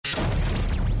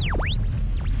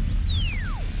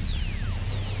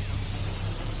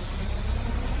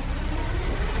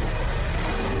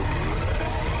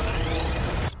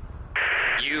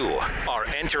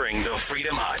entering the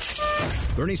Freedom Hut.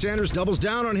 Bernie Sanders doubles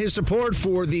down on his support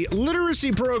for the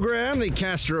literacy program the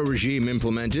Castro regime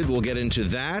implemented. We'll get into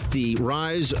that. The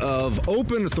rise of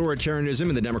open authoritarianism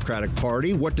in the Democratic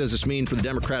Party. What does this mean for the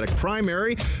Democratic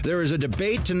primary? There is a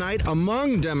debate tonight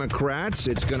among Democrats.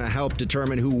 It's going to help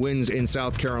determine who wins in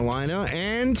South Carolina,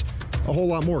 and a whole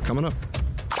lot more coming up.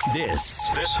 This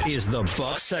is the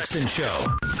Buck Sexton Show,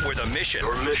 where the mission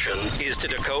is to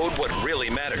decode what really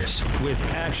matters with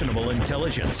actionable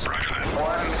intelligence.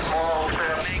 One small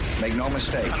step. Make no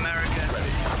mistake. America,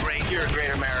 great. You're a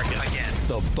great American again.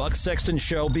 The Buck Sexton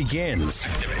Show begins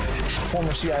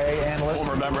Former CIA analyst.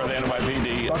 Former member of the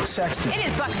NYPD. Buck Sexton. It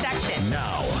is Buck Sexton.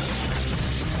 now.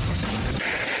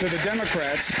 To the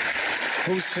Democrats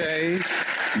who say,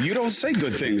 you don't say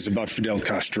good things about Fidel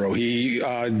Castro. He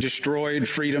destroyed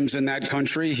freedoms in that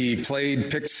country. He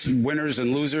picked winners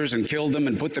and losers and killed them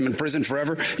and put them in prison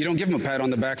forever. You don't give him a pat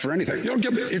on the back for anything. You don't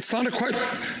give it's not a question.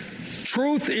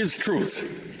 Truth is truth.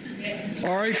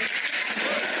 All right?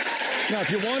 Now, if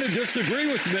you want to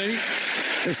disagree with me,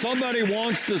 if somebody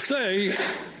wants to say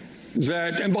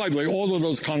that, and by the way, all of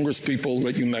those Congress people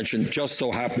that you mentioned just so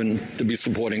happen to be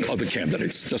supporting other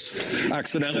candidates, just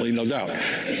accidentally, no doubt,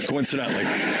 coincidentally.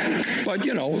 But,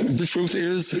 you know, the truth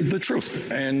is the truth.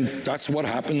 And that's what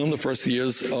happened in the first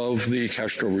years of the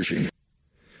Castro regime.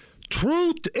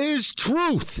 Truth is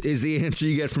the answer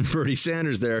you get from Bernie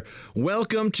Sanders there.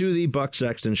 Welcome to the Buck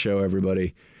Sexton Show,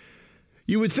 everybody.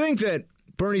 You would think that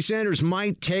Bernie Sanders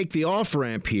might take the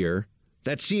off-ramp here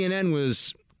that CNN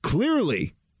was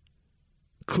clearly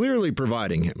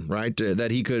providing him, right?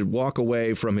 That he could walk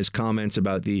away from his comments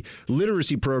about the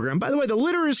literacy program. By the way, the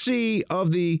literacy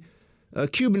of the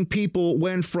Cuban people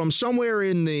went from somewhere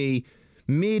in the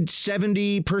mid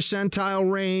 70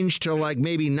 percentile range to like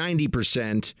maybe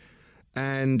 90%.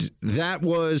 And that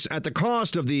was at the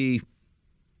cost of the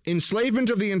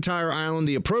enslavement of the entire island,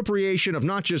 the appropriation of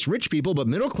not just rich people, but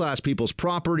middle-class people's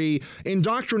property,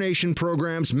 indoctrination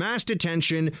programs, mass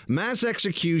detention, mass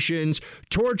executions,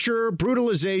 torture,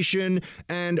 brutalization,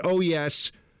 and, oh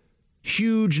yes,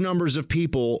 huge numbers of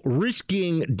people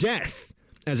risking death.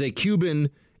 As a Cuban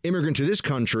immigrant to this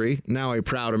country, now a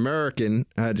proud American,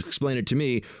 had explained it to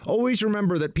me, always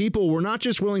remember that people were not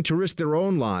just willing to risk their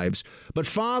own lives, but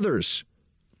fathers,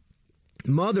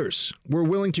 mothers were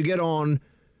willing to get on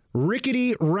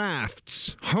rickety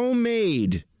rafts,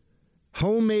 homemade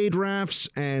rafts,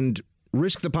 and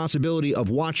risk the possibility of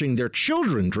watching their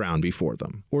children drown before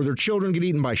them or their children get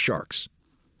eaten by sharks.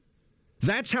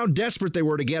 That's how desperate they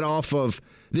were to get off of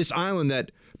this island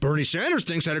that Bernie Sanders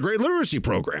thinks had a great literacy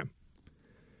program.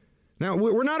 Now,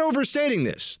 we're not overstating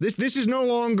this. This is no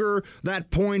longer that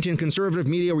point in conservative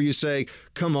media where you say,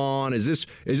 come on, is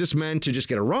this meant to just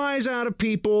get a rise out of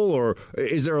people, or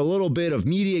is there a little bit of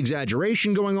media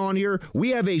exaggeration going on here?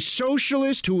 We have a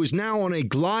socialist who is now on a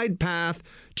glide path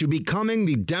to becoming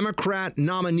the Democrat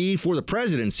nominee for the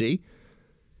presidency.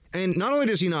 And not only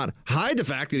does he not hide the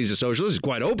fact that he's a socialist, he's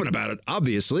quite open about it,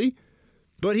 obviously,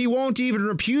 but he won't even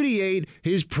repudiate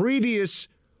his previous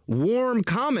warm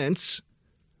comments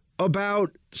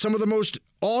about some of the most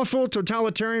awful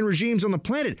totalitarian regimes on the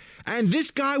planet. And this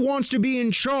guy wants to be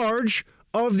in charge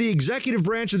of the executive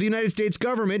branch of the United States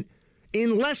government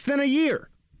in less than a year.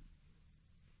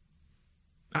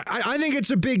 I think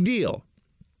it's a big deal.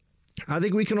 I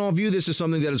think we can all view this as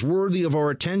something that is worthy of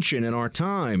our attention and our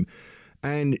time.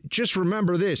 And just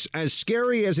remember this, as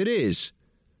scary as it is,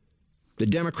 the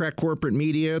Democrat corporate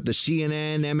media, the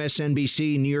CNN,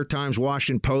 MSNBC, New York Times,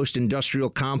 Washington Post industrial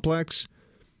complex,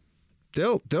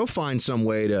 They'll find some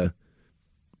way to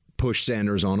push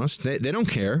Sanders on us. They don't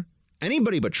care.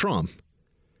 Anybody but Trump.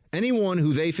 Anyone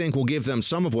who they think will give them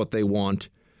some of what they want,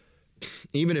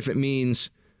 even if it means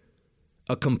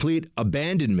a complete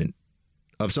abandonment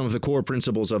of some of the core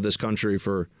principles of this country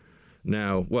for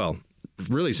now, well,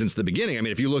 really since the beginning. I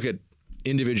mean, if you look at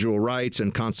individual rights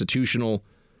and constitutional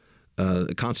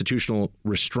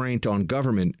restraint on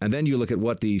government, and then you look at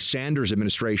what the Sanders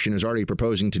administration is already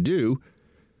proposing to do,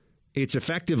 it's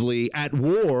effectively at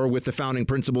war with the founding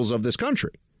principles of this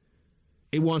country.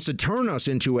 It wants to turn us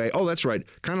into that's right,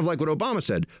 kind of like what Obama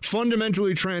said,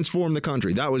 fundamentally transform the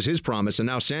country. That was his promise, and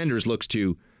now Sanders looks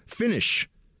to finish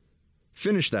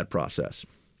that process.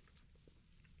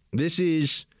 This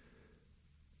is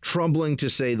troubling to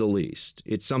say the least.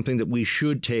 It's something that we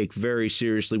should take very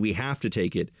seriously. We have to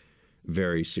take it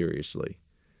very seriously.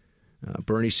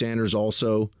 Bernie Sanders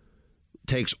also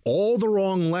takes all the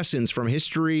wrong lessons from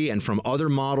history and from other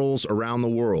models around the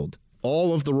world.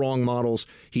 All of the wrong models.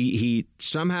 He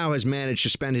somehow has managed to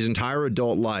spend his entire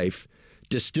adult life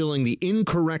distilling the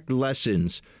incorrect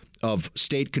lessons of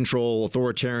state control,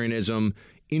 authoritarianism,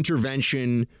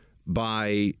 intervention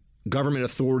by government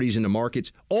authorities into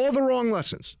markets, all the wrong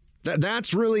lessons.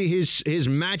 That's really his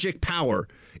magic power,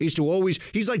 is to always,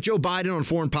 he's like Joe Biden on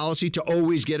foreign policy, to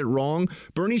always get it wrong.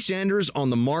 Bernie Sanders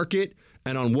on the market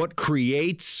and on what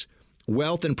creates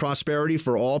wealth and prosperity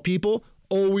for all people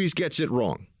always gets it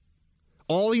wrong.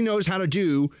 All he knows how to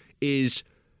do is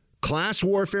class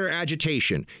warfare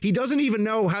agitation. He doesn't even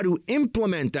know how to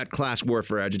implement that class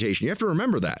warfare agitation. You have to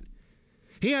remember that.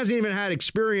 He hasn't even had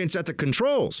experience at the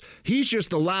controls. He's just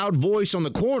the loud voice on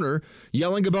the corner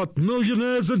yelling about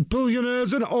millionaires and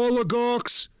billionaires and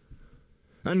oligarchs.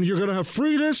 And you're going to have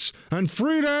free this and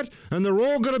free that, and they're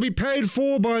all going to be paid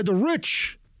for by the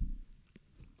rich.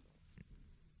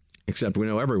 Except we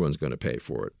know everyone's going to pay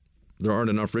for it. There aren't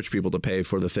enough rich people to pay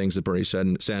for the things that Bernie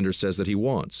Sanders says that he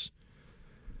wants.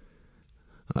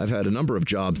 I've had a number of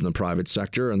jobs in the private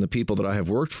sector, and the people that I have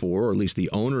worked for, or at least the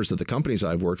owners of the companies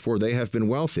I've worked for, they have been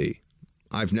wealthy.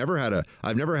 I've never had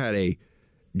a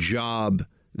job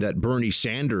that Bernie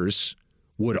Sanders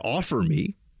would offer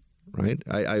me, right?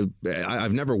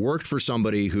 I've never worked for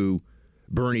somebody who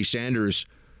Bernie Sanders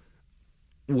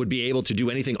would be able to do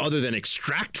anything other than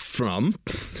extract from.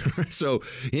 So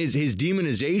his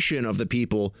demonization of the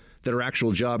people that are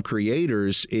actual job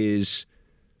creators is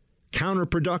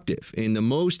counterproductive in the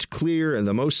most clear and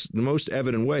the most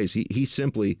evident ways. He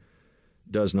simply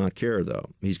does not care, though.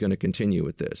 He's going to continue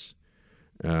with this.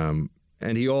 And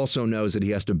he also knows that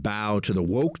he has to bow to the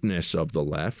wokeness of the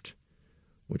left,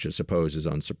 which I suppose is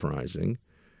unsurprising.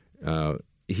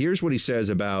 Here's what he says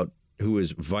about who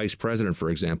his vice president, for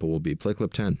example, will be. Play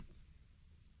clip 10.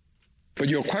 But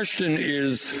your question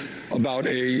is about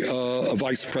a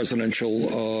vice presidential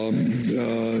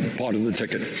part of the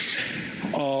ticket.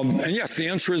 And yes, the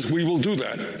answer is we will do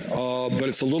that. But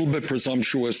it's a little bit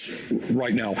presumptuous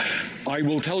right now. I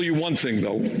will tell you one thing,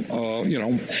 though,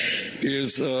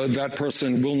 is that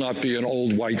person will not be an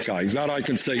old white guy. That I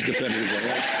can say definitively.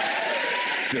 Right?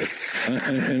 Yes,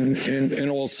 in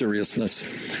all seriousness,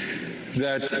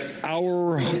 that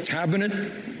our cabinet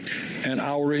and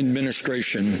our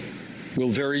administration will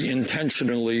very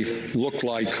intentionally look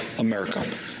like America.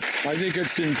 I think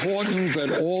it's important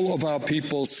that all of our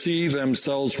people see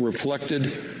themselves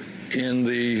reflected in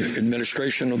the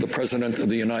administration of the President of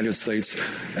the United States,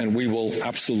 and we will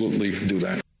absolutely do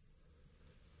that.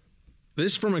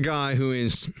 This from a guy who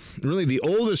is really the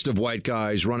oldest of white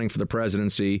guys running for the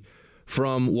presidency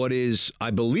from what is,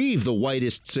 I believe, the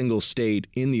whitest single state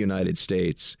in the United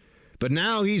States. But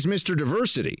now he's Mr.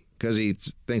 Diversity because he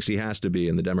thinks he has to be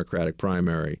in the Democratic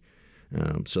primary.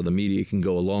 So the media can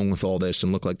go along with all this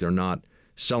and look like they're not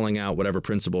selling out whatever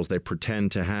principles they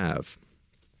pretend to have.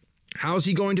 How's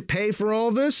he going to pay for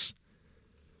all this?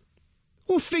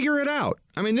 We'll figure it out.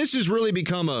 I mean, this has really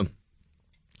become a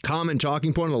common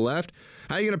talking point on the left.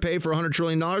 How are you going to pay for $100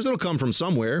 trillion? It'll come from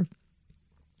somewhere.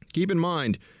 Keep in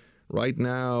mind, right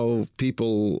now,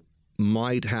 people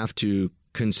might have to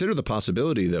consider the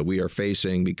possibility that we are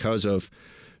facing because of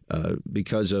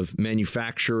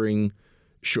manufacturing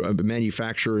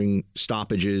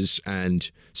stoppages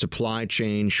and supply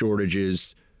chain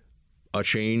shortages, a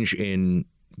change in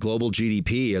global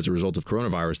GDP as a result of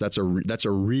coronavirus. That's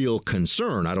a real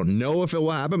concern. I don't know if it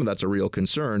will happen, but that's a real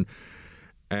concern.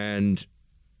 And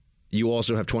you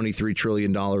also have $23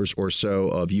 trillion or so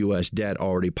of U.S. debt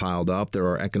already piled up. There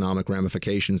are economic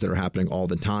ramifications that are happening all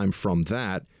the time from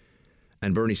that.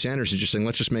 And Bernie Sanders is just saying,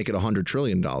 let's just make it $100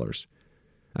 trillion.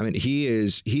 I mean, he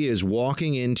is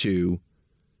walking into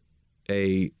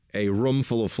a room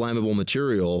full of flammable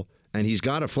material, and he's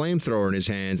got a flamethrower in his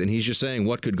hands, and he's just saying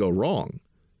what could go wrong.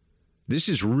 This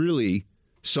is really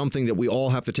something that we all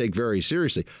have to take very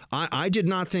seriously. I did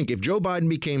not think if Joe Biden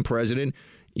became president,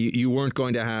 you weren't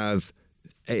going to have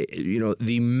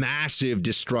the massive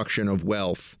destruction of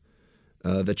wealth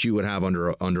that you would have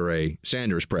under a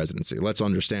Sanders presidency. Let's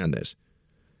understand this.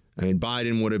 I mean,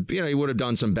 Biden would have, he would have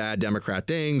done some bad Democrat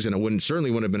things, and it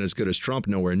certainly wouldn't have been as good as Trump,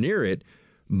 nowhere near it.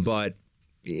 But,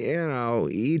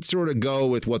 he'd sort of go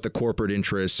with what the corporate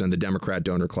interests and the Democrat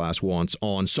donor class wants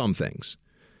on some things.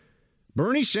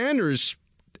 Bernie Sanders,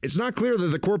 it's not clear that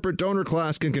the corporate donor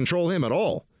class can control him at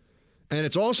all. And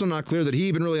it's also not clear that he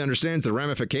even really understands the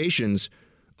ramifications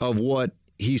of what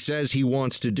he says he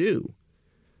wants to do.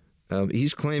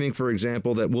 He's claiming, for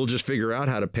example, that we'll just figure out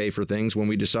how to pay for things when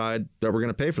we decide that we're going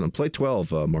to pay for them. Play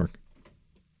 12, Mark.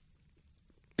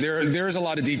 There's a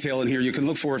lot of detail in here. You can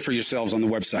look for it for yourselves on the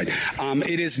website.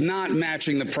 It is not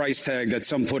matching the price tag that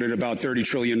some put at about $30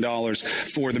 trillion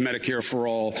for the Medicare for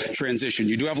All transition.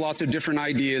 You do have lots of different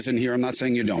ideas in here. I'm not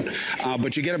saying you don't.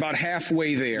 But you get about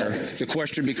halfway there. The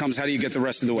question becomes, how do you get the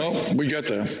rest of the way? Well, we get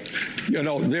there. You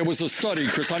know, there was a study,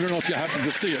 Chris. I don't know if you happen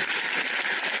to see it.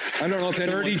 I don't know if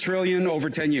anyone... $30 trillion over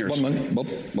 10 years. 1 minute. Boop,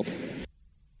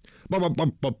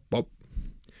 boop.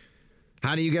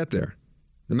 How do you get there?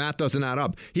 The math doesn't add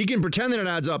up. He can pretend that it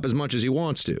adds up as much as he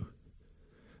wants to.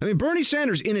 I mean, Bernie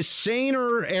Sanders, in a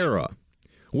saner era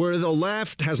where the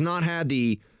left has not had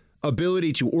the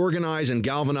ability to organize and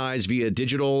galvanize via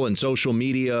digital and social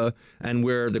media, and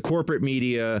where the corporate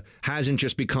media hasn't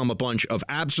just become a bunch of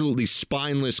absolutely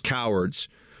spineless cowards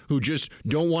who just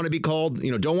don't want to be called,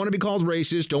 don't want to be called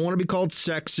racist, don't want to be called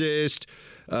sexist,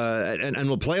 and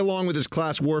will play along with this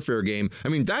class warfare game. I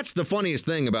mean, that's the funniest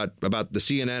thing about the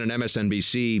CNN and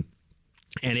MSNBC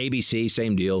and ABC,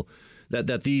 same deal,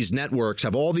 that these networks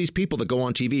have all these people that go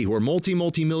on TV who are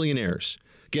multi-millionaires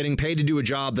getting paid to do a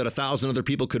job that 1,000 other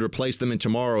people could replace them in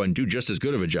tomorrow and do just as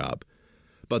good of a job.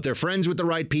 But they're friends with the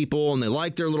right people and they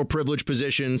like their little privileged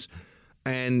positions,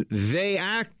 and they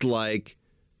act like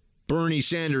Bernie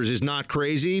Sanders is not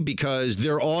crazy because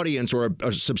their audience, or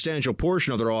a substantial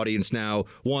portion of their audience now,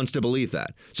 wants to believe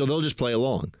that. So they'll just play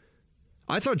along.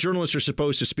 I thought journalists are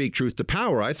supposed to speak truth to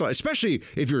power. I thought, especially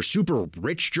if you're a super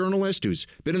rich journalist who's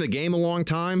been in the game a long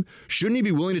time, shouldn't he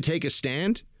be willing to take a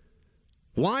stand?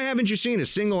 Why haven't you seen a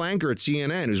single anchor at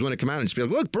CNN who's going to come out and just be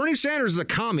like, look, Bernie Sanders is a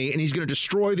commie and he's going to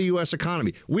destroy the U.S.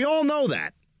 economy? We all know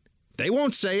that. They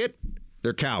won't say it.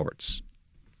 They're cowards.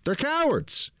 They're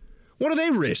cowards. What do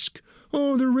they risk?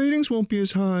 Oh, their ratings won't be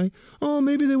as high. Oh,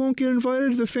 maybe they won't get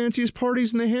invited to the fanciest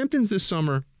parties in the Hamptons this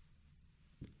summer.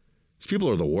 These people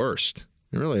are the worst.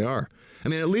 They really are. I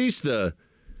mean, at least the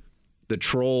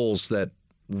trolls that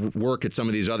work at some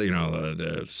of these other,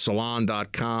 the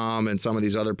Salon.com and some of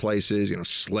these other places,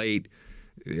 Slate,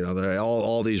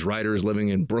 all these writers living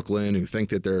in Brooklyn who think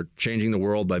that they're changing the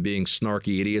world by being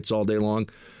snarky idiots all day long.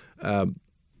 At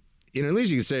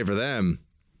least you can say for them,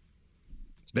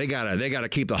 they gotta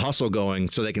keep the hustle going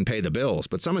so they can pay the bills.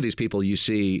 But some of these people you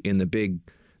see in the big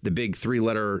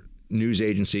 3-letter news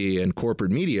agency and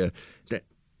corporate media, that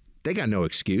they got no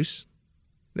excuse.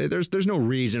 There's no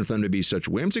reason for them to be such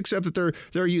wimps, except that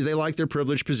they like their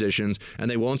privileged positions and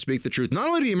they won't speak the truth. Not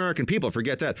only to the American people,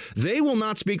 forget that, they will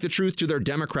not speak the truth to their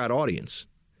Democrat audience.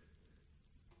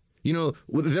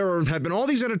 There have been all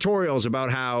these editorials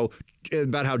about how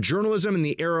journalism in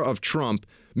the era of Trump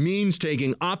means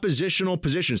taking oppositional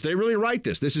positions. They really write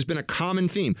this. This has been a common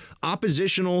theme.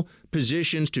 Oppositional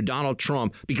positions to Donald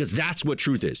Trump, because that's what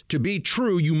truth is. To be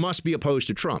true, you must be opposed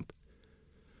to Trump.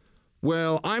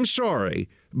 Well, I'm sorry,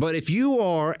 but if you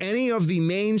are any of the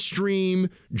mainstream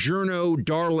journo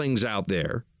darlings out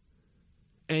there,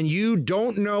 and you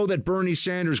don't know that Bernie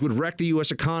Sanders would wreck the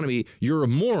U.S. economy, you're a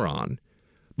moron.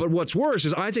 But what's worse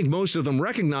is I think most of them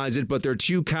recognize it, but they're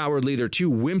too cowardly, they're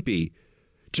too wimpy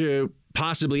to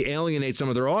possibly alienate some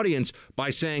of their audience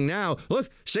by saying now, look,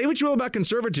 say what you will about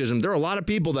conservatism. There are a lot of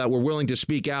people that were willing to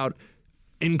speak out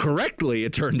incorrectly,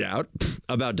 it turned out,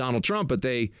 about Donald Trump, but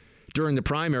during the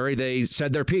primary, they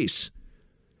said their piece.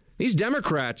 These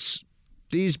Democrats,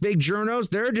 these big journos,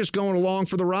 they're just going along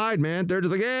for the ride, man. They're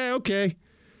just like, okay,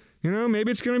 maybe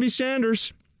it's going to be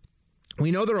Sanders.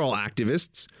 We know they're all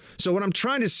activists. So what I'm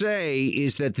trying to say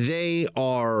is that they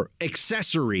are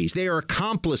accessories. They are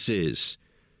accomplices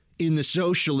in the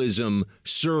socialism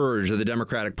surge that the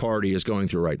Democratic Party is going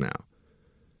through right now.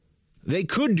 They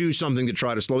could do something to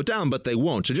try to slow it down, but they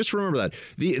won't. So just remember that.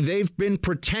 They've been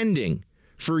pretending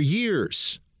for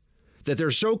years that they're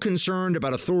so concerned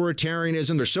about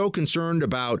authoritarianism. They're so concerned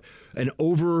about an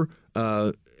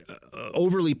overly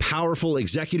powerful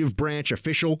executive branch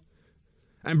official.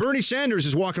 And Bernie Sanders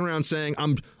is walking around saying,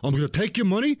 I'm going to take your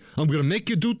money. I'm going to make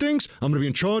you do things. I'm going to be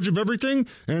in charge of everything.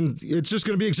 And it's just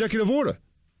going to be executive order.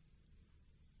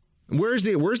 Where's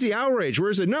the outrage?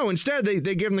 Where's it? No, instead they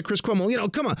give him the Chris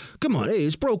Cuomo. Come on. Hey,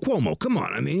 it's Bro Cuomo. Come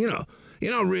on. I mean, you're not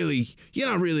really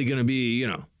going to be, you're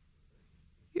not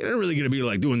really going to be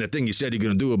like doing that thing you said you're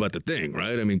going to do about the thing,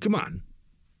 right? I mean, come on.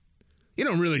 You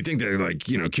don't really think they're like,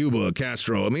 Cuba,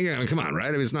 Castro. I mean, come on, right?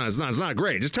 I mean, it's not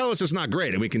great. Just tell us it's not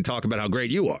great, and we can talk about how great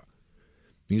you are.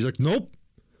 He's like, nope.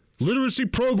 Literacy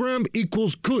program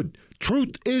equals good.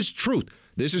 Truth is truth.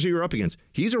 This is who you're up against.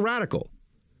 He's a radical.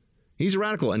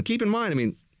 And keep in mind, I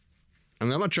mean, I'm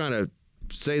not trying to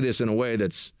say this in a way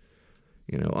that's,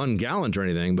 ungallant or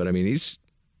anything, but I mean,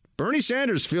 Bernie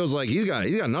Sanders feels like he's got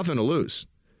nothing to lose.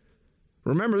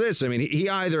 Remember this. I mean, he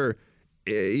either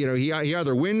he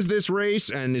either wins this race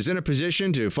and is in a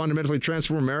position to fundamentally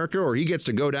transform America, or he gets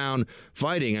to go down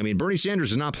fighting. I mean, Bernie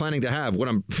Sanders is not planning to have what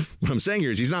I'm saying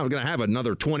here is he's not going to have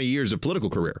another 20 years of political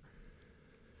career.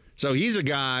 So he's a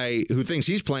guy who thinks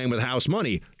he's playing with house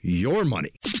money, your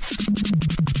money.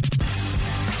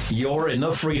 You're in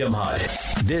the Freedom Hut.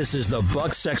 This is the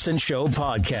Buck Sexton Show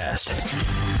podcast.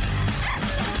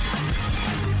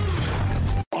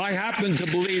 I happen to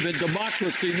believe in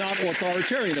democracy, not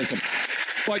authoritarianism.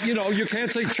 But, you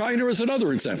can't say China is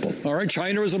another example. All right.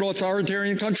 China is an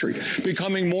authoritarian country,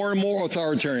 becoming more and more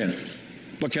authoritarian.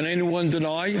 But can anyone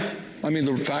deny? I mean,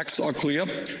 the facts are clear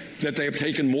that they have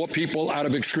taken more people out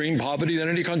of extreme poverty than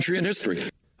any country in history.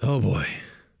 Oh, boy.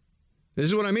 This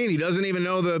is what I mean. He doesn't even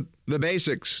know the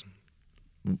basics.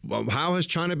 How has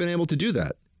China been able to do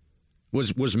that?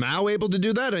 Was Mao able to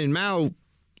do that? I mean, Mao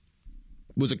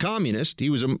was a communist. He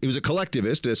was a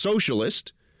collectivist, a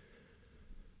socialist.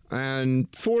 And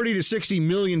 40 to 60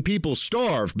 million people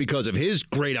starved because of his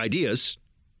great ideas.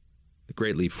 The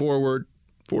Great Leap Forward,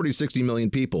 40 to 60 million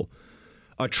people.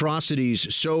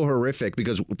 Atrocities so horrific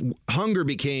because hunger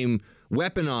became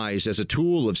weaponized as a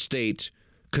tool of state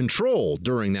control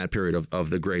during that period of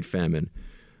the Great Famine.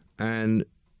 And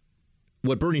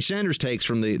what Bernie Sanders takes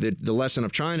from the lesson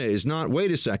of China is not,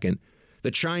 wait a second,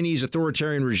 the Chinese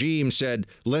authoritarian regime said,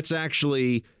 let's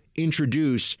actually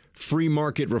introduce free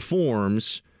market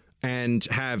reforms and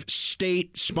have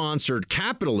state-sponsored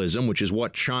capitalism, which is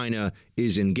what China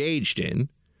is engaged in,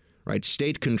 right?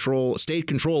 State control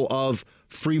of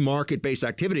free market-based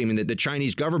activity. I mean, the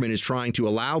Chinese government is trying to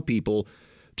allow people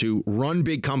to run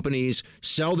big companies,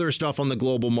 sell their stuff on the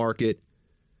global market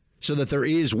so that there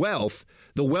is wealth.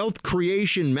 The wealth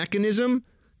creation mechanism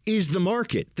is the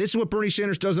market. This is what Bernie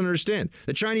Sanders doesn't understand.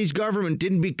 The Chinese government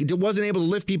wasn't able to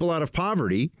lift people out of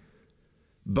poverty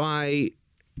by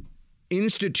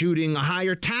instituting a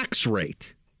higher tax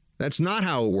rate. That's not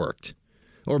how it worked.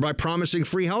 Or by promising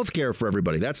free health care for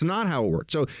everybody. That's not how it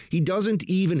worked. So he doesn't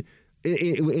even,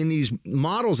 in these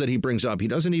models that he brings up, he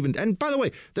doesn't even, and by the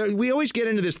way, we always get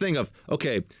into this thing of,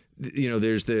 okay,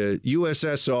 there's the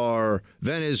USSR,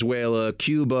 Venezuela,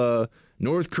 Cuba,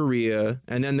 North Korea,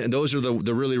 and then those are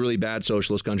the really, really bad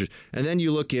socialist countries. And then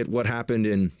you look at what happened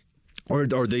in, or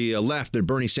the left, the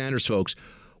Bernie Sanders folks,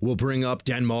 will bring up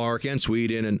Denmark and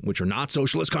Sweden, which are not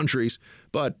socialist countries,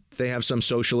 but they have some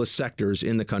socialist sectors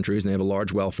in the countries, and they have a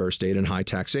large welfare state and high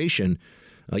taxation,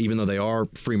 even though they are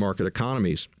free market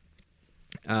economies.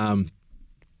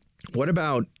 What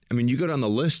about, you go down the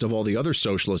list of all the other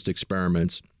socialist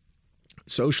experiments,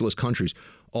 socialist countries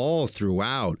all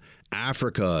throughout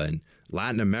Africa and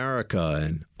Latin America,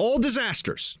 and all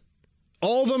disasters.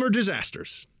 All of them are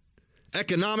disasters.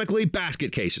 Economically,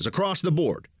 basket cases across the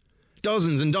board.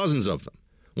 Dozens and dozens of them.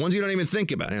 Ones you don't even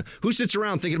think about. Who sits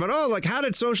around thinking about, how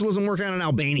did socialism work out in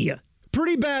Albania?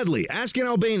 Pretty badly. Ask an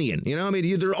Albanian.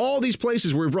 There are all these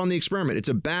places where we've run the experiment. It's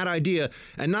a bad idea.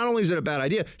 And not only is it a bad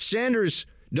idea, Sanders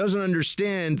doesn't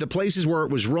understand the places where it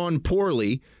was run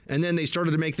poorly, and then they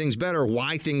started to make things better,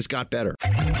 why things got better.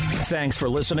 Thanks for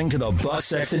listening to the Buck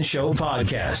Sexton Show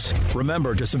podcast.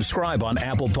 Remember to subscribe on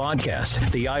Apple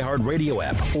Podcast, the iHeartRadio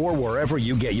app, or wherever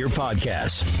you get your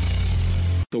podcasts.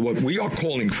 So what we are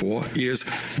calling for is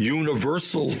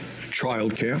universal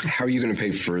child care. How are you going to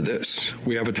pay for this?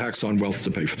 We have a tax on wealth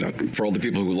to pay for that. For all the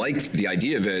people who like the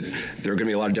idea of it, there are going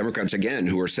to be a lot of Democrats again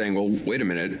who are saying, well, wait a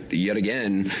minute, yet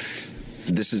again,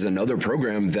 this is another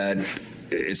program that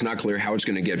it's not clear how it's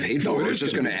going to get paid for. It's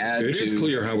just going to add to... It is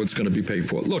clear how it's going to be paid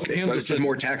for. Look, Anderson... But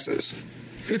more taxes.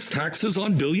 It's taxes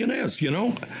on billionaires,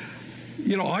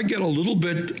 I get a little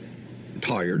bit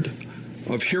tired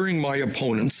of hearing my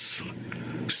opponents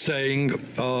saying,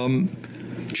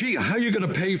 gee, how are you going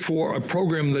to pay for a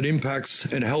program that impacts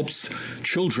and helps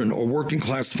children or working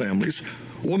class families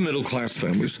or middle class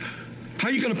families? How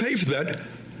are you going to pay for that?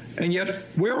 And yet,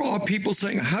 where are people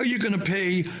saying, how are you going to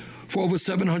pay for over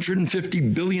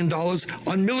 $750 billion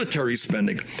on military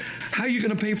spending? How are you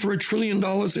going to pay for $1 trillion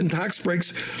in tax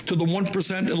breaks to the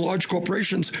 1% in large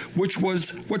corporations, which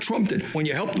was what Trump did? When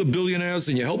you help the billionaires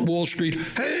and you help Wall Street,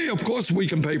 hey, of course we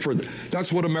can pay for it.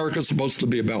 That's what America's supposed to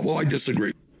be about. Well, I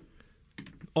disagree.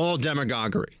 All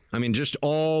demagoguery. Just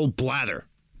all blather.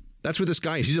 That's what this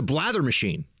guy is. He's a blather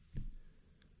machine.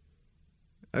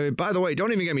 By the way,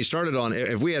 don't even get me started on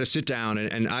if we had to sit down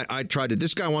and I tried to.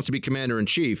 This guy wants to be commander in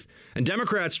chief, and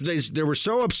Democrats they were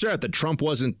so upset that Trump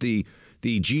wasn't the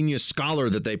genius scholar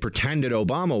that they pretended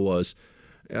Obama was.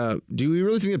 Do we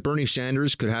really think that Bernie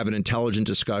Sanders could have an intelligent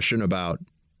discussion about?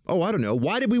 I don't know.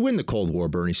 Why did we win the Cold War,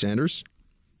 Bernie Sanders?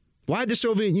 Why did the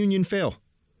Soviet Union fail?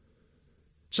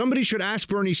 Somebody should ask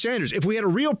Bernie Sanders. If we had a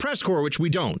real press corps, which we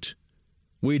don't,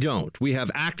 We don't. We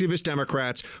have activist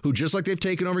Democrats who, just like they've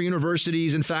taken over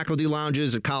universities and faculty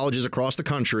lounges at colleges across the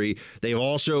country, they've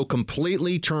also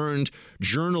completely turned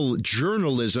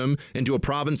journalism into a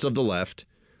province of the left,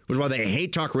 which is why they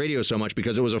hate talk radio so much,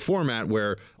 because it was a format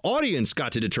where audience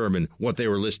got to determine what they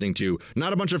were listening to,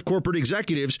 not a bunch of corporate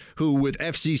executives who, with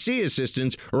FCC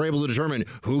assistance, are able to determine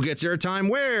who gets airtime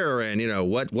where and,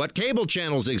 what cable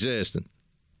channels exist.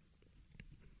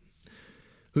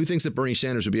 Who thinks that Bernie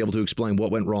Sanders would be able to explain what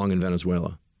went wrong in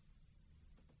Venezuela?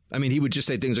 I mean, he would just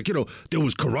say things like, there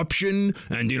was corruption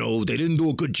and, they didn't do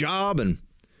a good job. And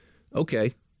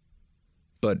okay,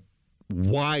 but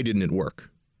why didn't it work?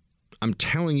 I'm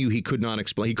telling you, he could not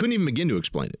explain. He couldn't even begin to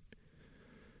explain it.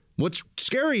 What's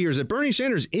scary here is that Bernie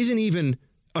Sanders isn't even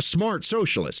a smart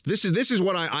socialist. This is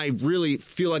what I really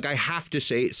feel like I have to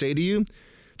say to you.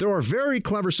 There are very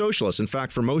clever socialists. In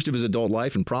fact, for most of his adult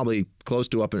life and probably close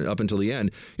to up until the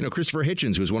end, Christopher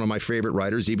Hitchens, who's one of my favorite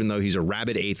writers, even though he's a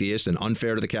rabid atheist and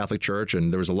unfair to the Catholic Church,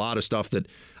 and there was a lot of stuff that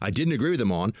I didn't agree with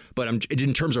him on, but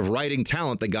in terms of writing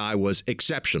talent, the guy was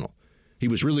exceptional. He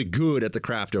was really good at the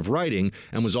craft of writing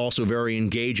and was also very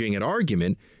engaging at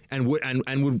argument and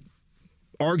would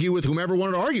argue with whomever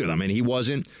wanted to argue with him. And he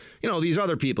wasn't, these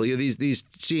other people, these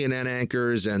CNN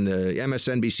anchors and the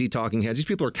MSNBC talking heads, these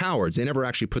people are cowards. They never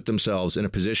actually put themselves in a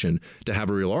position to have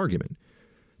a real argument.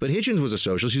 But Hitchens was a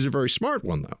socialist. He's a very smart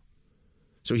one, though.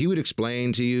 So he would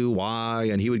explain to you why,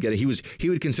 and he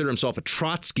would consider himself a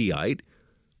Trotskyite,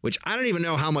 which I don't even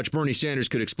know how much Bernie Sanders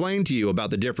could explain to you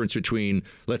about the difference between,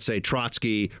 let's say,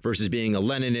 Trotsky versus being a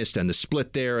Leninist and the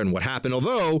split there and what happened,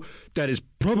 although that is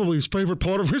probably his favorite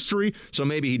part of history, so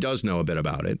maybe he does know a bit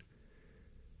about it.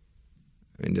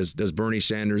 I mean, does Bernie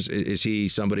Sanders, is he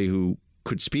somebody who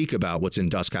could speak about what's in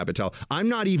Das Kapital? I'm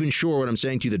not even sure what I'm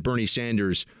saying to you that Bernie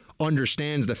Sanders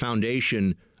understands the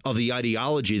foundation of the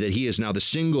ideology that he is now the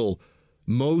single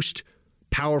most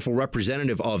powerful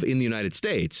representative of in the United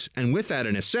States, and with that,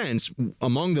 in a sense,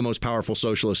 among the most powerful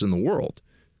socialists in the world.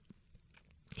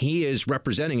 He is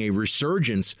representing a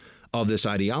resurgence of this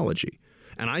ideology.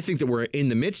 And I think that we're in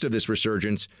the midst of this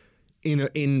resurgence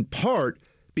in part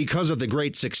because of the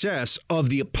great success of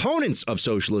the opponents of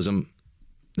socialism,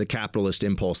 the capitalist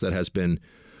impulse that has been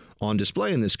on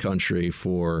display in this country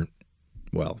for,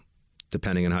 well,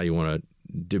 depending on how you want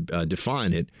to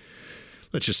define it,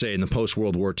 let's just say in the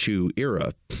post-World War II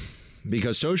era,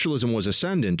 because socialism was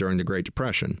ascendant during the Great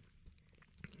Depression.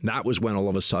 That was when all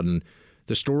of a sudden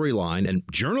the storyline, and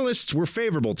journalists were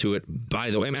favorable to it,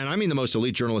 by the way, and I mean the most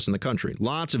elite journalists in the country.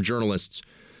 Lots of journalists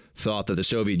thought that the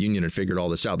Soviet Union had figured all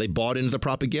this out. They bought into the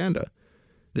propaganda.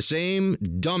 The same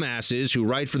dumbasses who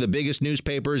write for the biggest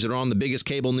newspapers and are on the biggest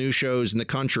cable news shows in the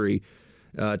country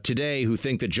today who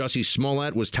think that Jussie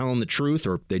Smollett was telling the truth,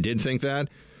 or they did think that.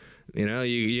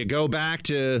 You go back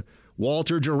to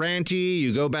Walter Duranty,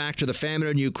 you go back to the famine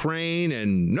in Ukraine,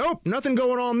 and nope, nothing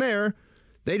going on there.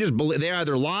 They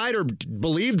either lied or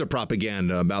believed the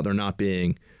propaganda about there not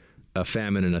being a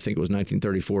famine in, I think it was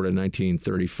 1934 to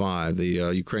 1935. The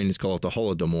Ukrainians call it the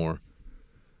Holodomor,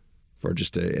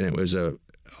 and it was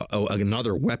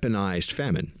another weaponized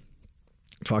famine.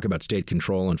 Talk about state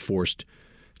control and forced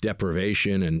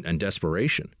deprivation and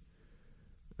desperation.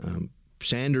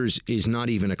 Sanders is not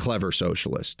even a clever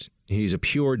socialist. He's a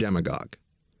pure demagogue.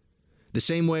 The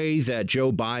same way that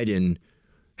Joe Biden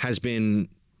has been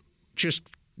just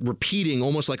repeating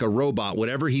almost like a robot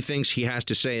whatever he thinks he has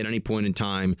to say at any point in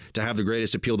time to have the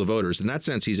greatest appeal to voters. In that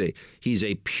sense, he's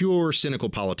a pure cynical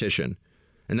politician.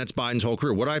 And that's Biden's whole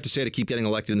career. What do I have to say to keep getting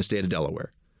elected in the state of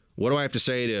Delaware? What do I have to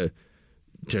say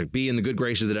to be in the good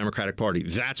graces of the Democratic Party?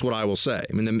 That's what I will say.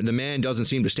 I mean, the man doesn't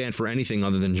seem to stand for anything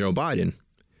other than Joe Biden.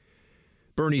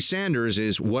 Bernie Sanders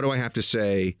is, what do I have to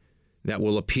say that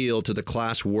will appeal to the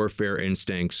class warfare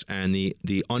instincts and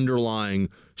the underlying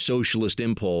socialist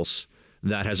impulse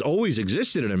that has always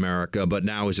existed in America but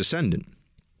now is ascendant?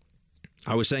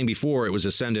 I was saying before it was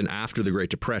ascendant after the Great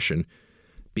Depression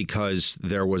because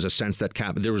there was a sense that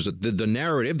the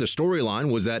narrative, the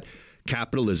storyline was that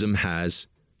capitalism has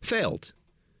failed,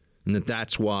 and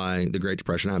that's why the Great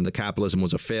Depression happened. The capitalism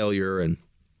was a failure, and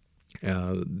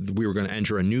we were going to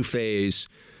enter a new phase.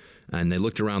 And they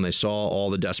looked around, they saw all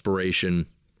the desperation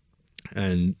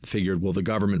and figured, well, the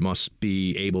government must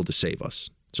be able to save us.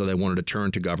 So they wanted to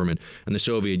turn to government. And the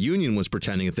Soviet Union was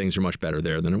pretending that things are much better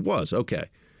there than it was. Okay.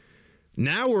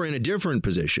 Now we're in a different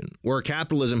position where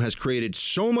capitalism has created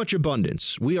so much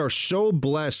abundance. We are so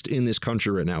blessed in this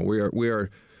country right now. We are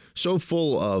so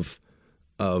full of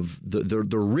the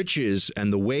riches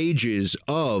and the wages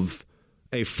of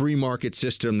a free market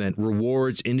system that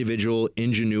rewards individual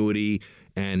ingenuity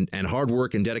and hard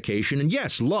work and dedication. And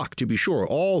yes, luck, to be sure.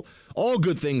 All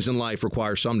good things in life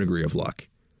require some degree of luck.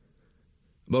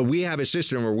 But we have a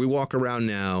system where we walk around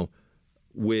now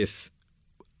with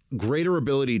greater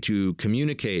ability to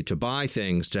communicate, to buy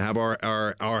things, to have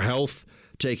our health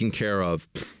taken care of.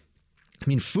 I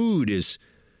mean, food is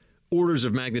orders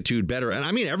of magnitude better. And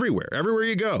I mean, everywhere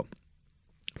you go,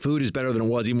 food is better than it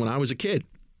was even when I was a kid.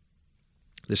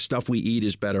 The stuff we eat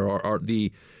is better.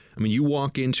 You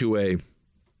walk into a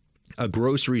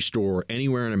grocery store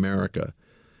anywhere in America,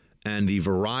 and the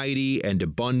variety and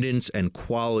abundance and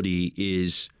quality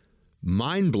is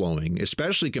mind-blowing,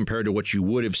 especially compared to what you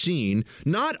would have seen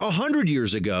not 100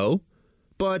 years ago,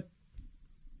 but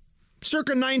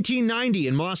circa 1990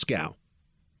 in Moscow.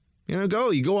 You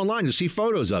go online, you see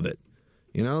photos of it.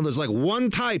 There's like one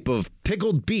type of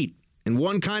pickled beet in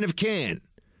one kind of can,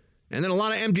 and then a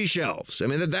lot of empty shelves. I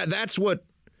mean, that's what,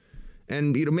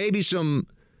 and maybe some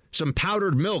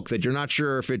powdered milk that you're not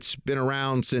sure if it's been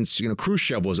around since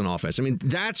Khrushchev was in office. I mean,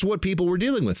 that's what people were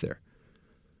dealing with there.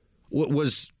 What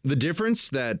was the difference?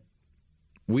 That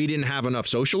we didn't have enough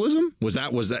socialism? Is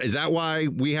that why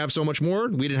we have so much more?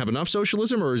 We didn't have enough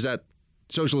socialism, or is that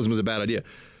socialism was a bad idea?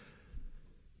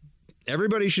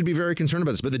 Everybody should be very concerned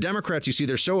about this. But the Democrats, you see,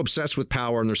 they're so obsessed with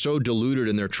power and they're so deluded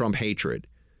in their Trump hatred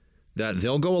that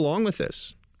they'll go along with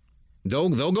this. They'll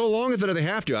go along with it if they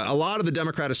have to. A lot of the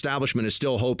Democrat establishment is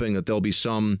still hoping that there'll be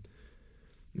some,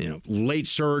 late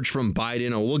surge from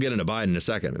Biden. Oh, we'll get into Biden in a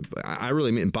second. I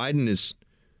really mean Biden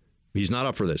he's not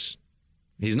up for this.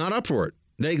 He's not up for it.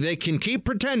 They can keep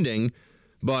pretending,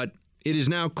 but it is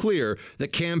now clear the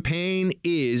campaign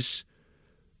is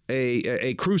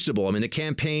a crucible. I mean, the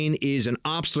campaign is an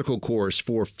obstacle course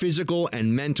for physical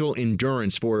and mental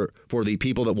endurance for the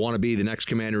people that want to be the next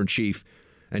commander-in-chief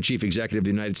and chief executive of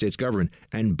the United States government.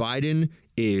 And Biden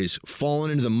is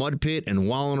falling into the mud pit and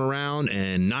wallowing around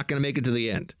and not going to make it to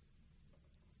the end.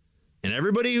 And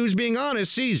everybody who's being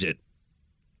honest sees it.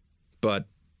 But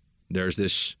there's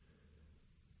this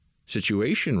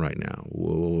situation right now.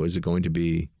 Whoa, is it going to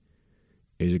be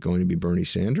Bernie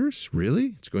Sanders?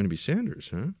 Really? It's going to be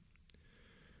Sanders, huh?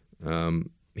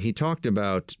 He talked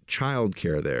about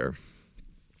childcare there.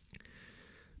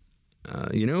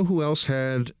 Who else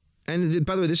had? And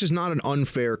by the way, this is not an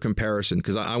unfair comparison,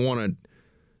 because I want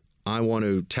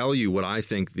to tell you what I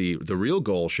think the real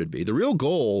goal should be. The real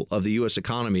goal of the U.S.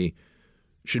 economy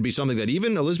should be something that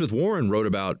even Elizabeth Warren wrote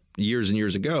about years and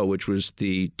years ago, which was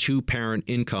the two-parent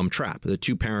income trap. The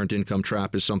two-parent income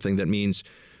trap is something that means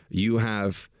you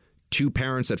have two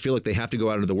parents that feel like they have to go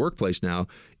out into the workplace now.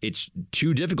 It's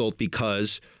too difficult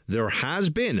because there has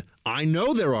been, I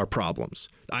know there are problems.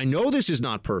 I know this is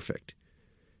not perfect.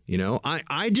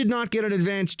 I did not get an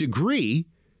advanced degree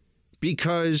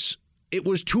because it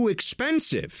was too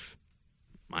expensive.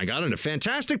 I got into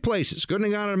fantastic places. Couldn't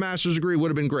have gotten a master's degree, would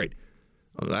have been great.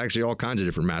 Actually, all kinds of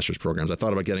different master's programs. I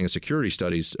thought about getting a security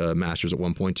studies master's at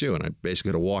one point, too, and I basically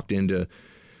could have walked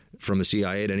from the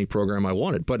CIA to any program I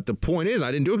wanted. But the point is, I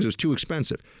didn't do it because it was too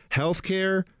expensive.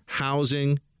 Healthcare,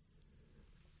 housing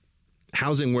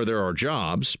where there are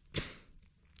jobs,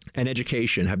 and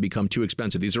education have become too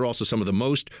expensive. These are also some of the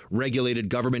most regulated,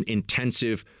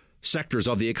 government-intensive sectors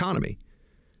of the economy.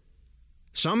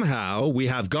 Somehow, we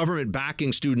have government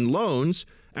backing student loans,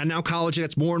 and now college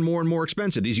gets more and more and more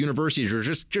expensive. These universities are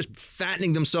just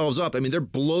fattening themselves up. I mean, they're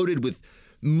bloated with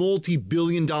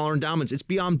multi-billion-dollar endowments. It's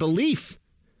beyond belief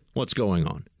what's going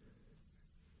on.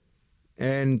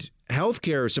 And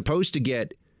healthcare is supposed to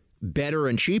get better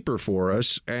and cheaper for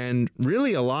us. And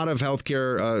really, a lot of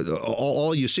healthcare,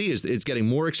 all you see is it's getting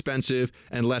more expensive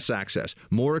and less access.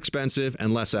 More expensive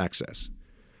and less access.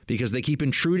 Because they keep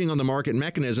intruding on the market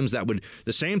mechanisms that would,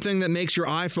 the same thing that makes your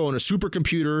iPhone a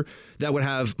supercomputer that would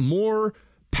have more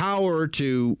power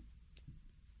to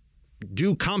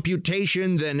do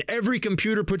computation than every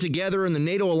computer put together in the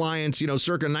NATO alliance,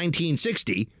 circa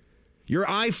 1960. Your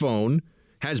iPhone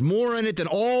has more in it than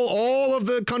all of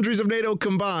the countries of NATO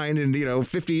combined in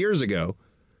 50 years ago.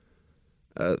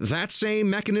 That same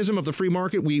mechanism of the free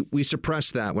market, we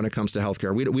suppress that when it comes to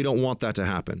healthcare. We don't want that to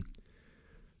happen.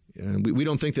 We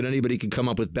don't think that anybody could come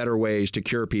up with better ways to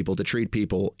cure people, to treat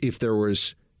people, if there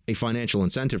was a financial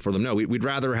incentive for them. No, we'd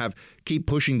rather keep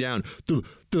pushing down. The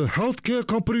healthcare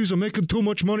companies are making too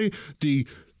much money. The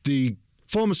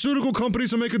pharmaceutical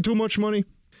companies are making too much money.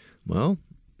 Well,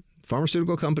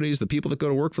 pharmaceutical companies, the people that go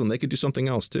to work for them, they could do something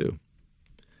else too.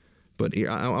 But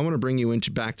I want to bring you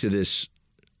back to this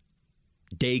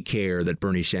daycare that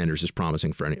Bernie Sanders is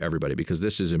promising for everybody, because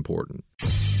this is important.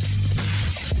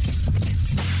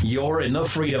 You're in the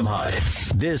Freedom Hut.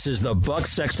 This is the Buck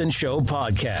Sexton Show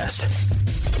podcast.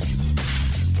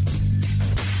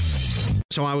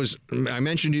 So I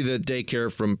mentioned to you the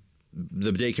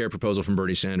daycare proposal from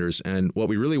Bernie Sanders, and what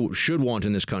we really should want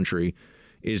in this country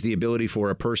is the ability for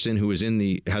a person who has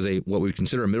what we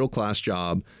consider a middle class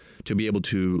job to be able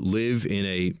to live in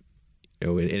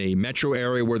a metro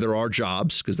area where there are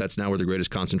jobs, because that's now where the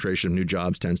greatest concentration of new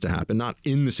jobs tends to happen, not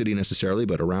in the city necessarily,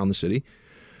 but around the city,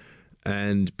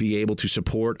 and be able to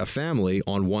support a family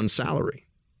on one salary.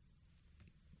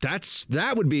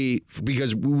 That would be,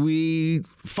 because we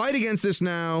fight against this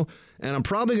now, and I'm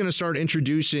probably going to start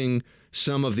introducing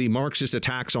some of the Marxist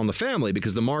attacks on the family,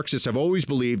 because the Marxists have always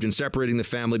believed in separating the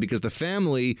family, because the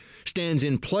family stands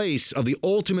in place of the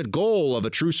ultimate goal of a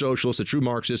true socialist, a true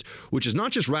Marxist, which is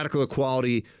not just radical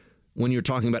equality when you're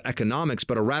talking about economics,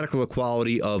 but a radical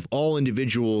equality of all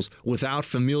individuals without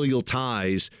familial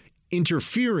ties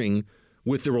interfering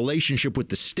with the relationship with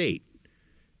the state.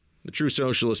 The true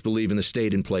socialists believe in the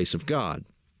state in place of God.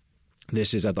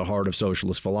 This is at the heart of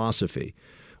socialist philosophy.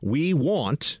 We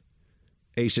want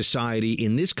a society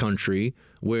in this country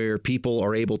where people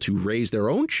are able to raise their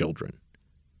own children,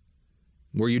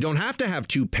 where you don't have to have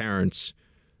two parents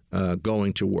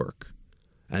going to work.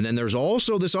 And then there's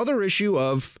also this other issue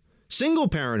of single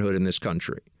parenthood in this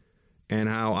country, and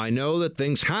how I know that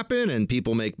things happen and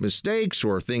people make mistakes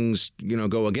or things,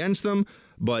 go against them,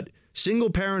 but single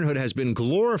parenthood has been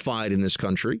glorified in this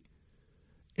country,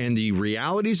 and the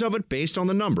realities of it based on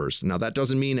the numbers. Now, that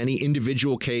doesn't mean any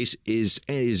individual case is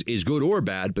good or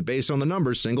bad, but based on the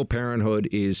numbers, single parenthood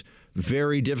is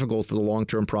very difficult for the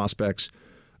long-term prospects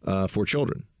for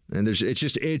children. And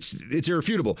it's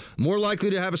irrefutable. More likely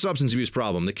to have a substance abuse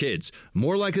problem, the kids.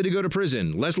 More likely to go to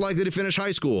prison. Less likely to finish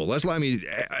high school.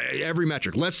 Every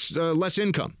metric. Less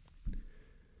income.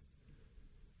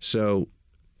 So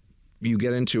you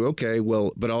get into,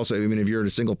 but also, if you're in a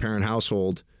single parent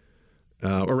household,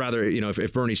 or rather,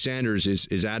 if Bernie Sanders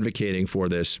is advocating for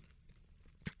this,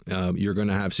 you're going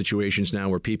to have situations now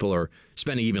where people are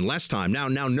spending even less time. Now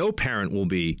no parent will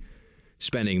be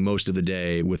spending most of the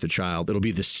day with the child. It'll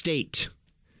be the state.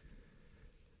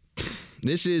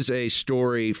 This is a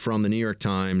story from the New York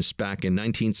Times back in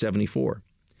 1974.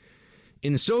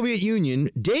 In the Soviet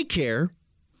Union, daycare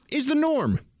is the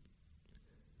norm.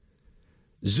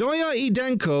 Zoya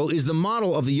Idenko is the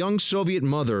model of the young Soviet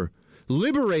mother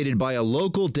liberated by a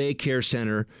local daycare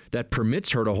center that permits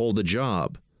her to hold a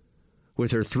job.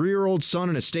 With her 3-year-old son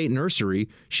in a state nursery,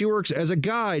 she works as a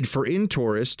guide for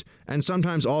in-tourists and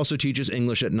sometimes also teaches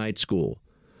English at night school.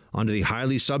 Under the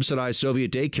highly subsidized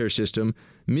Soviet daycare system,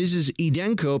 Mrs.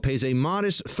 Idenko pays a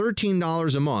modest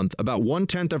 $13 a month, about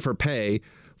 1/10 of her pay,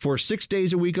 for 6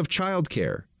 days a week of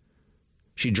childcare.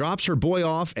 She drops her boy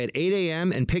off at 8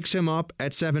 a.m. and picks him up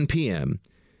at 7 p.m.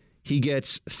 He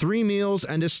gets 3 meals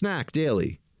and a snack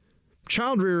daily.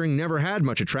 Child-rearing never had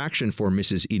much attraction for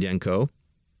Mrs. Idenko.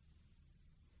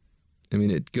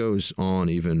 It goes on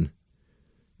even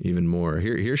more.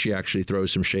 Here she actually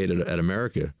throws some shade at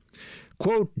America.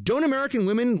 Quote, "Don't American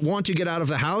women want to get out of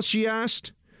the house?" she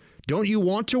asked. "Don't you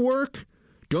want to work?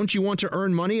 Don't you want to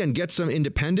earn money and get some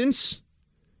independence?"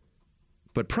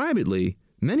 But privately,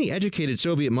 many educated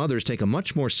Soviet mothers take a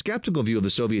much more skeptical view of the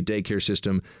Soviet daycare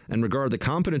system and regard the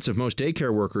competence of most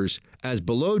daycare workers as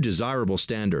below desirable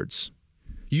standards.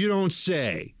 You don't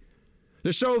say.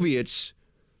 The Soviets,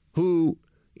 who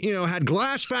had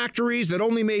glass factories that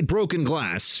only made broken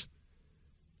glass.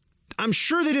 I'm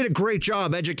sure they did a great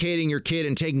job educating your kid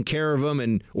and taking care of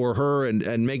him or her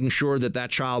and making sure that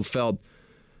child felt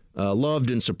loved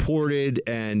and supported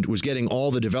and was getting all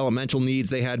the developmental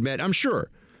needs they had met. I'm sure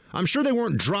they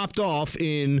weren't dropped off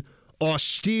in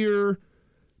austere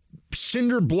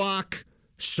cinder block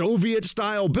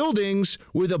Soviet-style buildings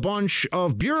with a bunch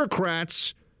of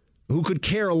bureaucrats who could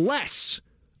care less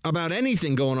about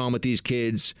anything going on with these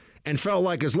kids and felt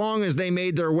like as long as they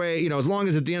made their way, as long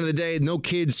as at the end of the day no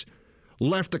kids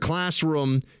left the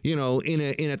classroom, in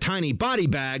a tiny body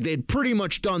bag, they'd pretty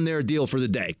much done their deal for the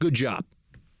day. Good job.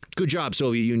 Good job,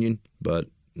 Soviet Union. But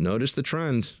notice the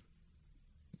trend.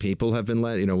 People have been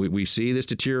we see this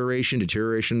deterioration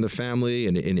of the family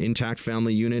and in intact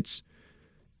family units.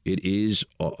 It is,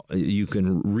 you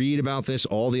can read about this.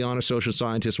 All the honest social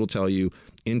scientists will tell you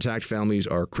intact families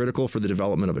are critical for the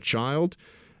development of a child.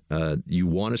 You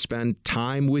want to spend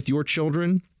time with your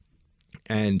children.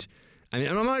 And I'm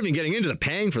not even getting into the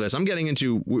paying for this. I'm getting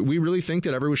into, we really think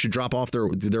that everyone should drop off their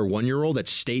 1-year-old at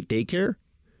state daycare?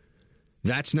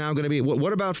 That's now going to be,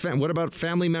 what about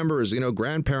family members,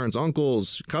 grandparents,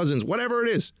 uncles, cousins, whatever it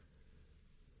is?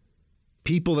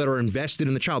 people that are invested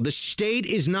in the child. The state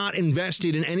is not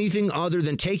invested in anything other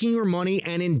than taking your money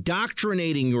and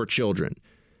indoctrinating your children.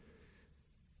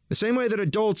 The same way that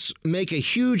adults make a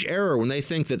huge error when they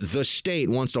think that the state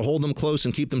wants to hold them close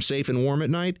and keep them safe and warm at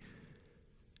night,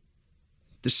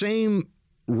 the same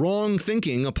wrong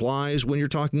thinking applies when you're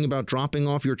talking about dropping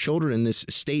off your children in this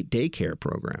state daycare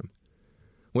program.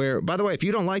 Where, by the way, if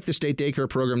you don't like the state daycare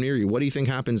program near you, what do you think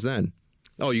happens then?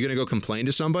 Oh, you're going to go complain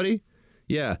to somebody?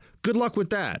 Yeah, good luck with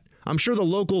that. I'm sure the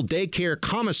local daycare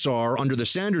commissar under the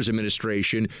Sanders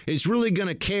administration is really going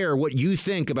to care what you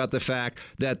think about the fact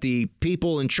that the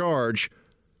people in charge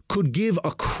could give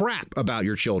a crap about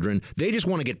your children. They just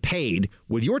want to get paid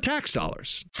with your tax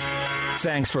dollars.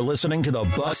 Thanks for listening to the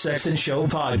Buck Sexton Show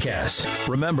podcast.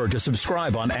 Remember to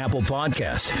subscribe on Apple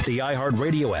Podcasts, the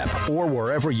iHeartRadio app, or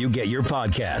wherever you get your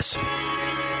podcasts.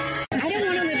 I don't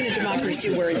want to live in a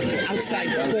democracy where outside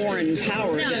foreign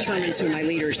power determines who my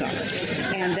leaders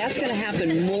are. And that's going to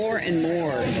happen more and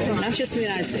more, not just in the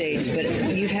United States, but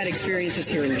you've had experiences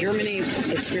here in Germany,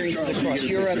 experiences across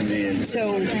Europe.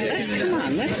 So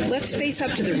let's face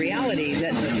up to the reality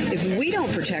that if we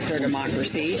don't protect our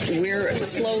democracy, we're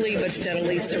slowly but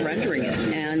steadily surrendering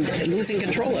it and losing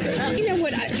control of it. You know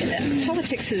what?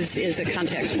 Politics is a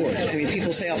contact sport. I mean,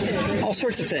 people say all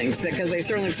sorts of things because they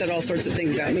certainly have said all sorts of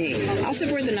things about me. I'll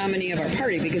support the nominee of our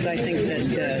party because I think that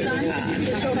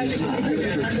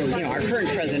our current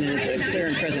president is a clear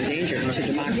and present danger to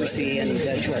democracy and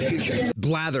to our future.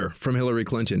 Blather from Hillary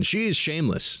Clinton. She is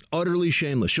shameless, utterly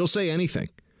shameless. She'll say anything.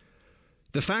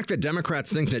 The fact that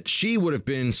Democrats think that she would have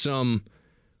been some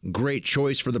great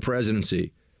choice for the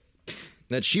presidency,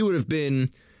 that she would have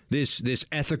been this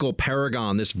ethical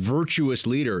paragon, this virtuous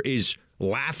leader, is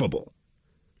laughable.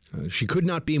 She could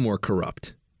not be more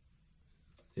corrupt.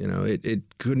 You know,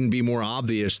 it couldn't be more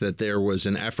obvious that there was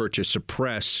an effort to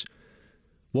suppress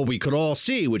what we could all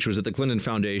see, which was that the Clinton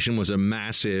Foundation was a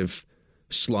massive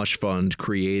slush fund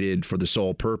created for the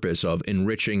sole purpose of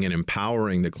enriching and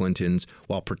empowering the Clintons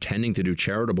while pretending to do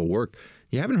charitable work.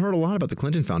 You haven't heard a lot about the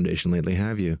Clinton Foundation lately,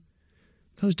 have you?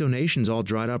 Those donations all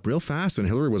dried up real fast when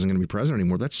Hillary wasn't going to be president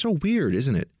anymore. That's so weird,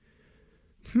 isn't it?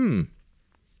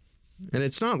 And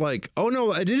it's not like, oh,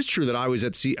 no, it is true that I was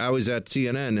at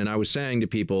CNN and I was saying to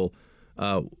people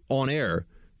on air,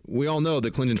 we all know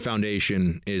the Clinton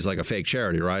Foundation is like a fake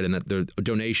charity, right? And that their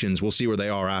donations, we'll see where they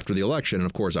are after the election. And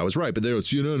of course, I was right. But they're at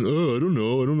CNN, I don't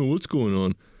know what's going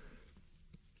on.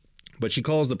 But she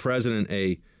calls the president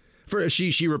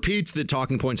she repeats the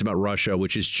talking points about Russia,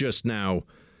 which is just now,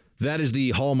 that is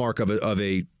the hallmark of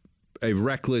a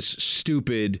reckless,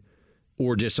 stupid,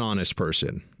 or dishonest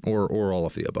person, or all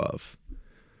of the above.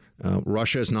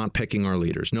 Russia is not picking our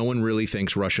leaders. No one really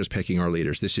thinks Russia's picking our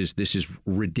leaders. This is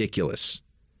ridiculous.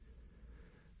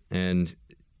 And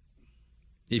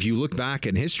if you look back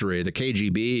in history, the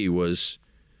KGB was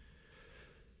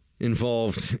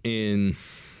involved in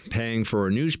paying for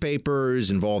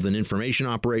newspapers, involved in information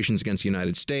operations against the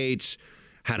United States,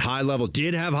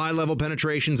 did have high-level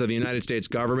penetrations of the United States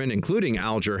government, including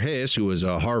Alger Hiss, who was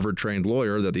a Harvard-trained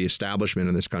lawyer that the establishment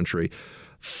in this country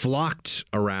flocked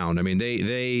around. I mean,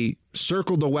 they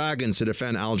circled the wagons to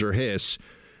defend Alger Hiss,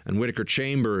 and Whittaker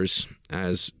Chambers,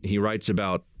 as he writes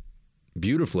about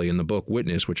beautifully in the book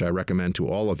Witness, which I recommend to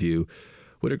all of you.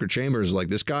 Whittaker Chambers is like,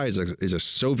 this guy is a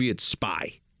Soviet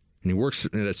spy, and he works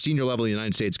at a senior level in the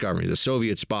United States government. He's a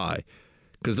Soviet spy.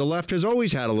 Because the left has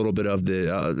always had a little bit of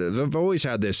they've always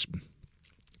had this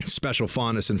special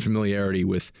fondness and familiarity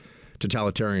with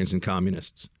totalitarians and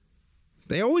communists.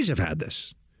 They always have had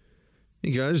this.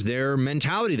 Because their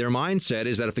mentality, their mindset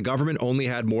is that if the government only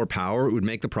had more power, it would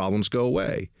make the problems go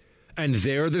away. And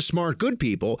they're the smart, good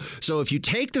people. So if you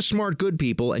take the smart, good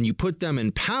people and you put them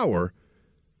in power,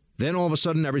 then all of a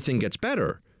sudden everything gets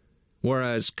better.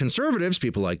 Whereas conservatives,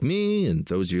 people like me and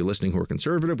those of you listening who are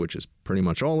conservative, which is pretty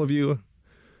much all of you,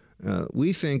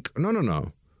 we think,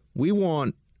 no. We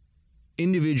want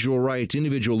individual rights,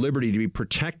 individual liberty to be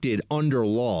protected under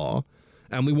law.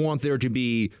 And we want there to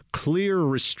be clear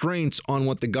restraints on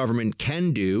what the government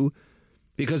can do,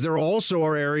 because there also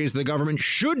are areas the government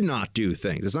should not do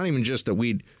things. It's not even just that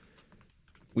we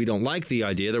don't like the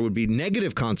idea. There would be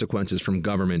negative consequences from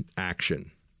government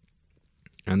action.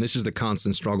 And this is the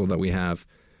constant struggle that we have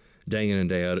day in and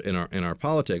day out in our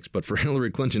politics. But for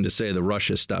Hillary Clinton to say the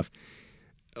Russia stuff,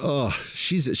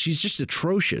 she's just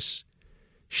atrocious.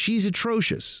 She's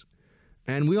atrocious.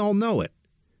 And we all know it.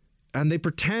 And they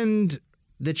pretend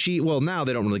that now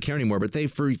they don't really care anymore,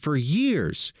 but for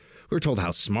years, we were told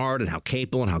how smart and how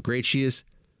capable and how great she is.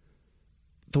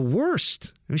 The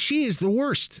worst. I mean, she is the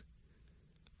worst.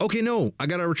 Okay, no, I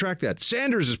got to retract that.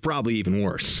 Sanders is probably even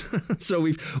worse. So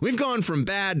we've gone from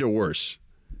bad to worse,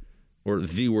 or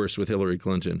the worst with Hillary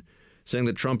Clinton, saying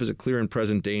that Trump is a clear and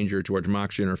present danger to our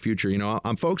democracy and our future. You know,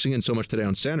 I'm focusing in so much today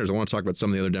on Sanders. I want to talk about some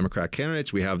of the other Democrat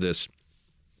candidates. We have this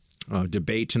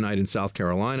debate tonight in South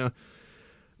Carolina,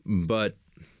 but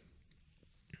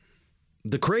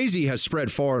the crazy has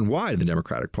spread far and wide in the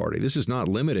Democratic Party. This is not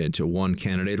limited to one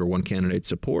candidate or one candidate's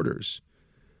supporters.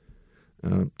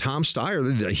 Tom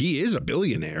Steyer, he is a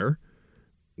billionaire,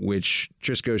 which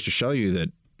just goes to show you that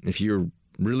if you're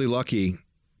really lucky,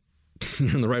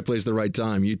 you're in the right place at the right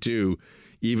time. You too,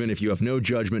 even if you have no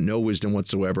judgment, no wisdom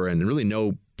whatsoever, and really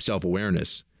no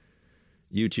self-awareness,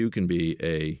 you too can be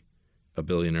a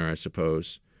billionaire, I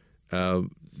suppose.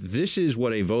 This is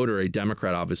what a voter, a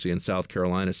Democrat, obviously, in South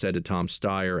Carolina said to Tom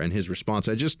Steyer and his response.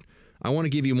 I want to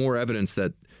give you more evidence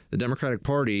that the Democratic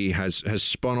Party has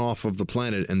spun off of the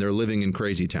planet and they're living in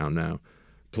crazy town now.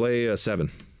 Play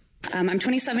 7. I'm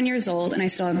 27 years old and I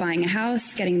still have buying a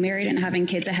house, getting married, and having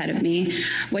kids ahead of me.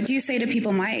 What do you say to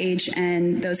people my age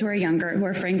and those who are younger who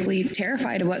are frankly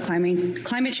terrified of what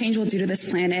climate change will do to this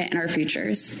planet and our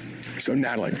futures? So,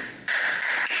 Natalie,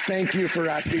 thank you for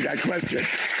asking that question.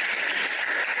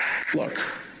 Look,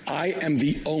 I am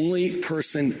the only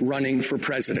person running for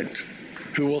president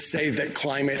who will say that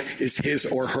climate is his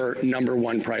or her number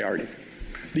one priority.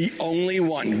 The only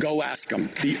one. Go ask them.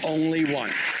 The only one.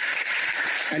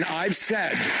 And I've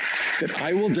said that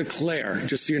I will declare,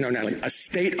 just so you know, Natalie, a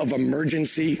state of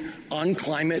emergency on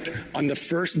climate on the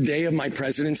first day of my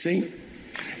presidency.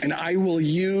 And I will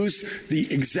use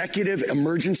the executive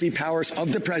emergency powers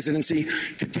of the presidency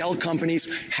to tell companies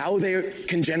how they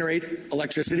can generate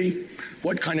electricity,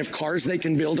 what kind of cars they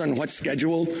can build on what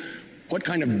schedule, what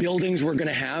kind of buildings we're going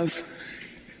to have,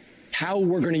 how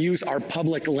we're going to use our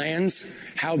public lands,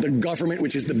 how the government,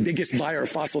 which is the biggest buyer of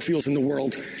fossil fuels in the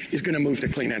world, is going to move to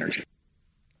clean energy.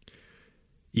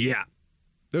 Yeah,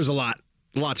 there's a lot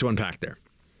to unpack there.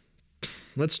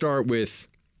 Let's start with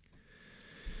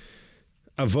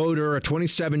a voter, a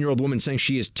 27-year-old woman saying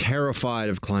she is terrified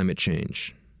of climate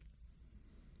change.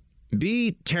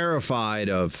 Be terrified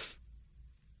of,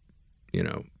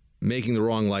 making the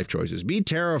wrong life choices. Be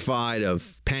terrified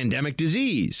of pandemic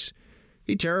disease.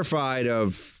 Be terrified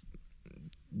of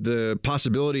the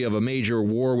possibility of a major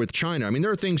war with China. I mean,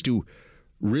 there are things to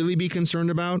really be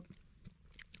concerned about.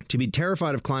 To be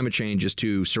terrified of climate change is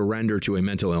to surrender to a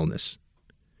mental illness.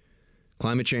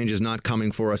 Climate change is not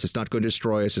coming for us. It's not going to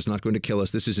destroy us. It's not going to kill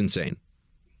us. This is insane.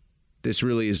 This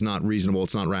really is not reasonable.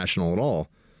 It's not rational at all.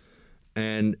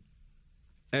 And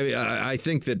I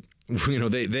think that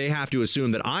they have to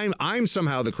assume that I'm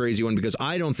somehow the crazy one because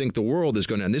I don't think the world is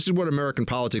going to end. This is what American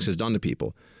politics has done to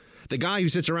people. The guy who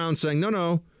sits around saying,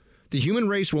 no, the human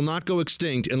race will not go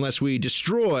extinct unless we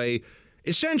destroy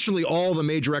essentially all the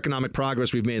major economic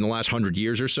progress we've made in the last 100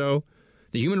 years or so.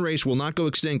 The human race will not go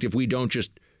extinct if we don't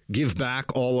just give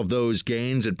back all of those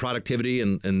gains in productivity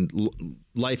and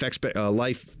life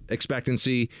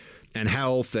expectancy and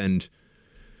health and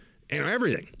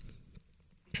everything.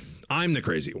 I'm the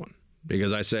crazy one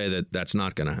because I say that that's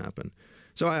not going to happen.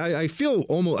 So I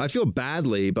feel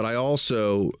badly, but I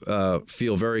also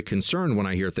feel very concerned when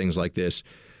I hear things like this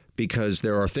because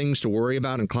there are things to worry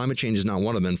about, and climate change is not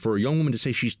one of them. And for a young woman to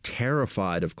say she's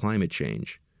terrified of climate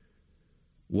change,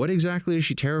 what exactly is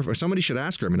she terrified? Somebody should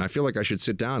ask her. I mean, I feel like I should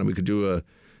sit down and we could do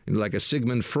like a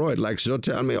Sigmund Freud, like, so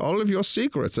tell me all of your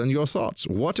secrets and your thoughts.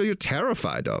 What are you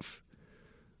terrified of?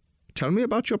 Tell me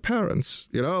about your parents.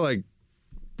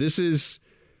 This is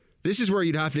where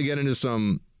you'd have to get into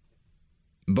some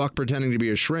buck pretending to be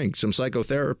a shrink, some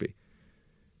psychotherapy.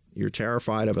 You're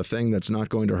terrified of a thing that's not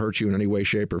going to hurt you in any way,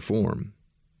 shape, or form.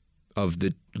 Of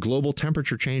the global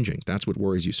temperature changing. That's what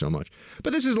worries you so much.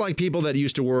 But this is like people that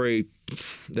used to worry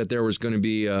that there was going to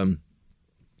be, we're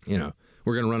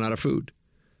going to run out of food.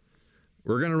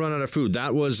 We're going to run out of food.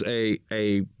 That was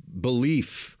a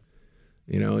belief.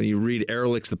 You read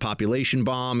Ehrlich's The Population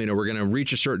Bomb. We're going to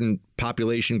reach a certain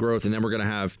population growth and then we're going to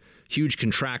have huge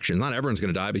contractions. Not everyone's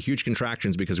going to die, but huge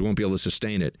contractions because we won't be able to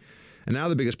sustain it. And now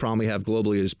the biggest problem we have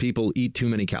globally is people eat too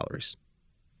many calories.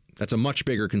 That's a much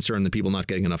bigger concern than people not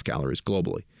getting enough calories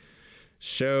globally.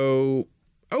 So,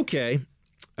 okay.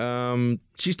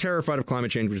 She's terrified of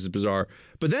climate change, which is bizarre.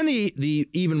 But then the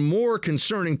even more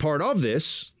concerning part of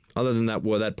this, other than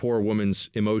that poor woman's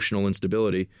emotional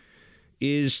instability,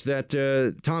 is that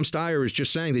Tom Steyer is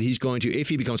just saying that he's going to, if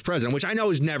he becomes president, which I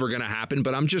know is never going to happen,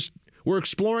 but we're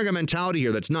exploring a mentality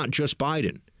here that's not just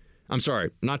Biden. I'm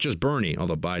sorry, not just Bernie,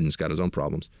 although Biden's got his own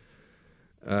problems.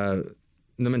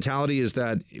 The mentality is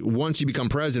that once you become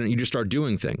president, you just start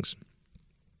doing things.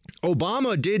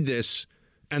 Obama did this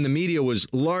and the media was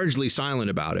largely silent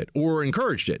about it or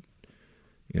encouraged it.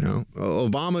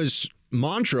 Obama's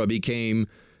mantra became,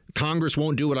 Congress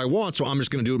won't do what I want, so I'm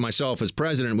just going to do it myself as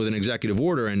president with an executive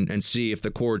order and see if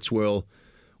the courts will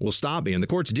stop me. And the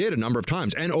courts did a number of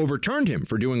times and overturned him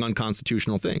for doing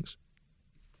unconstitutional things.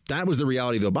 That was the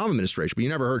reality of the Obama administration. But you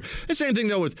never heard the same thing,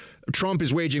 though, with Trump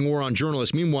is waging war on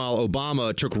journalists. Meanwhile,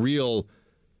 Obama took real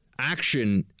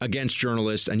action against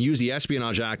journalists and used the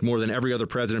Espionage Act more than every other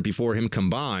president before him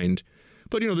combined.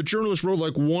 But, the journalists wrote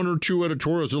like one or two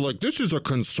editorials. They're like, this is a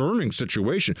concerning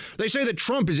situation. They say that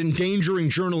Trump is endangering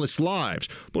journalists' lives.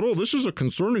 But, this is a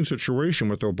concerning situation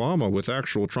with Obama, with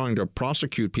actual trying to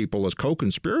prosecute people as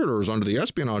co-conspirators under the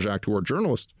Espionage Act who are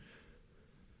journalists.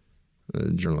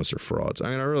 Journalists are frauds.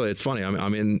 I mean, it's funny.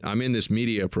 I'm in this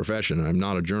media profession. I'm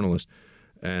not a journalist.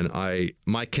 And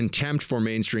my contempt for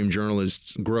mainstream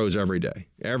journalists grows every day.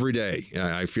 Every day,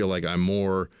 I feel like I'm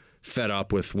more fed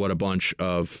up with what a bunch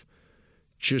of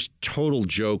just total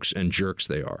jokes and jerks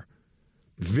they are.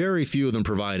 Very few of them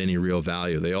provide any real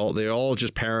value. They all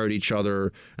just parrot each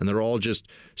other, and they're all just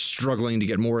struggling to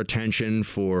get more attention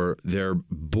for their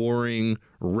boring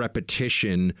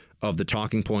repetition of the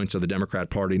talking points of the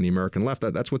Democrat Party and the American left.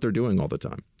 That's what they're doing all the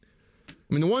time. I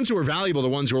mean, the ones who are valuable, the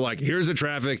ones who are like, here's the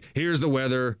traffic, here's the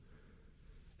weather.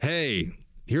 Hey,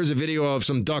 here's a video of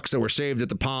some ducks that were saved at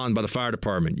the pond by the fire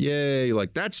department. Yay.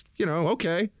 Like, that's,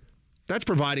 okay. That's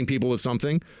providing people with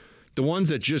something. The ones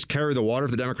that just carry the water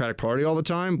for the Democratic Party all the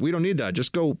time, we don't need that.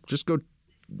 Just go to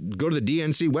the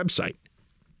DNC website.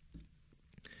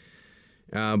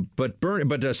 But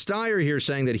Steyer here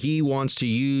saying that he wants to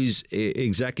use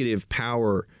executive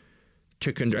power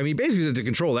to basically to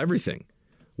control everything.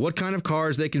 What kind of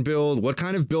cars they can build, what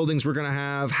kind of buildings we're going to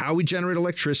have, how we generate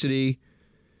electricity.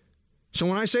 So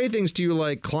when I say things to you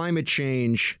like climate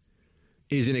change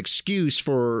is an excuse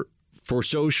for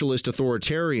socialist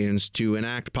authoritarians to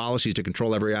enact policies to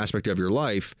control every aspect of your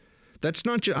life, that's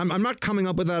not just, I'm not coming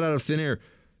up with that out of thin air.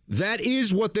 That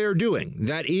is what they're doing.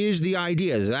 That is the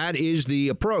idea. That is the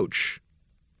approach.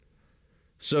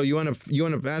 So you end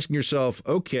up asking yourself,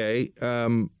 okay,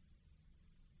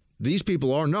 these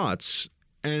people are nuts.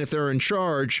 And if they're in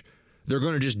charge, they're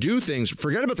going to just do things.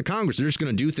 Forget about the Congress. They're just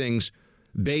going to do things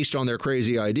based on their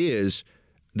crazy ideas.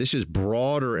 This is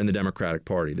broader in the Democratic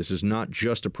Party. This is not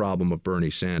just a problem of Bernie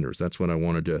Sanders. That's what I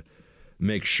wanted to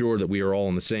make sure that we are all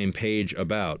on the same page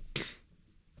about.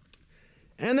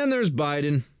 And then there's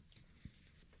Biden.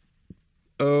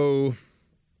 Oh,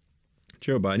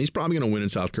 Joe Biden. He's probably going to win in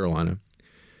South Carolina.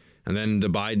 And then the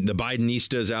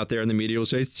Bidenistas out there in the media will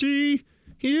say, see,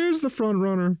 he is the front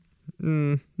runner.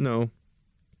 No.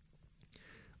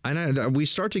 And we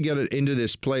start to get into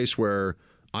this place where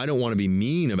I don't want to be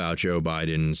mean about Joe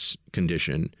Biden's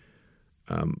condition,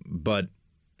 but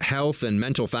health and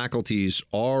mental faculties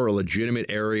are a legitimate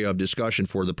area of discussion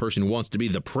for the person who wants to be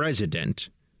the president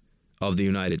of the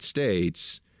United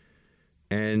States.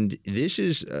 And this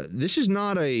is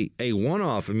not a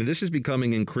one-off. I mean, this is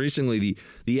becoming increasingly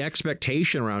the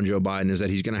expectation around Joe Biden is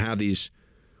that he's going to have these,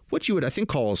 what you would, I think,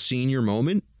 call a senior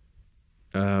moment.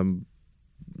 And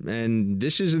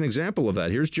this is an example of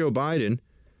that. Here's Joe Biden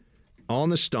on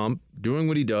the stump, doing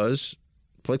what he does.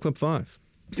 Play clip 5.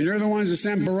 You're the ones that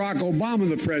sent Barack Obama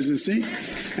the presidency,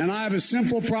 and I have a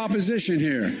simple proposition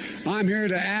here. I'm here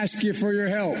to ask you for your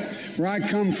help. Where I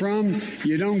come from,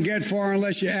 you don't get far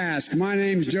unless you ask. My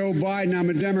name's Joe Biden. I'm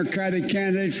a Democratic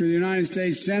candidate for the United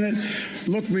States Senate.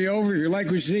 Look me over. If you like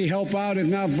what you see, help out. If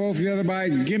not, vote for the other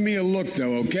Biden. Give me a look,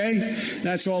 though, okay?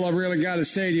 That's all I've really got to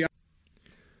say to you.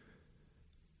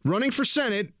 Running for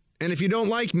Senate, and if you don't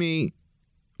like me,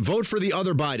 vote for the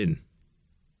other Biden.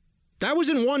 That was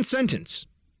in one sentence.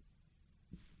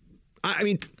 I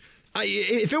mean,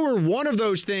 if it were one of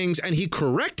those things and he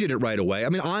corrected it right away, I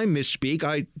mean, I misspeak.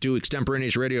 I do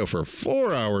extemporaneous radio for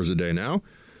 4 hours a day now.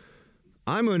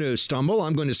 I'm going to stumble.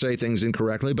 I'm going to say things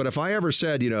incorrectly. But if I ever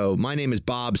said, my name is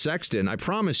Bob Sexton, I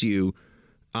promise you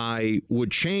I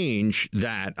would change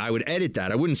that. I would edit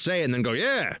that. I wouldn't say it and then go,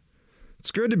 yeah,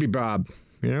 it's good to be Bob.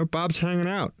 Bob's hanging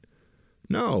out.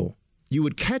 No, you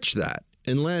would catch that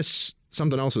unless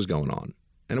something else is going on.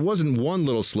 And it wasn't one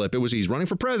little slip. It was he's running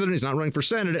for president, he's not running for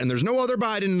Senate, and there's no other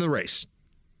Biden in the race.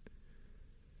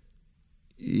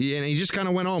 And he just kind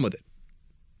of went on with it.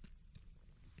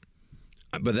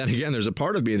 But then again, there's a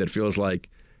part of me that feels like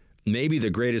maybe the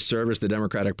greatest service the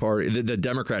Democratic Party, the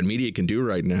Democrat media can do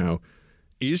right now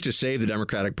is to save the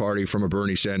Democratic Party from a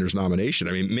Bernie Sanders nomination.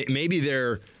 I mean, maybe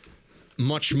they're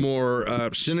much more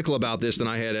cynical about this than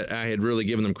I had really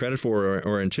given them credit for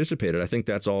or anticipated. I think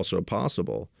that's also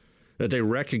possible, that they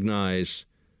recognize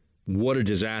what a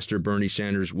disaster Bernie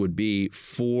Sanders would be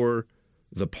for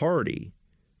the party.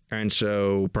 And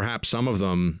so perhaps some of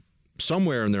them,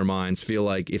 somewhere in their minds, feel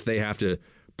like if they have to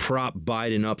prop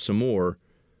Biden up some more,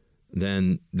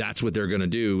 then that's what they're going to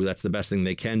do. That's the best thing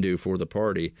they can do for the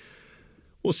party.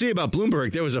 We'll see about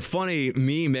Bloomberg. There was a funny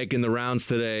meme making the rounds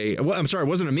today. Well, I'm sorry, it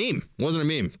wasn't a meme. It wasn't a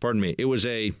meme. Pardon me. It was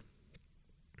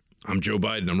I'm Joe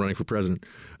Biden. I'm running for president.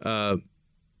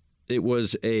 It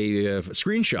was a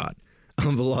screenshot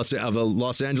of the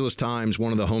Los Angeles Times,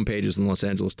 one of the homepages in the Los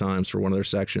Angeles Times for one of their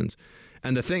sections.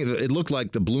 And the thing, it looked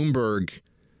like the Bloomberg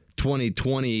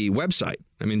 2020 website.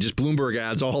 I mean, just Bloomberg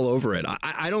ads all over it.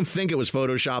 I don't think it was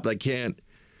Photoshopped.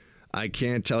 I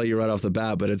can't tell you right off the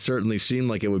bat, but it certainly seemed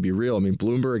like it would be real. I mean,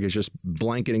 Bloomberg is just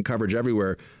blanketing coverage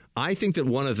everywhere. I think that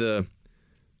one of the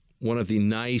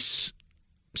nice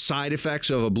side effects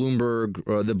of the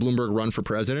Bloomberg run for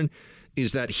president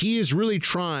is that he is really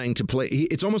trying to play.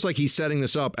 It's almost like he's setting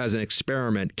this up as an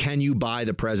experiment. Can you buy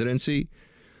the presidency?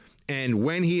 And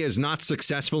when he is not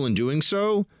successful in doing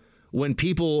so, when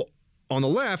people on the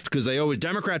left, because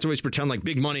Democrats always pretend like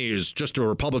big money is just a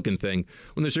Republican thing.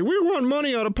 When they say, we want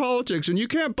money out of politics and you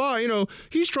can't buy,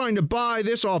 he's trying to buy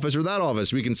this office or that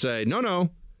office. We can say, no,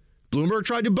 Bloomberg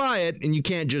tried to buy it and you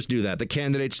can't just do that. The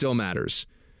candidate still matters.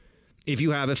 If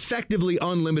you have effectively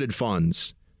unlimited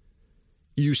funds,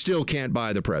 you still can't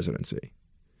buy the presidency.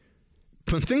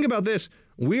 But think about this.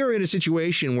 We are in a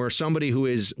situation where somebody who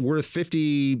is worth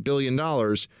 $50 billion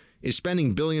is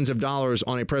spending billions of dollars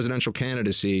on a presidential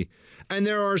candidacy. And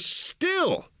there are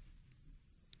still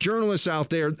journalists out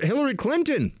there. Hillary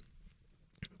Clinton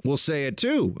will say it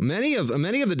too. Many of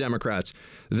the Democrats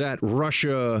that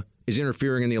Russia is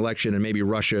interfering in the election and maybe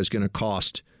Russia is going to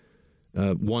cost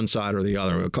one side or the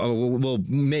other. Will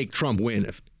make Trump win.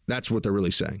 If that's what they're really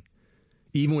saying.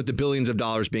 Even with the billions of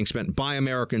dollars being spent by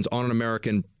Americans on an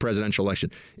American presidential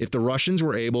election. If the Russians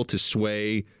were able to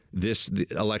sway the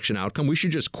election outcome, we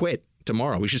should just quit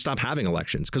tomorrow. We should stop having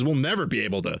elections because we'll never be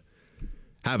able to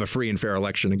have a free and fair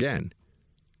election again.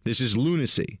 This is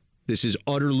lunacy. This is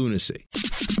utter lunacy.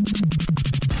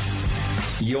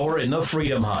 You're in the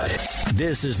Freedom Hut.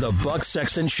 This is the Buck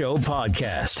Sexton Show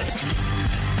podcast.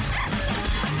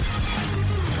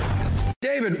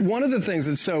 David, one of the things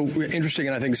that's so interesting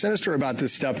and I think sinister about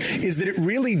this stuff is that it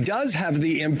really does have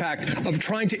the impact of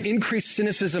trying to increase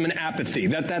cynicism and apathy.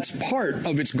 That's part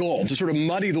of its goal, to sort of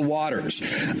muddy the waters.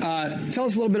 Tell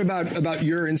us a little bit about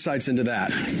your insights into that.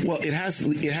 Well, it has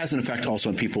an effect also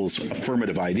on people's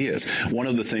affirmative ideas. One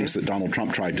of the things that Donald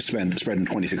Trump tried to spread in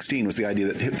 2016 was the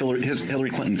idea that Hillary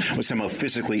Clinton was somehow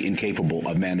physically incapable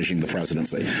of managing the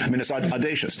presidency. I mean, it's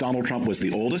audacious. Donald Trump was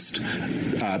the oldest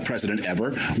president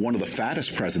ever, one of the fattest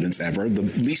presidents ever, the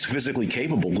least physically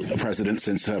capable president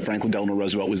since Franklin Delano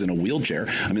Roosevelt was in a wheelchair.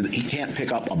 I mean, he can't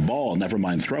pick up a ball, never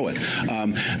mind throw it.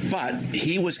 But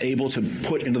he was able to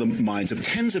put into the minds of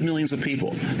tens of millions of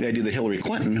people the idea that Hillary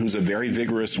Clinton, who's a very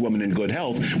vigorous woman in good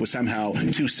health, was somehow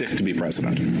too sick to be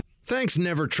president. Thanks,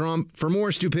 Never Trump, for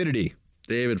more stupidity.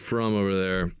 David Frum over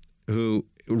there, who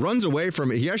runs away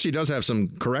from it. He actually does have some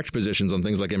correct positions on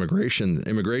things like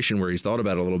immigration where he's thought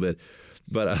about it a little bit.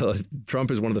 But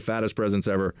Trump is one of the fattest presidents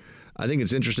ever. I think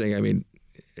it's interesting. I mean,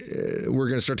 we're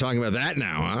going to start talking about that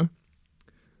now,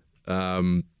 huh?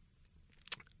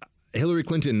 Hillary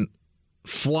Clinton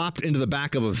flopped into the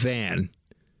back of a van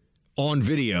on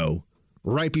video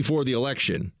right before the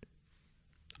election.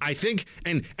 I think,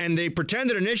 and they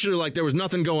pretended initially like there was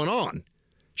nothing going on.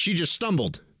 She just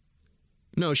stumbled.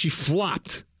 No, she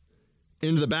flopped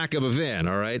into the back of a van,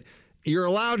 all right? You're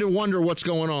allowed to wonder what's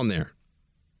going on there.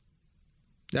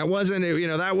 That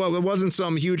wasn't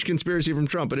some huge conspiracy from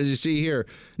Trump. But as you see here,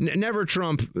 Never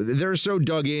Trump, they're so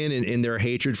dug in their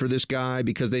hatred for this guy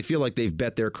because they feel like they've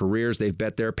bet their careers, they've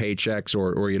bet their paychecks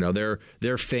or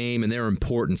their fame and their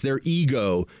importance. Their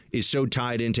ego is so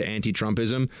tied into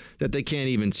anti-Trumpism that they can't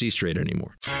even see straight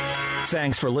anymore.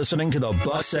 Thanks for listening to the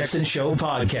Buck Sexton Show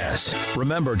podcast.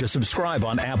 Remember to subscribe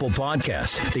on Apple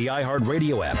Podcasts, the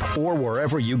iHeartRadio app, or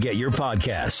wherever you get your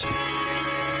podcasts.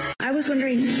 I was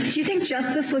wondering, do you think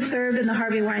justice was served in the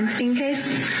Harvey Weinstein case?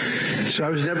 So I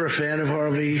was never a fan of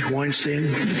Harvey Weinstein,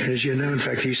 as you know. In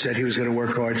fact, he said he was going to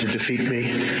work hard to defeat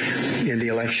me in the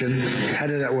election. How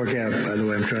did that work out, by the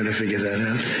way? I'm trying to figure that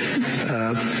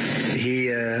out.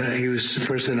 He was a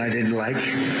person I didn't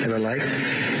ever like.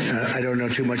 I don't know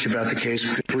too much about the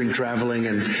case between traveling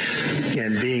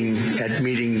and being at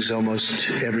meetings almost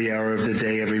every hour of the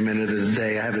day, every minute of the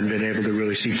day. I haven't been able to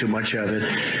really see too much of it.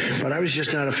 But I was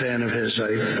just not a fan of his.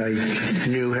 I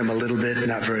knew him a little bit,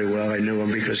 not very well. I knew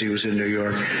him because he was in New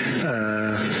York.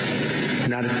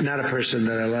 Not a person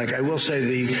that I like. I will say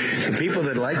the people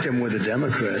that liked him were the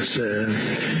Democrats.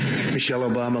 Michelle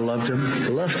Obama loved him.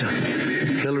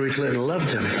 Hillary Clinton loved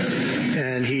him.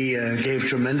 And he gave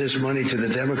tremendous money to the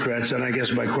Democrats. And I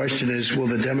guess my question is, will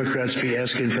the Democrats be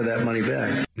asking for that money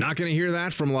back? Not going to hear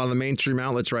that from a lot of the mainstream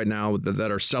outlets right now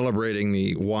that are celebrating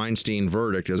the Weinstein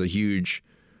verdict as a huge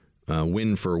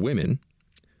win for women.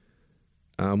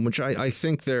 Which I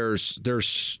think there's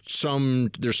some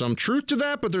truth to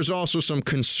that, but there's also some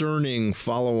concerning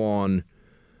follow-on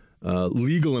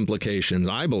legal implications,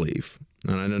 I believe.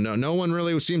 And I know no one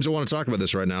really seems to want to talk about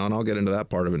this right now, and I'll get into that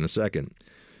part of it in a second.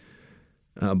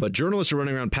 But journalists are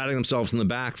running around patting themselves in the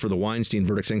back for the Weinstein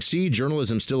verdict, saying, see,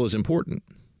 journalism still is important.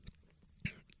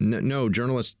 No,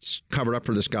 journalists covered up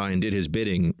for this guy and did his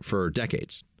bidding for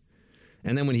decades.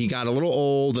 And then when he got a little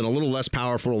old and a little less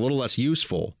powerful, a little less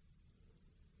useful,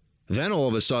 then all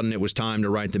of a sudden it was time to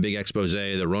write the big expose,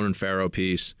 the Ronan Farrow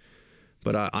piece.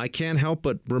 But I can't help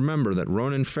but remember that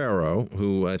Ronan Farrow,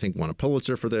 who I think won a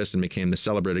Pulitzer for this and became the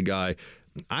celebrated guy,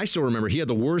 I still remember he had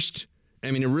the worst, I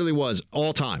mean, it really was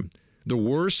all time, the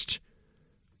worst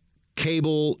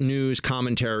cable news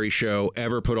commentary show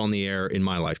ever put on the air in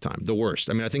my lifetime. The worst.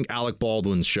 I mean, I think Alec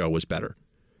Baldwin's show was better.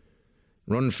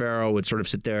 Ronan Farrow would sort of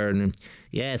sit there and,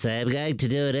 yes, I'm going to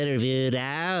do an interview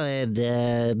now,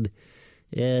 and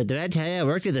did I tell you I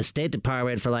worked at the State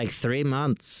Department for like 3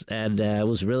 months, and it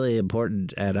was really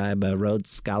important, and I'm a Rhodes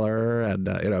Scholar, and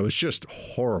it was just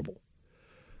horrible.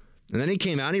 And then he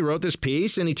came out and he wrote this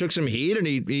piece, and he took some heat, and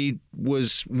he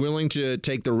was willing to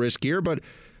take the risk here, but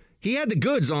he had the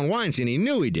goods on Weinstein. He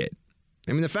knew he did.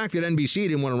 I mean, the fact that NBC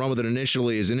didn't want to run with it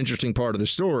initially is an interesting part of the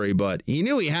story, but he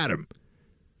knew he had him.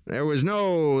 There was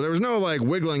no like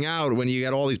wiggling out when you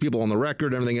had all these people on the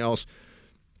record and everything else.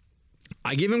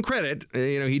 I give him credit.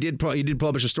 He did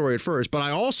publish a story at first, but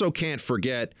I also can't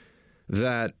forget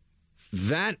that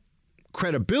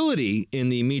credibility in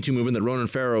the Me Too movement that Ronan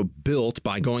Farrow built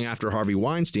by going after Harvey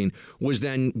Weinstein was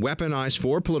then weaponized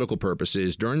for political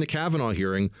purposes during the Kavanaugh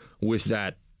hearing with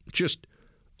that just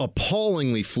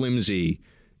appallingly flimsy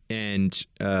and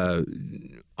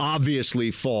obviously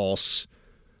false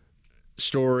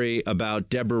story about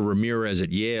Deborah Ramirez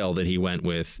at Yale that he went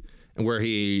with, and where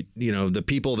he, the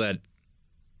people that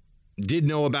did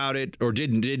know about it or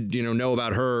did know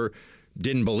about her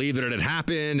didn't believe that it had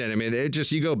happened. And I mean,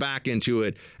 you go back into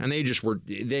it, and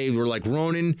they were like,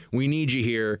 Ronan, we need you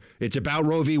here. It's about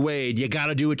Roe v. Wade. You got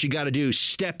to do what you got to do.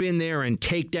 Step in there and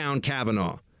take down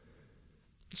Kavanaugh.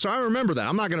 So I remember that.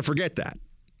 I'm not going to forget that.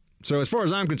 So as far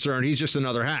as I'm concerned, he's just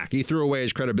another hack. He threw away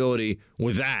his credibility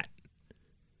with that.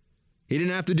 He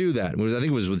didn't have to do that. I think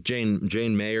it was with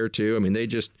Jane Mayer, too. I mean,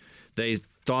 they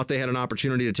thought they had an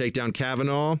opportunity to take down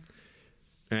Kavanaugh,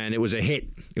 and it was a hit.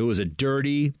 It was a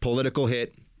dirty political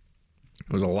hit.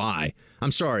 It was a lie.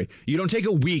 I'm sorry. You don't take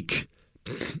a week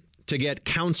to get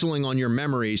counseling on your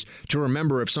memories to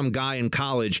remember if some guy in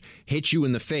college hit you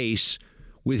in the face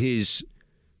with his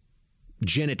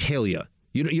genitalia.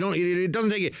 You don't. It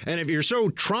doesn't take it. And if you're so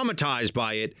traumatized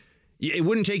by it, it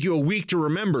wouldn't take you a week to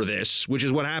remember this, which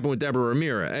is what happened with Deborah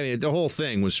Ramirez. I mean, the whole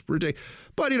thing was ridiculous.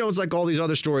 But, it's like all these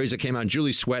other stories that came out.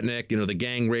 Julie Swetnick, the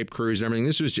gang rape cruise and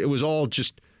everything. It was all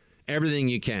just everything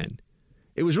you can.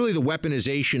 It was really the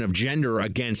weaponization of gender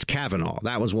against Kavanaugh.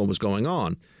 That was what was going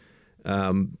on.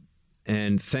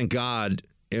 And thank God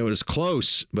it was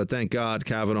close, but thank God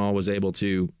Kavanaugh was able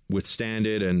to withstand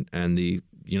it. And the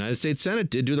United States Senate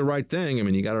did do the right thing. I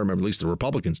mean, you got to remember, at least the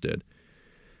Republicans did.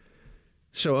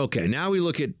 So, okay, now we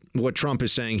look at what Trump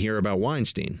is saying here about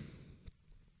Weinstein.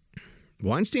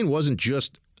 Weinstein wasn't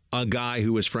just a guy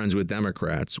who was friends with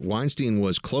Democrats. Weinstein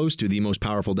was close to the most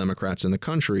powerful Democrats in the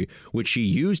country, which he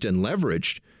used and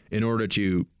leveraged in order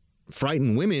to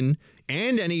frighten women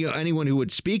and anyone who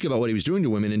would speak about what he was doing to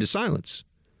women into silence.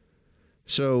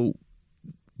 So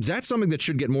that's something that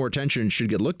should get more attention, should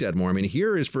get looked at more. I mean,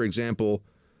 here is, for example,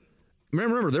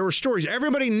 remember, there were stories.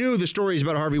 Everybody knew the stories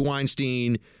about Harvey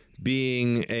Weinstein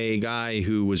being a guy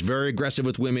who was very aggressive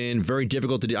with women, very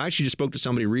difficult to do. I actually just spoke to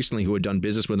somebody recently who had done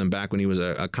business with him back when he was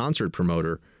a concert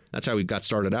promoter. That's how he got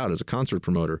started out, as a concert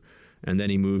promoter. And then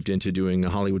he moved into doing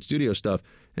Hollywood studio stuff,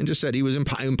 and just said he was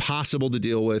impossible to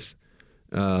deal with,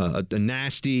 a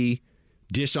nasty,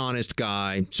 dishonest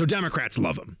guy. So Democrats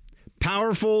love him.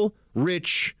 Powerful,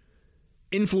 rich,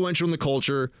 influential in the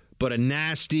culture, but a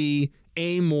nasty,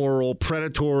 amoral,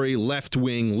 predatory,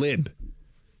 left-wing lib.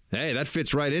 Hey, that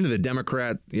fits right into the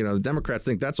Democrat. The Democrats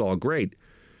think that's all great.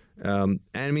 And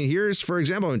I mean, here's, for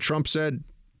example, when Trump said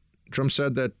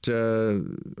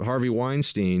that Harvey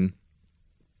Weinstein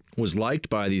was liked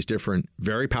by these different,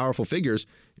 very powerful figures.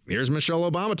 Here's Michelle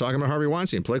Obama talking about Harvey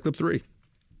Weinstein. Play clip 3.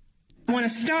 I want to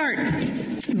start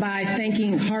by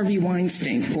thanking Harvey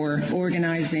Weinstein for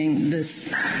organizing this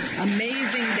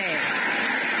amazing day.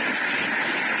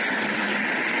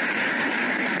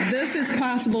 is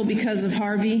possible because of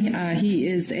Harvey. He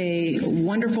is a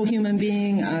wonderful human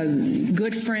being, a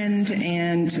good friend,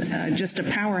 and just a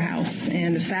powerhouse.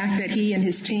 And the fact that he and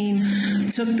his team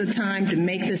took the time to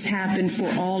make this happen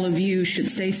for all of you should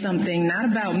say something not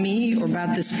about me or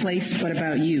about this place, but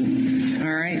about you.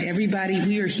 All right, everybody,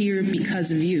 we are here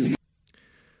because of you.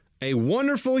 A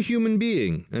wonderful human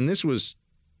being. And this was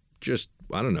just,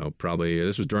 I don't know, probably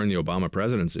this was during the Obama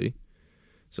presidency.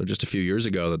 So just a few years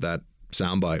ago that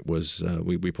soundbite was,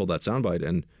 we pulled that soundbite.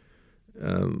 And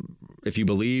if you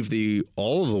believe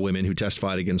all of the women who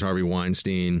testified against Harvey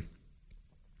Weinstein,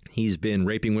 he's been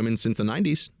raping women since the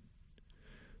 90s.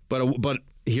 But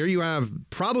here you have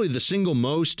probably the single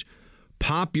most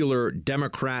popular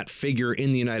Democrat figure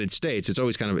in the United States. It's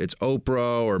always it's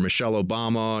Oprah or Michelle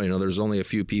Obama. You know, there's only a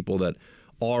few people that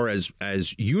are as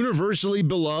universally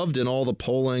beloved in all the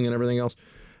polling and everything else,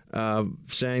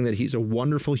 saying that he's a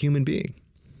wonderful human being.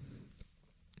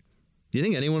 Do you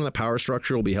think anyone in the power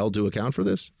structure will be held to account for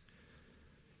this?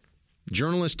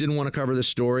 Journalists didn't want to cover this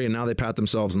story, and now they pat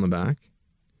themselves on the back.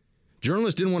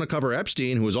 Journalists didn't want to cover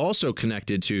Epstein, who was also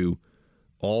connected to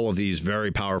all of these very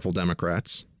powerful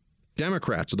Democrats.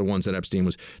 Democrats are the ones that Epstein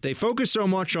was. They focus so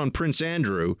much on Prince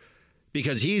Andrew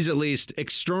because he's at least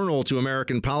external to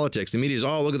American politics. The media's,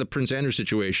 look at the Prince Andrew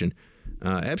situation.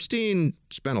 Epstein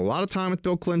spent a lot of time with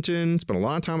Bill Clinton, spent a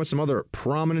lot of time with some other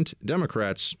prominent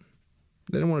Democrats.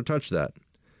 They didn't want to touch that.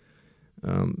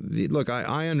 Look,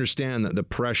 I understand that the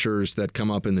pressures that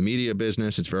come up in the media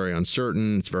business, it's very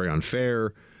uncertain, it's very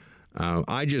unfair.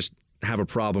 I just have a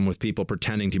problem with people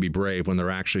pretending to be brave when they're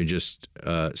actually just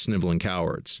sniveling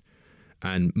cowards.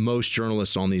 And most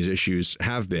journalists on these issues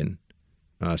have been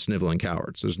sniveling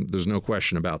cowards. There's no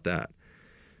question about that.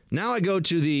 Now I go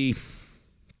to the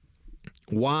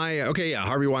why. Okay, yeah,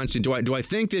 Harvey Weinstein. Do I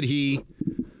think that he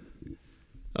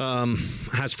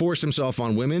has forced himself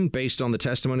on women based on the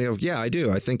testimony of? Yeah, I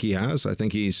do. I think he has. I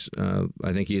think he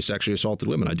has sexually assaulted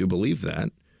women. I do believe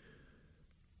that.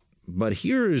 But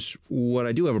here's what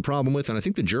I do have a problem with, and I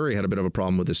think the jury had a bit of a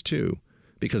problem with this too,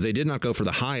 because they did not go for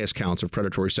the highest counts of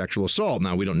predatory sexual assault.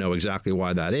 Now, we don't know exactly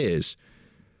why that is,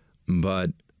 but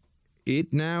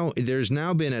there's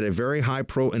now been at a very high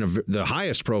the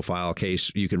highest profile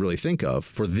case you could really think of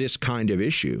for this kind of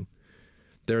issue.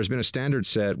 There has been a standard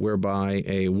set whereby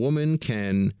a woman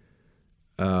can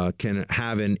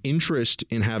have an interest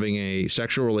in having a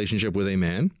sexual relationship with a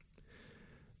man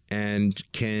and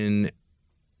can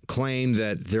claim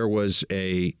that there was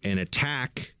an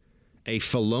attack, a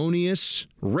felonious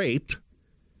rape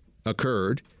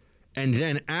occurred, and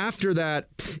then after that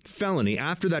felony,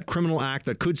 after that criminal act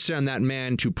that could send that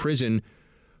man to prison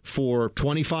for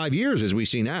 25 years, as we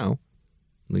see now,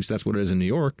 at least that's what it is in New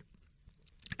York,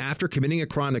 after committing a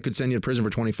crime that could send you to prison for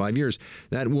 25 years,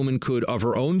 that woman could, of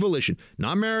her own volition,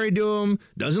 not married to him,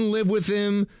 doesn't live with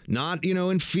him, not,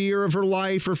 in fear of her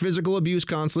life or physical abuse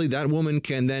constantly, that woman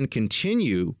can then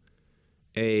continue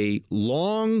a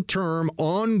long-term,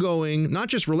 ongoing, not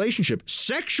just relationship,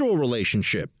 sexual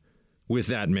relationship with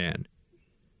that man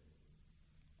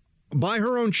by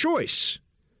her own choice.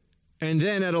 And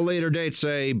then at a later date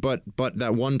say, but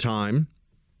that one time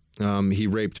he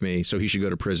raped me, so he should go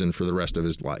to prison for the rest of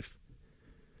his life.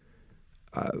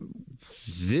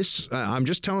 I'm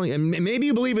just telling you, and maybe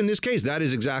you believe in this case that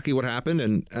is exactly what happened,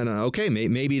 and okay,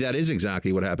 maybe that is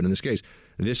exactly what happened in this case.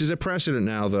 This is a precedent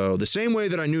now, though. The same way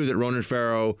that I knew that Ronan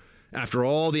Farrow, after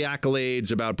all the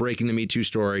accolades about breaking the Me Too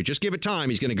story, just give it time,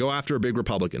 he's going to go after a big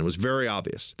Republican. It was very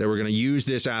obvious. They were going to use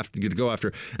this to go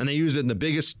after, and they used it in the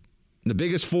biggest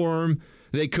forum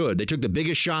they could. They took the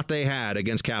biggest shot they had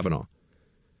against Kavanaugh,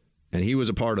 and he was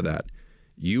a part of that.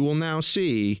 You will now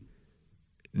see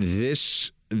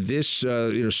this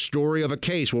story of a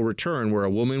case will return where a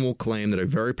woman will claim that a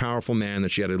very powerful man that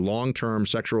she had a long-term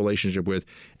sexual relationship with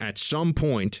at some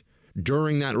point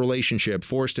during that relationship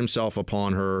forced himself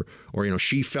upon her, or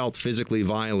she felt physically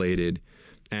violated,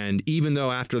 and even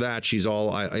though after that she's all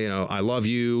I love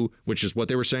you, which is what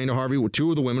they were saying to Harvey. Two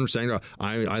of the women were saying,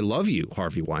 I love you,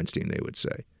 Harvey Weinstein, they would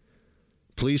say.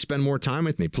 Please spend more time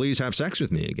with me. Please have sex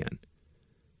with me again.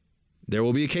 There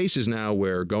will be cases now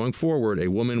where going forward, a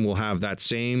woman will have that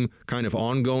same kind of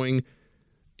ongoing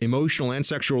emotional and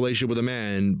sexual relationship with a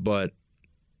man, but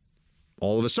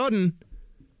all of a sudden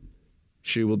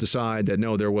she will decide that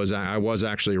no, I was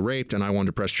actually raped and I want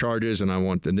to press charges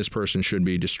and this person should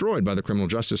be destroyed by the criminal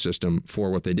justice system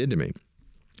for what they did to me.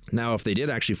 Now, if they did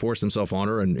actually force themselves on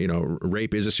her and,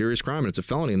 rape is a serious crime and it's a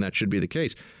felony and that should be the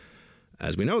case.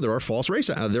 As we know, there are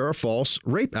false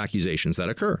rape accusations that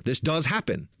occur. This does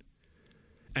happen.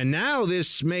 And now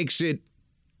this makes it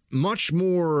much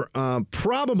more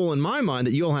probable in my mind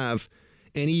that you'll have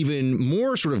an even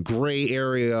more sort of gray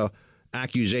area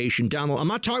accusation down the line. I'm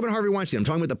not talking about Harvey Weinstein. I'm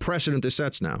talking about the precedent this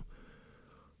sets now.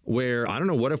 Where, I don't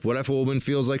know, what if a woman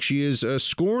feels like she is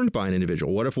scorned by an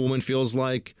individual? What if a woman feels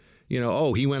like, he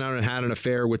went out and had an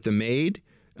affair with the maid?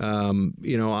 I'm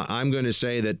going to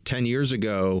say that 10 years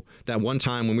ago, that one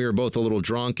time when we were both a little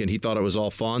drunk and he thought it was all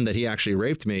fun, that he actually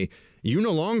raped me, you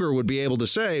no longer would be able to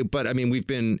say, but I mean, we've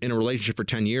been in a relationship for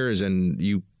 10 years and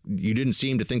you didn't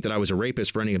seem to think that I was a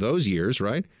rapist for any of those years,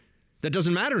 right? That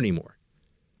doesn't matter anymore.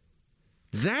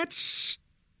 This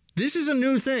is a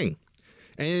new thing.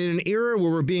 And in an era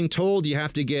where we're being told you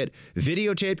have to get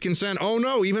videotaped consent, oh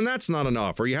no, even that's not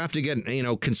enough. Or you have to get,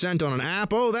 consent on an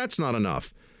app, oh, that's not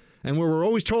enough. And where we're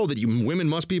always told that women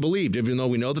must be believed, even though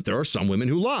we know that there are some women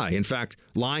who lie. In fact,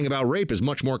 lying about rape is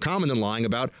much more common than lying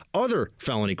about other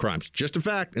felony crimes. Just a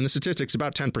fact, in the statistics,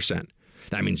 about 10%.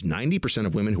 That means 90%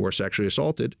 of women who are sexually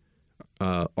assaulted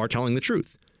are telling the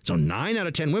truth. So 9 out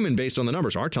of 10 women, based on the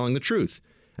numbers, are telling the truth.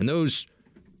 And those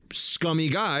scummy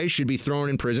guys should be thrown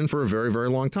in prison for a very, very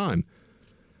long time.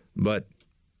 But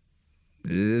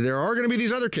there are going to be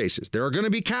these other cases. There are going to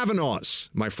be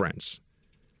Kavanaughs, my friends.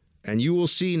 And you will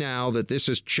see now that this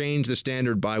has changed the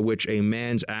standard by which a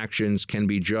man's actions can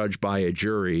be judged by a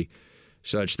jury,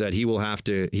 such that he will have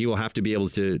to be able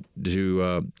to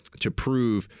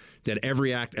prove that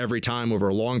every act, every time over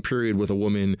a long period with a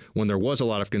woman, when there was a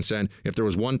lot of consent, if there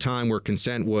was one time where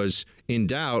consent was in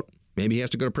doubt, maybe he has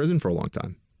to go to prison for a long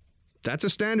time. That's a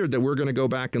standard that we're going to go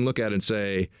back and look at and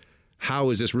say,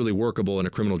 how is this really workable in a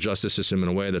criminal justice system in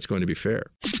a way that's going to be fair?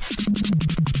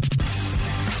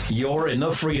 You're in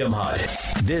the Freedom Hut.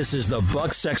 This is the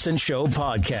Buck Sexton Show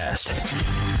podcast.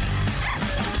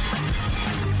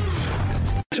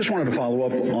 Just wanted to follow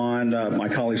up on my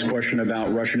colleague's question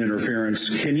about Russian interference.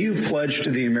 Can you pledge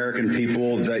to the American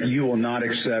people that you will not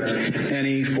accept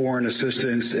any foreign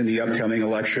assistance in the upcoming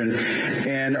election?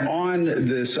 And on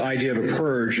this idea of a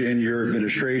purge in your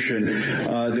administration,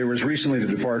 there was recently the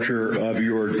departure of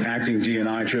your acting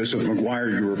DNI, Joseph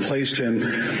McGuire. You replaced him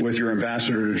with your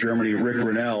ambassador to Germany, Rick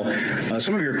Grenell.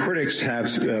 Some of your critics have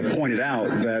pointed out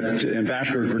that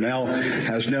Ambassador Grenell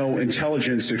has no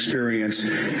intelligence experience.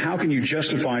 How can you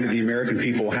justify to the American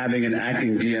people having an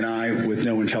acting DNI with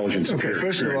no intelligence? Okay,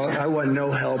 first of all, I want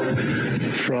no help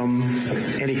from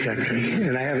any country,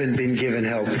 and I haven't been given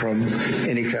help from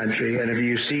any country. And if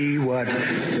you see what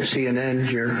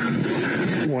CNN, your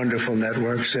wonderful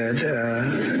network, said,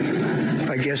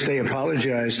 I guess they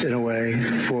apologized in a way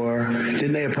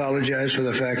didn't they apologize for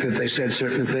the fact that they said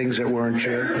certain things that weren't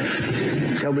true?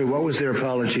 Tell me, what was their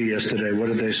apology yesterday? What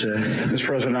did they say? Mr.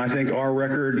 President, I think our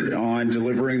record on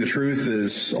delivering the truth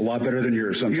is a lot better than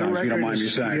yours sometimes, if you don't mind me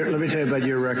saying. Let me tell you about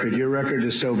your record. Your record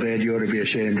is so bad you ought to be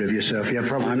ashamed of yourself.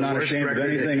 I'm not ashamed of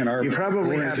anything, and our you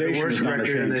probably have the worst record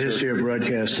in the history of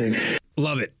broadcasting.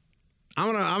 Love it.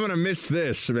 I'm gonna miss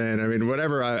this, man. I mean,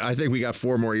 whatever. I think we got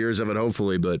 4 more years of it,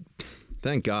 hopefully, but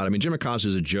thank God. I mean, Jim Acosta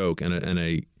is a joke and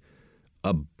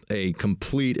a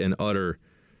complete and utter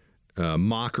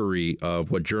mockery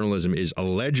of what journalism is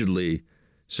allegedly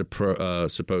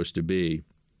supposed to be.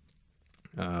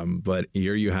 But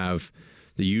here you have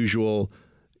the usual,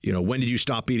 when did you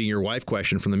stop beating your wife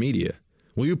question from the media?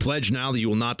 Will you pledge now that you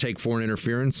will not take foreign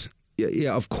interference?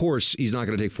 Yeah, of course he's not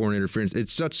going to take foreign interference.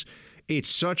 It's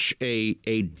such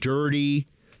a dirty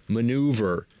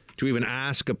maneuver to even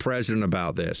ask a president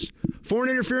about this. Foreign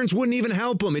interference wouldn't even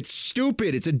help him. It's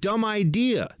stupid. It's a dumb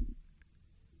idea. I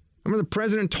remember the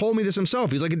president told me this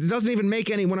himself. He's like, it doesn't even make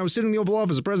any, when I was sitting in the Oval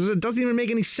Office, the president said, it doesn't even make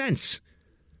any sense.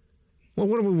 Well,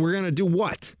 we're going to do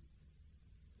what?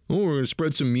 Oh, we're going to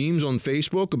spread some memes on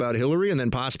Facebook about Hillary and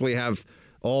then possibly have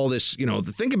all this,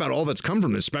 think about all that's come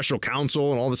from this special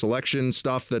counsel and all this election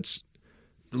stuff that's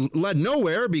led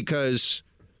nowhere because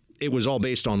it was all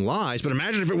based on lies. But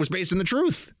imagine if it was based on the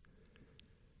truth.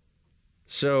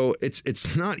 So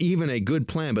it's not even a good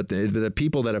plan, but the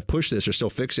people that have pushed this are still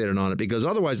fixated on it because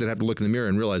otherwise they'd have to look in the mirror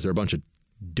and realize they're a bunch of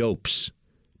dopes,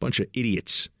 a bunch of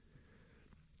idiots.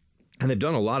 And they've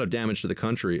done a lot of damage to the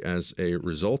country as a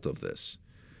result of this.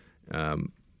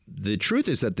 The truth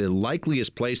is that the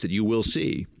likeliest place that you will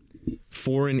see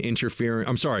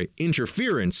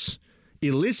interference,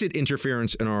 illicit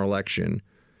interference in our election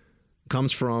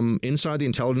comes from inside the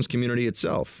intelligence community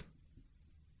itself.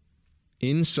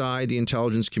 Inside the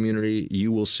intelligence community,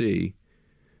 you will see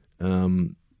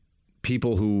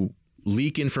people who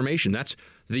leak information. That's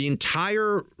the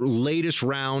entire latest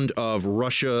round of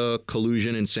Russia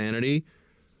collusion insanity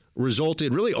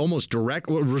resulted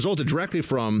directly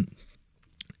from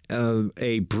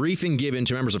a briefing given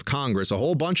to members of Congress, a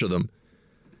whole bunch of them,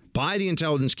 by the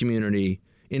intelligence community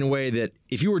in a way that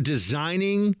if you were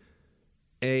designing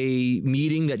a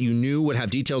meeting that you knew would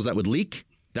have details that would leak,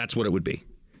 that's what it would be.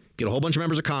 Get a whole bunch of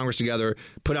members of Congress together,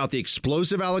 put out the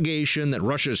explosive allegation that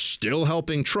Russia is still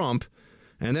helping Trump,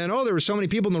 and then, there were so many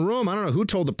people in the room, I don't know who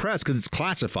told the press because it's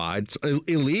classified. It's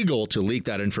illegal to leak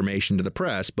that information to the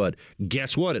press, but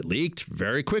guess what? It leaked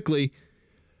very quickly.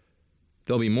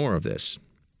 There'll be more of this.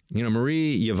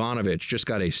 Marie Yovanovitch just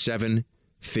got a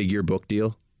 7-figure book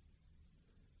deal.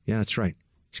 Yeah, that's right.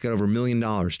 She's got over $1 million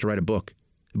to write a book.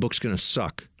 The book's going to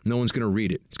suck. No one's going to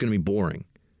read it. It's going to be boring.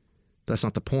 But that's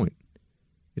not the point.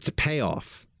 It's a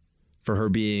payoff for her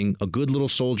being a good little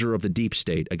soldier of the deep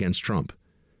state against Trump.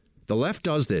 The left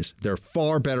does this. They're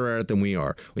far better at it than we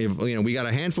are. We got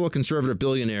a handful of conservative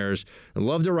billionaires that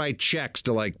love to write checks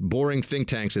to like boring think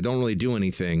tanks that don't really do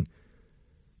anything.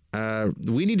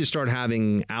 We need to start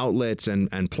having outlets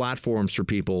and platforms for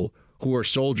people who are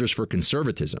soldiers for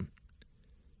conservatism,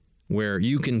 where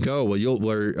you can go,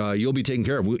 you'll be taken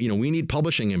care of. We need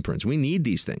publishing imprints. We need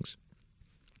these things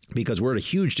because we're at a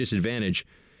huge disadvantage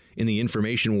in the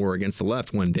information war against the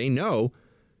left when they know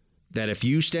that if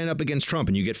you stand up against Trump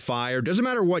and you get fired, doesn't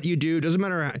matter what you do, doesn't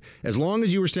matter, as long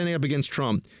as you were standing up against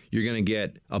Trump, you're going to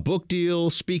get a book deal,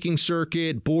 speaking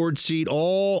circuit, board seat,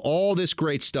 all this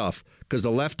great stuff because the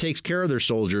left takes care of their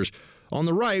soldiers. On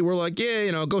the right, we're like,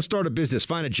 go start a business,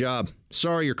 find a job.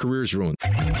 Sorry, your career's ruined.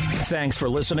 Thanks for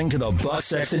listening to the Buck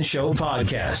Sexton Show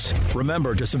podcast.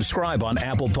 Remember to subscribe on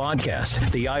Apple Podcast,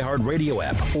 the iHeartRadio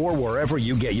app, or wherever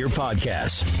you get your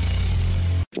podcasts.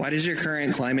 Why does your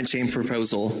current climate change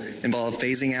proposal involve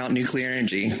phasing out nuclear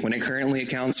energy when it currently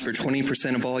accounts for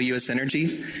 20% of all U.S.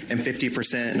 energy and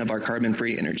 50% of our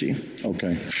carbon-free energy?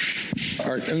 Okay.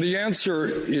 All right. And the answer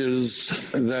is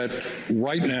that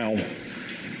right now,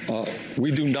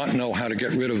 we do not know how to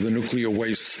get rid of the nuclear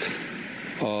waste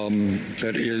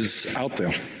that is out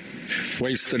there,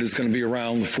 waste that is going to be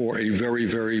around for a very,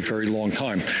 very, very long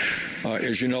time.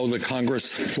 As you know, the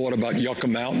Congress thought about Yucca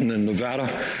Mountain in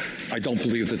Nevada. I don't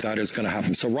believe that is going to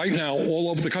happen. So right now, all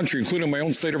over the country, including my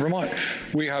own state of Vermont,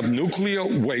 we have nuclear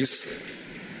waste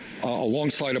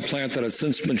alongside a plant that has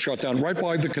since been shut down right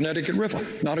by the Connecticut River.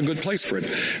 Not a good place for it.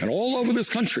 And all over this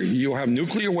country, you have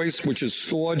nuclear waste which is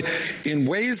stored in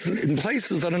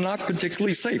places that are not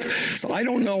particularly safe. So I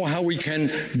don't know how we can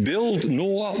build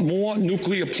more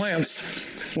nuclear plants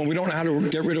when we don't know how to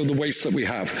get rid of the waste that we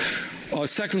have.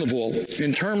 Second of all,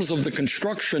 in terms of the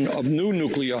construction of new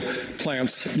nuclear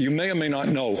plants, you may or may not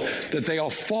know that they are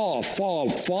far, far,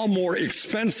 far more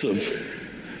expensive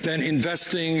than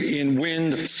investing in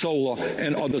wind, solar,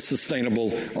 and other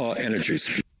sustainable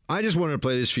energies. I just wanted to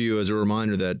play this for you as a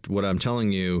reminder that what I'm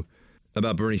telling you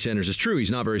about Bernie Sanders is true.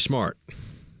 He's not very smart.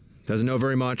 Doesn't know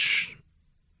very much.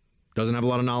 Doesn't have a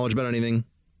lot of knowledge about anything.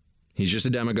 He's just a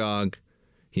demagogue.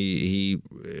 He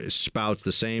spouts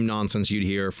the same nonsense you'd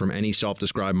hear from any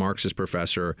self-described Marxist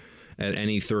professor at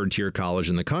any third-tier college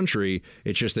in the country.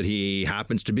 It's just that he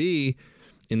happens to be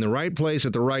in the right place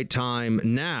at the right time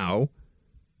now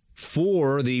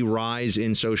for the rise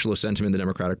in socialist sentiment in the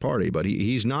Democratic Party. But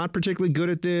he's not particularly good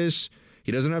at this.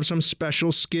 He doesn't have some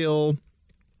special skill.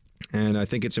 And I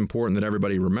think it's important that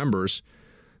everybody remembers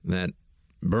that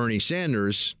Bernie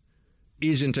Sanders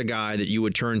isn't a guy that you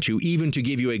would turn to even to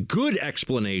give you a good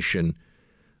explanation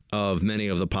of many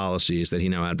of the policies that he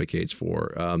now advocates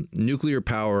for. Nuclear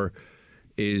power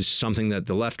is something that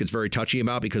the left gets very touchy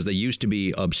about because they used to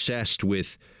be obsessed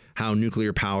with how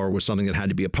nuclear power was something that had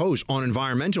to be opposed on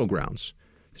environmental grounds.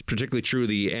 It's particularly true of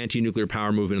the anti-nuclear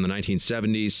power movement in the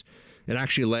 1970s. It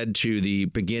actually led to the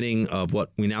beginning of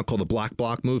what we now call the Black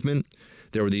Bloc movement.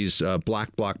 There were these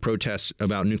Black Bloc protests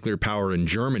about nuclear power in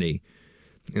Germany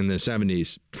in the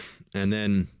 70s. And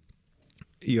then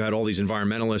you had all these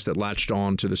environmentalists that latched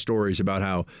on to the stories about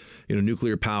how,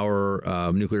 nuclear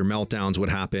power, nuclear meltdowns would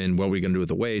happen. What are we going to do with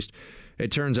the waste?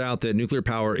 It turns out that nuclear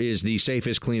power is the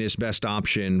safest, cleanest, best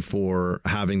option for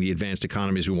having the advanced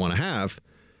economies we want to have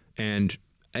and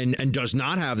does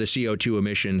not have the CO2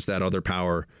 emissions that other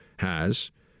power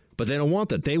has. But they don't want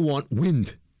that. They want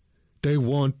wind. They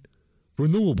want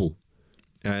renewable.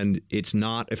 And it's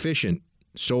not efficient.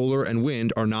 Solar and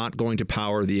wind are not going to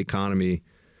power the economy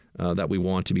that we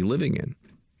want to be living in.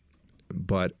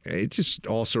 But it just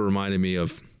also reminded me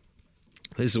of,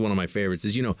 this is one of my favorites,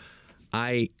 is,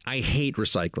 I hate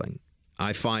recycling.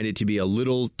 I find it to be a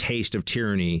little taste of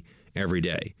tyranny every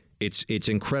day. It's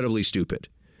incredibly stupid.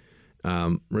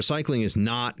 Recycling is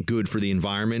not good for the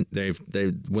environment.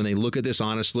 When they look at this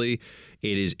honestly,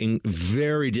 it is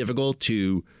very difficult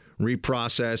to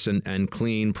reprocess and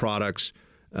clean products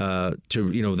that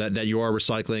you are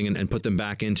recycling and put them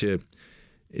back into.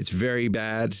 It's very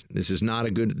bad. This is not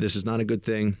a good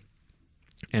thing.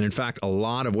 And in fact, a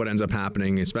lot of what ends up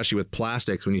happening, especially with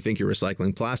plastics, when you think you're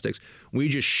recycling plastics, we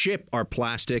just ship our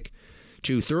plastic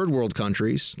to third world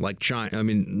countries like China. I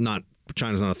mean,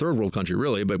 China's not a third world country,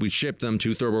 really, but we ship them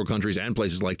to third world countries and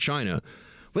places like China.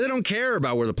 But they don't care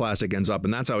about where the plastic ends up,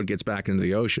 and that's how it gets back into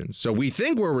the oceans. So we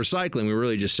think we're recycling. We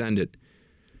really just send it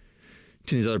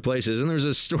to these other places. And there's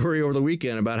a story over the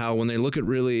weekend about how when they look at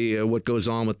really what goes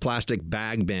on with plastic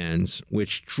bag bans,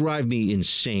 which drive me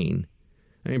insane.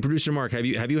 I mean, Producer Mark, have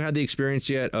you had the experience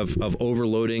yet of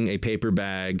overloading a paper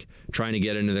bag, trying to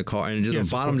get into the car, and the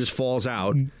bottom just falls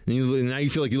out, and now you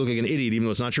feel like you look like an idiot, even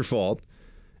though it's not your fault,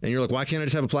 and you're like, why can't I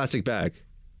just have a plastic bag?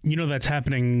 You know that's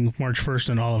happening March 1st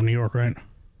in all of New York, right?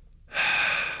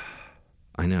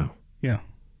 I know. Yeah.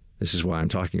 This is why I'm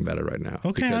talking about it right now.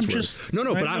 Okay, I'm just...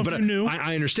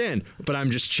 I understand, but I'm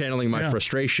just channeling my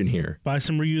frustration here. Buy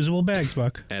some reusable bags,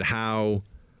 Buck. At how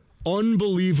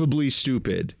unbelievably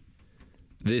stupid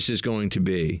this is going to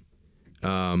be.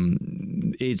 Let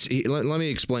me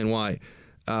explain why.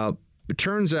 It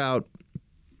turns out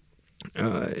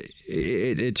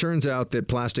that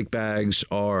plastic bags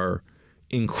are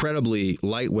incredibly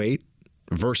lightweight,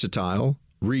 versatile,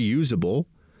 reusable,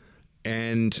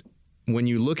 and when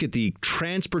you look at the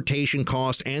transportation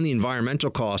cost and the environmental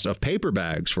cost of paper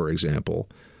bags, for example,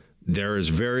 there is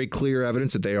very clear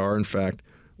evidence that they are, in fact,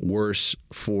 worse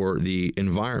for the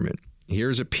environment.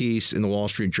 Here's a piece in the Wall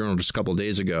Street Journal just a couple of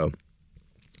days ago.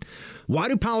 Why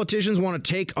do politicians want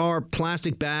to take our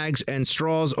plastic bags and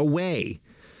straws away?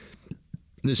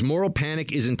 This moral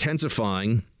panic is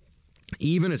intensifying,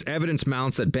 even as evidence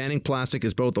mounts that banning plastic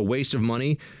is both a waste of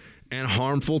money and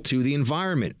harmful to the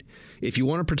environment. If you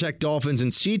want to protect dolphins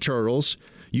and sea turtles,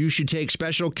 you should take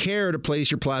special care to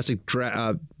place your plastic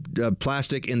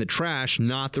in the trash,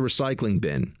 not the recycling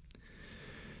bin.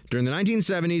 During the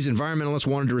 1970s, environmentalists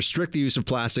wanted to restrict the use of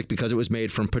plastic because it was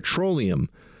made from petroleum.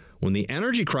 When the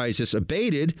energy crisis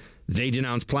abated, they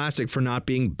denounced plastic for not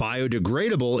being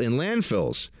biodegradable in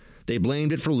landfills. They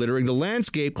blamed it for littering the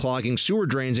landscape, clogging sewer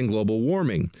drains, and global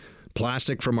warming.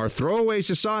 Plastic from our throwaway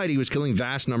society was killing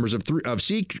vast numbers of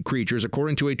sea creatures,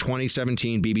 according to a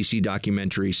 2017 BBC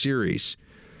documentary series.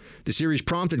 The series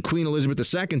prompted Queen Elizabeth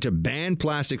II to ban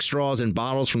plastic straws and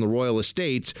bottles from the royal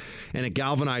estates, and it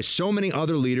galvanized so many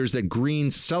other leaders that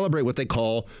Greens celebrate what they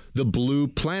call the Blue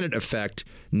Planet effect,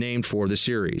 named for the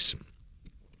series.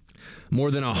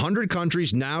 More than 100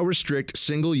 countries now restrict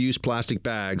single-use plastic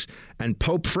bags, and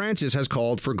Pope Francis has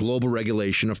called for global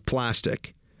regulation of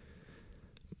plastic.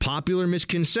 Popular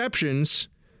misconceptions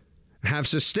have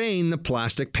sustained the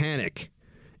plastic panic.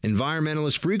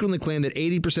 Environmentalists frequently claim that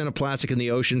 80% of plastic in the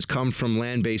oceans come from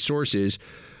land-based sources,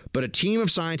 but a team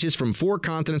of scientists from 4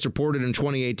 continents reported in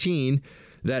 2018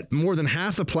 that more than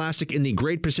half the plastic in the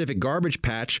Great Pacific Garbage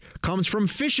Patch comes from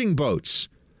fishing boats,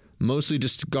 mostly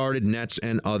discarded nets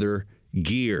and other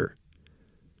gear.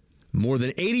 More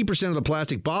than 80% of the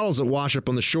plastic bottles that wash up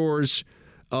on the shores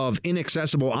of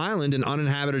Inaccessible Island, an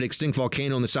uninhabited extinct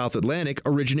volcano in the South Atlantic,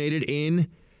 originated in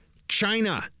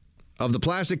China. Of the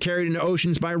plastic carried into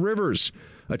oceans by rivers,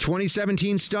 a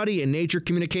 2017 study in Nature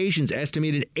Communications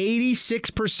estimated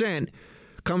 86%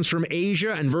 comes from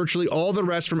Asia and virtually all the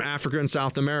rest from Africa and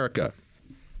South America.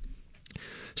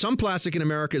 Some plastic in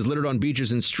America is littered on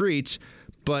beaches and streets,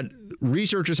 but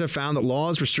researchers have found that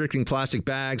laws restricting plastic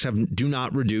bags do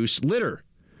not reduce litter.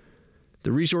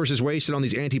 The resources wasted on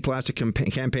these anti-plastic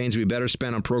campaigns would be better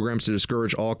spent on programs to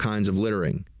discourage all kinds of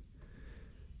littering.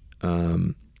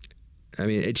 I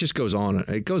mean, it just goes on.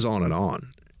 It goes on and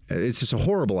on. It's just a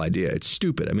horrible idea. It's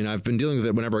stupid. I mean, I've been dealing with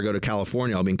it whenever I go to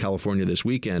California. I'll be in California this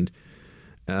weekend.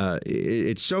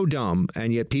 It's so dumb,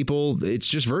 and yet people, it's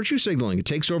just virtue signaling. It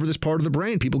takes over this part of the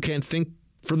brain. People can't think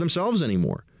for themselves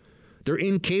anymore. They're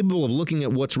incapable of looking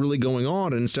at what's really going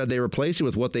on, and instead they replace it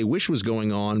with what they wish was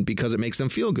going on because it makes them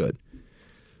feel good.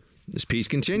 This piece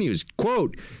continues,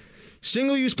 quote,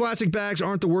 single-use plastic bags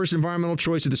aren't the worst environmental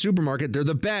choice at the supermarket. They're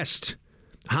the best.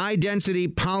 High-density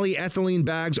polyethylene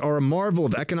bags are a marvel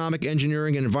of economic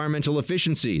engineering and environmental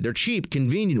efficiency. They're cheap,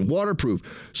 convenient, waterproof,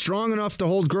 strong enough to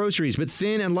hold groceries, but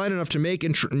thin and light enough to make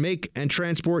and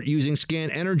transport using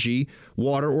scant energy,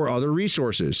 water, or other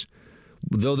resources.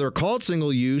 Though they're called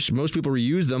single-use, most people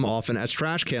reuse them often as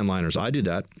trash can liners. I do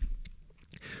that.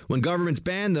 When governments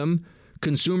ban them,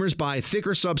 consumers buy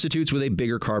thicker substitutes with a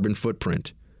bigger carbon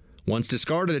footprint. Once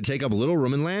discarded, they take up little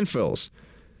room in landfills.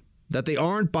 That they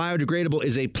aren't biodegradable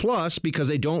is a plus because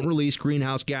they don't release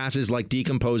greenhouse gases like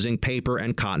decomposing paper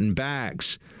and cotton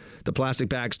bags. The plastic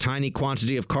bag's tiny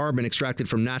quantity of carbon extracted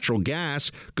from natural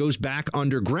gas goes back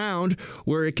underground,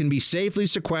 where it can be safely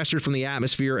sequestered from the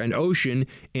atmosphere and ocean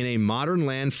in a modern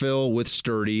landfill with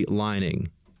sturdy lining.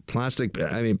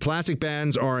 Plastic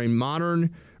bans are a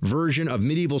modern version of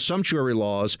medieval sumptuary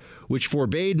laws, which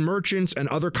forbade merchants and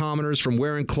other commoners from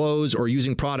wearing clothes or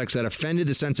using products that offended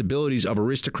the sensibilities of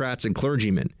aristocrats and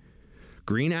clergymen.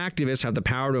 Green activists have the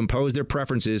power to impose their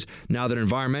preferences now that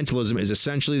environmentalism is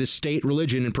essentially the state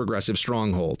religion in progressive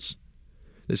strongholds.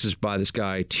 This is by this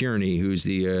guy, Tierney, who's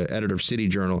the editor of City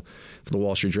Journal for the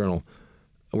Wall Street Journal.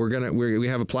 We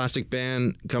have a plastic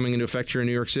ban coming into effect here in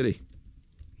New York City.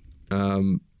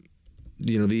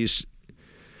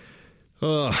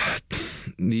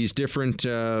 These different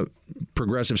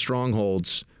progressive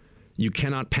strongholds, you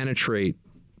cannot penetrate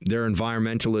their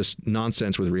environmentalist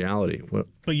nonsense with reality.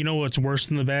 But you know what's worse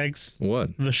than the bags?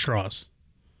 What? The straws.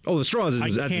 Oh, the straws,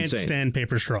 that's insane. I can't stand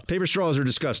paper straws. Paper straws are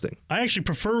disgusting. I actually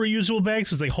prefer reusable bags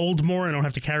because they hold more and I don't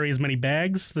have to carry as many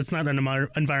bags. That's not an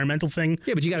environmental thing.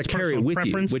 Yeah, but you got to carry it with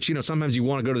preference. you, which, sometimes you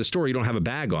want to go to the store, you don't have a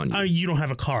bag on you. You don't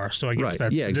have a car, so I guess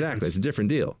that's yeah, exactly. It's a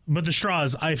different deal. But the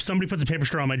straws, if somebody puts a paper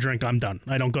straw in my drink, I'm done.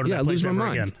 I don't go to that place ever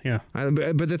again. Yeah.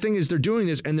 But the thing is, they're doing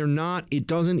this, and it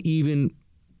doesn't even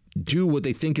do what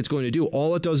they think it's going to do.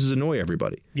 All it does is annoy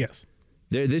everybody. Yes.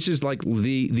 This is like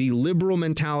the liberal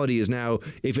mentality is now,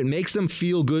 if it makes them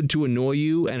feel good to annoy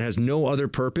you and has no other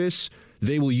purpose,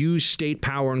 they will use state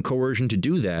power and coercion to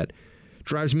do that.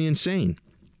 Drives me insane.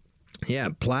 Yeah,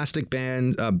 plastic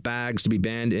bags to be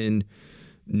banned in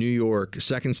New York,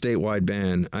 second statewide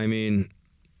ban. I mean,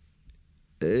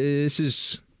 this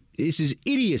is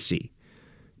idiocy.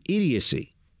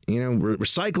 Idiocy.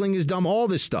 Recycling is dumb, all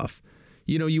this stuff.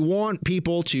 You want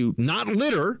people to not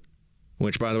litter,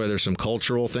 which, by the way, there's some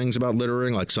cultural things about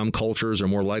littering. Like some cultures are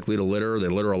more likely to litter. They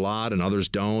litter a lot and others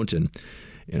don't. And,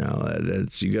 you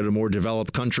go to more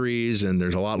developed countries and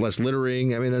there's a lot less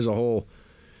littering. I mean, there's a whole...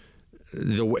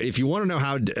 if you want to know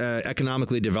how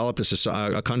economically developed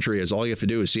a country is, all you have to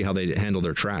do is see how they handle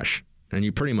their trash. And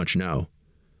you pretty much know.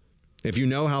 If you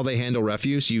know how they handle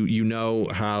refuse, you know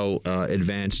how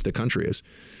advanced the country is.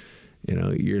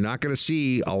 You're not going to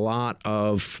see a lot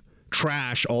of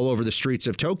trash all over the streets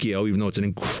of Tokyo, even though it's an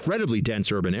incredibly dense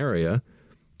urban area.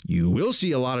 You will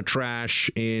see a lot of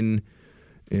trash in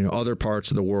other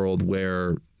parts of the world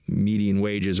where median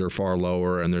wages are far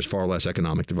lower and there's far less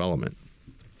economic development.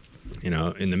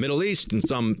 In the Middle East, in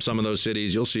some of those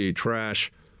cities, you'll see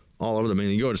trash all over them. I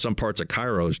mean, you go to some parts of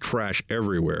Cairo, there's trash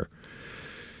everywhere.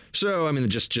 So, I mean,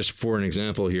 just for an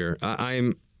example here,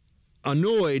 I'm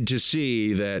annoyed to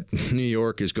see that New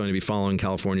York is going to be following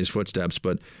California's footsteps,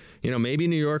 but maybe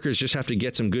New Yorkers just have to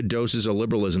get some good doses of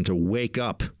liberalism to wake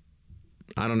up.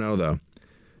 I don't know, though.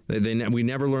 We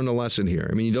never learn the lesson here.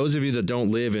 I mean, those of you that don't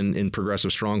live in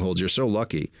progressive strongholds, you're so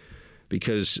lucky,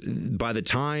 because by the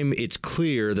time it's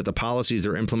clear that the policies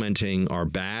they're implementing are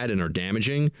bad and are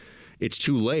damaging, it's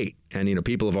too late. And,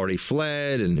 people have already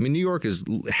fled. And, I mean, New York is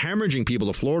hemorrhaging people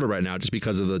to Florida right now just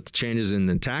because of the changes in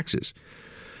the taxes.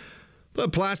 The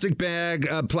plastic bag,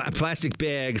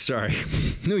 sorry.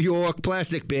 New York,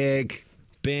 plastic bag,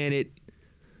 ban it.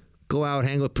 Go out,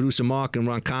 hang with producer Mark in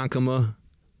Ronkonkoma,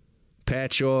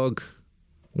 Patchogue,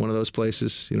 one of those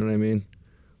places. You know what I mean?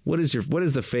 What is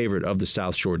the favorite of the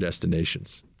South Shore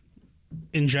destinations?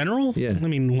 In general? Yeah. I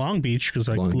mean, Long Beach, because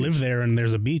I live there and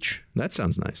there's a beach. That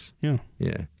sounds nice. Yeah.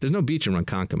 Yeah. There's no beach in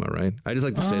Ronkonkoma, right? I just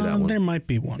like to say that one. There might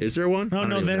be one. Is there one? Oh,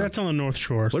 no, that's on the North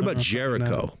Shore. What about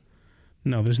Jericho?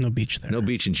 No, there's no beach there. No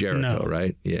beach in Jericho,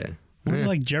 right? Yeah. I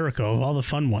like Jericho, of all the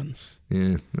fun ones.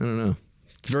 Yeah, I don't know.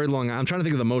 It's very Long Island. I'm trying to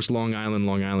think of the most Long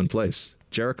Island place.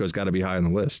 Jericho's got to be high on the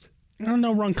list. I don't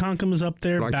know. Ronkonkoma's up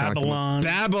there. Babylon.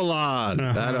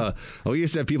 We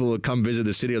used to have people who would come visit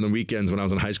the city on the weekends when I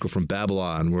was in high school from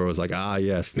Babylon, where it was like,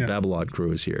 yes, the Babylon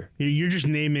crew is here. You're just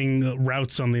naming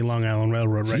routes on the Long Island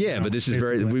Railroad right now. Yeah, but this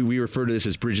is we refer to this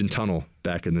as bridge and tunnel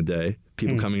back in the day.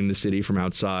 People coming in the city from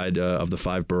outside of the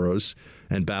 5 boroughs,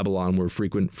 and Babylon were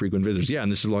frequent visitors. Yeah,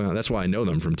 and this is Long Island. That's why I know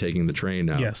them, from taking the train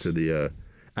out to the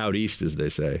out east, as they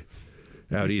say.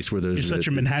 Out east, where there's such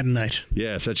a Manhattanite.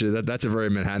 Yeah, that's a very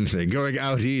Manhattan thing. Going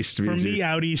out east. For me,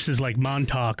 out east is like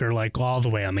Montauk, or like all the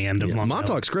way on the end of Long Island.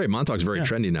 Montauk's great. Montauk's very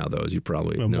trendy now, though, as you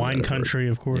probably know. Wine country,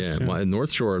 of course. Yeah,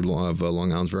 North Shore of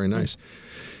Long Island's very nice.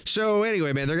 So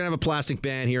anyway, man, they're gonna have a plastic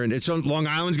ban here, and so Long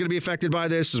Island's gonna be affected by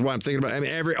this. Is what I'm thinking about. I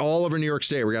mean, all over New York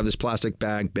State, we're gonna have this plastic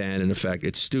bag ban in effect.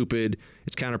 It's stupid.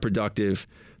 It's counterproductive.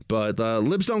 But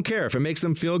libs don't care. If it makes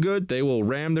them feel good, they will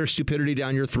ram their stupidity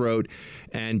down your throat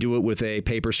and do it with a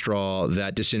paper straw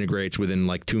that disintegrates within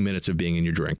like 2 minutes of being in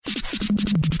your drink.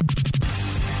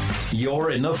 You're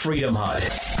in the Freedom Hut.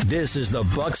 This is the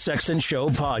Buck Sexton Show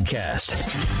podcast.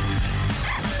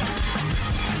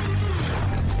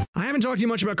 I haven't talked to you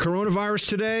much about coronavirus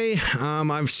today.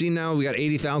 I've seen now we got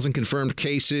 80,000 confirmed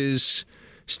cases.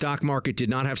 Stock market did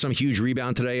not have some huge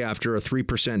rebound today after a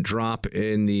 3% drop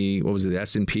in the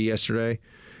S&P yesterday.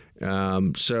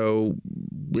 So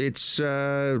it's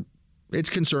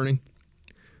concerning.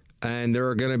 And there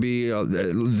are going to be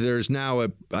there's now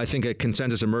I think a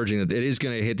consensus emerging that it is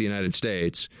going to hit the United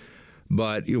States,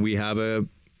 but we have an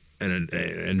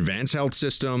advanced health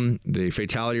system. The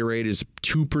fatality rate is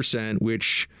 2%,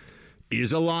 which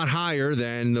is a lot higher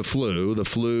than the flu. The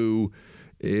flu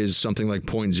is something like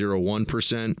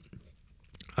 0.01%.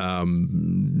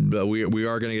 But we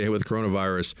are going to get hit with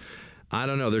coronavirus. I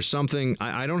don't know. There's something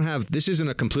I don't have. This isn't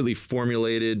a completely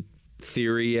formulated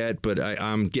theory yet, but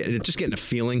I'm getting a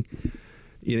feeling.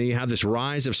 You know, you have this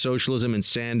rise of socialism and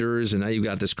Sanders, and now you've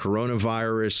got this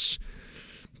coronavirus.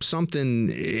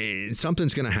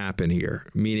 Something's going to happen here,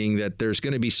 meaning that there's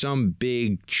going to be some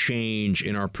big change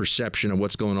in our perception of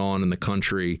what's going on in the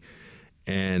country,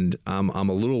 and I'm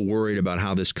a little worried about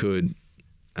how this could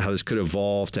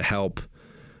evolve to help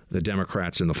the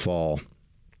Democrats in the fall.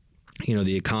 You know,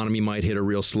 the economy might hit a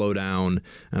real slowdown,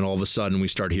 and all of a sudden we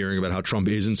start hearing about how Trump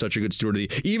isn't such a good steward of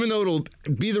even though it'll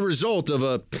be the result of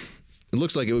it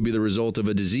looks like it would be the result of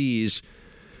a disease,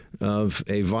 of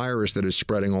a virus that is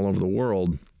spreading all over the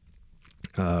world.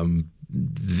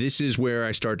 This is where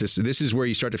you start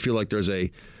to feel like there's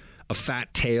a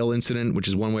fat tail incident, which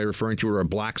is one way of referring to it, or a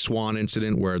black swan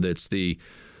incident, where that's the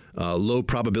low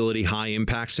probability, high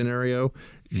impact scenario.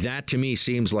 That to me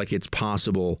seems like it's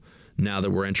possible now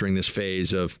that we're entering this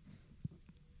phase of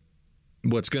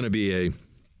what's going to be it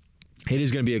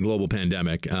is going to be a global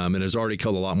pandemic. It has already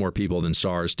killed a lot more people than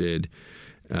SARS did.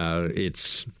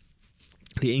 It's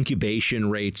the incubation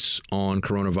rates on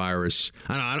coronavirus.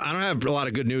 I don't have a lot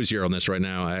of good news here on this right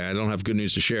now. I don't have good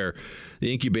news to share.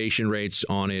 The incubation rates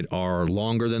on it are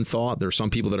longer than thought. There are some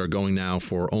people that are going now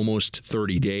for almost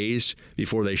 30 days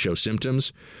before they show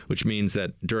symptoms, which means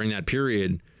that during that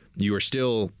period, you are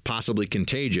still possibly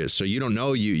contagious. So you don't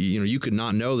know, you could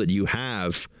not know that you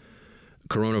have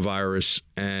coronavirus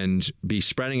and be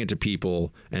spreading it to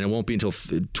people, and it won't be until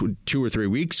 2 or 3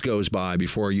 weeks goes by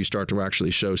before you start to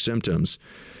actually show symptoms.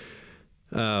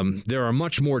 There are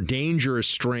much more dangerous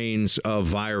strains of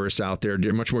virus out there,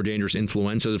 much more dangerous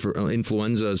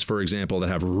influenzas, for example, that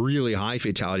have really high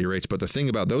fatality rates. But the thing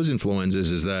about those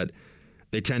influenzas is that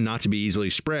they tend not to be easily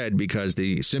spread because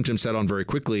the symptoms set on very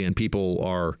quickly, and people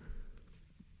are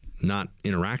not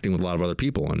interacting with a lot of other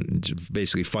people and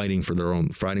basically fighting for their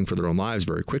own lives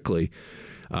very quickly.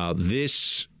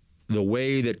 The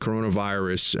way that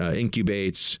coronavirus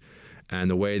incubates and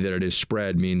the way that it is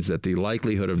spread means that the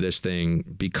likelihood of this thing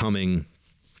becoming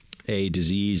a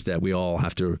disease that we all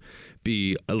have to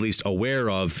be at least aware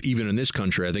of, even in this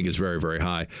country, I think is very, very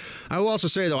high. I will also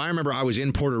say, though, I remember I was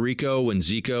in Puerto Rico when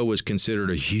Zika was considered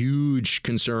a huge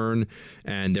concern,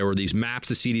 and there were these maps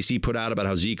the CDC put out about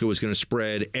how Zika was going to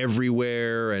spread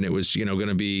everywhere, and it was, going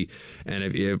to be, and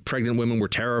if pregnant women were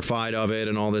terrified of it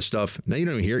and all this stuff. Now you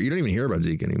don't even hear about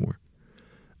Zika anymore.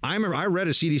 I remember I read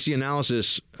a CDC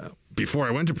analysis before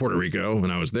I went to Puerto Rico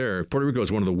when I was there. Puerto Rico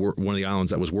was one of the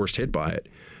islands that was worst hit by it.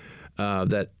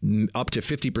 That up to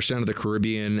 50% of the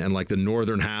Caribbean and like the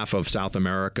northern half of South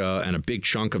America and a big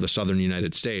chunk of the southern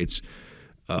United States,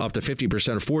 up to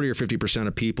 50%, 40 or 50%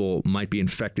 of people might be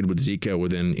infected with Zika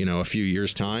within, a few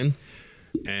years' time.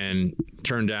 And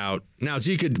turned out, now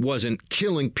Zika wasn't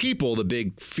killing people. The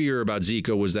big fear about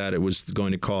Zika was that it was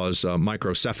going to cause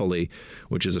microcephaly,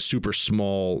 which is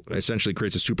essentially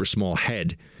creates a super small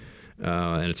head.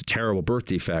 And it's a terrible birth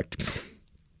defect.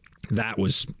 That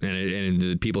was,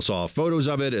 and people saw photos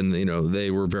of it, and they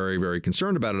were very, very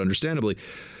concerned about it, understandably.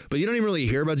 But you don't even really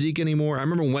hear about Zika anymore. I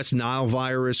remember when West Nile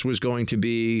virus was going to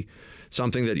be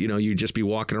something that you'd just be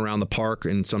walking around the park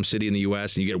in some city in the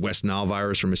U.S. and you get West Nile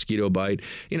virus from mosquito bite.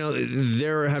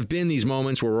 There have been these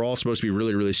moments where we're all supposed to be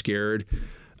really, really scared.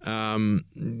 I'm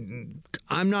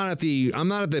not at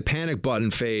the panic button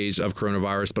phase of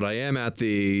coronavirus, but I am at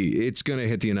it's going to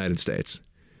hit the United States.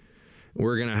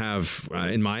 We're going to have,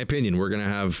 in my opinion,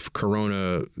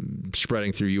 corona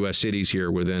spreading through U.S. cities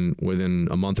here within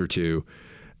a month or two.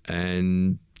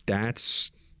 And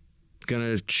that's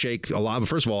going to shake a lot.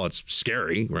 First of all, it's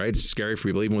scary, right? It's scary for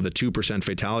people, even with a 2%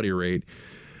 fatality rate.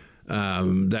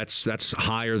 That's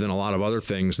higher than a lot of other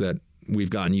things that we've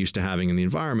gotten used to having in the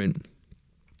environment.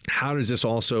 How does this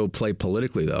also play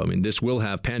politically, though? I mean,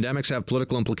 pandemics have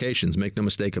political implications. Make no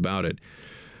mistake about it.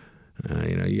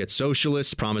 You get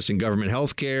socialists promising government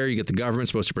health care. You get the government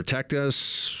supposed to protect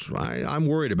us. I'm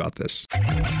worried about this.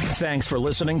 Thanks for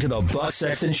listening to the Buck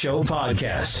Sexton Show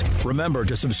podcast. Remember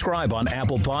to subscribe on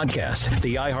Apple Podcast,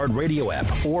 the iHeartRadio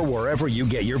app, or wherever you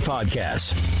get your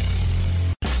podcasts.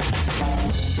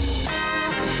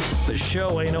 The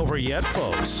show ain't over yet,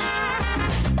 folks.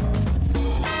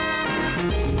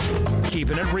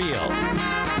 Keeping it real.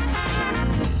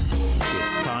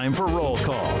 It's time for roll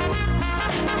call.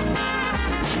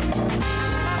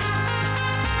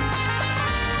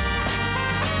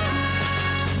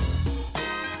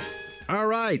 All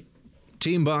right.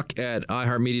 Team Buck at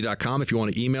iHeartMedia.com if you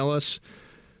want to email us.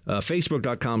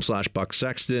 Facebook.com/Buck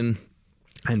Sexton.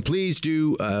 And please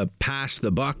do pass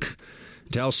the buck.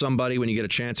 Tell somebody when you get a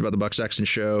chance about the Buck Sexton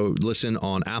Show. Listen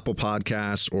on Apple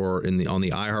Podcasts or on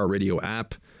the iHeartRadio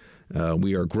app.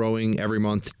 We are growing every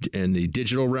month in the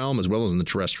digital realm as well as in the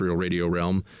terrestrial radio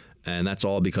realm. And that's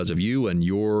all because of you and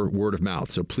your word of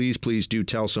mouth. So please, please do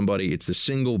tell somebody. It's the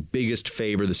single biggest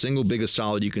favor, the single biggest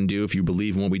solid you can do if you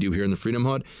believe in what we do here in the Freedom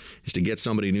Hut is to get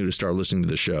somebody new to start listening to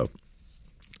the show.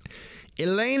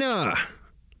 Elena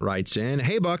writes in,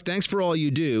 "Hey, Buck, thanks for all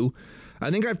you do. I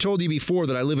think I've told you before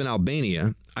that I live in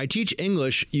Albania. I teach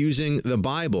English using the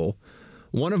Bible.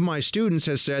 One of my students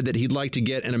has said that he'd like to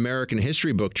get an American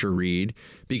history book to read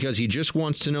because he just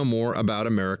wants to know more about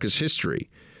America's history.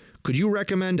 Could you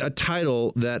recommend a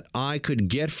title that I could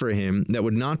get for him that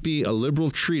would not be a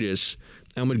liberal treatise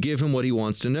and would give him what he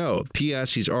wants to know?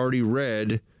 P.S. He's already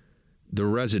read The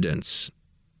Residents."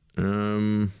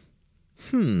 An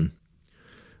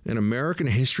American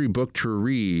history book to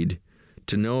read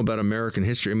to know about American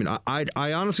history. I mean,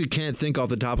 I honestly can't think off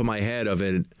the top of my head of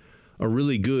a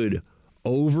really good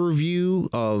overview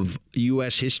of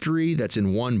U.S. history that's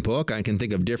in one book. I can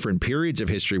think of different periods of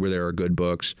history where there are good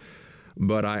books,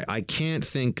 but I can't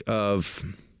think of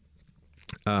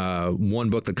one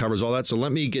book that covers all that. So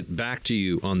let me get back to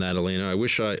you on that, Elena. I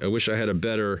wish I had a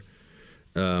better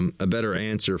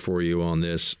answer for you on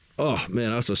this. Oh,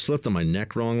 man, I also slipped on my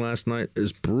neck wrong last night.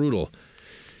 It's brutal.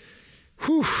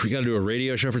 Whew, you got to do a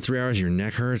radio show for 3 hours. Your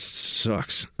neck hurts. It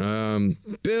sucks.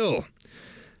 Bill.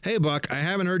 "Hey, Buck, I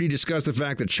haven't heard you discuss the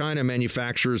fact that China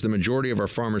manufactures the majority of our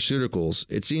pharmaceuticals.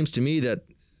 It seems to me that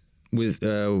with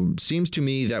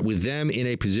them in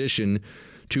a position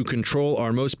to control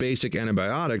our most basic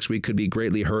antibiotics, we could be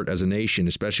greatly hurt as a nation,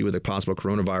 especially with a possible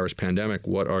coronavirus pandemic.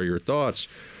 What are your thoughts?"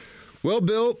 Well,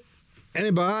 Bill,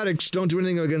 antibiotics don't do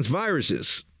anything against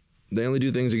viruses. They only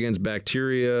do things against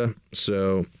bacteria,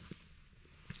 so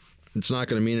it's not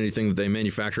going to mean anything that they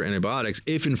manufacture antibiotics.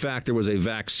 If, in fact, there was a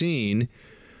vaccine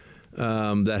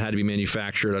that had to be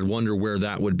manufactured, I'd wonder where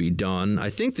that would be done. I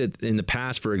think that in the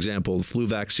past, for example, the flu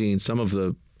vaccine,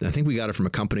 I think we got it from a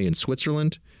company in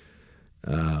Switzerland.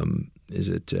 Is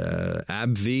it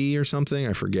AbbVie or something?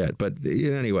 I forget. But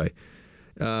anyway,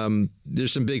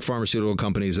 there's some big pharmaceutical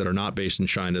companies that are not based in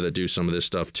China that do some of this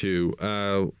stuff too.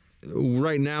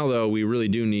 Right now, though, we really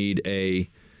do need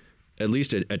at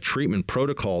least a treatment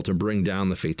protocol to bring down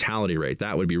the fatality rate.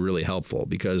 That would be really helpful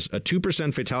because a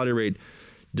 2% fatality rate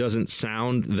doesn't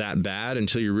sound that bad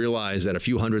until you realize that a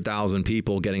few 100,000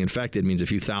 people getting infected means a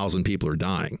few thousand people are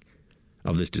dying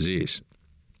of this disease.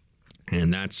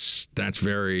 And that's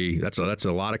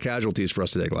a lot of casualties for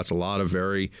us today. That's a lot of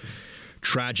very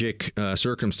tragic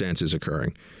circumstances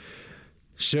occurring.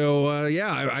 So,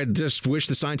 I just wish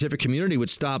the scientific community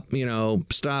would stop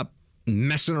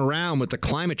messing around with the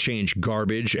climate change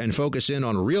garbage and focus in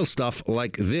on real stuff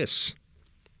like this.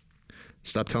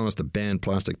 Stop telling us to ban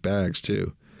plastic bags,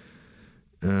 too.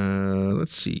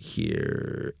 Let's see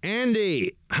here.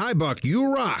 Andy. Hi, Buck.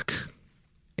 You rock.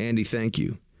 Andy, thank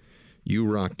you. You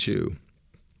rock, too.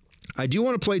 I do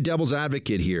want to play devil's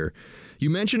advocate here.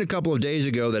 You mentioned a couple of days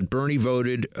ago that Bernie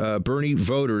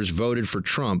voters voted for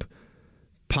Trump,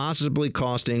 possibly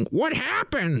costing what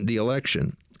happened the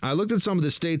election. I looked at some of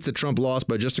the states that Trump lost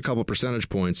by just a couple percentage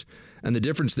points, and the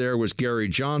difference there was Gary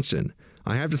Johnson.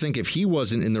 I have to think if he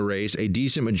wasn't in the race, a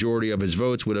decent majority of his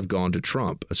votes would have gone to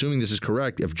Trump. Assuming this is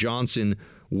correct, if Johnson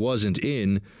wasn't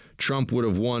in, Trump would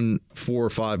have won 4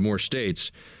 or 5 more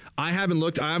states. I haven't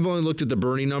looked. I've only looked at the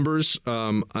Bernie numbers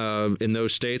in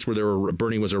those states where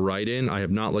Bernie was a write-in. I have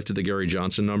not looked at the Gary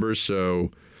Johnson numbers. So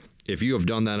if you have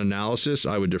done that analysis,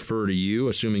 I would defer to you,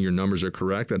 assuming your numbers are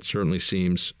correct. That certainly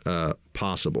seems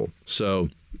possible. So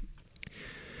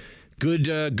good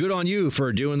on you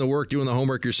for doing the work, doing the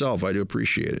homework yourself. I do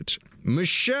appreciate it.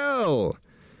 Michelle.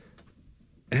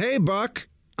 Hey, Buck.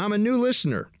 I'm a new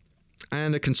listener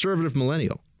and a conservative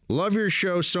millennial. Love your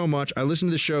show so much. I listen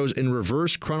to the shows in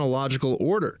reverse chronological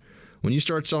order. When you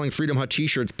start selling Freedom Hut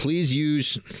t-shirts, please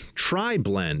use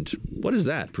Tri-Blend. What is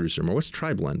that, producer? What's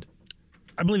Tri-Blend?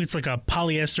 I believe it's like a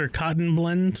polyester cotton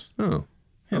blend. Oh,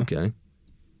 yeah. Okay.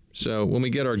 So when we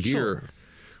get our gear,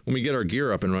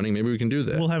 up and running, maybe we can do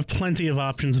that. We'll have plenty of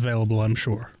options available, I'm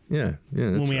sure. Yeah.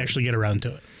 When we actually get around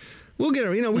to it. We'll get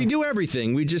it. We do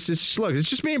everything. It's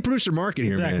just me and producer Mark in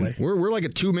here, man. We're like a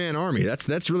two-man army.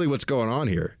 That's really what's going on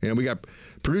here. We got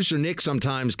producer Nick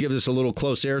sometimes gives us a little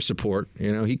close air support.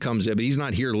 He comes in, but he's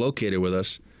not here located with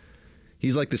us.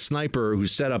 He's like the sniper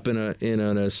who's set up in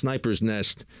a sniper's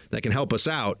nest that can help us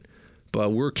out,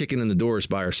 but we're kicking in the doors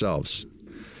by ourselves.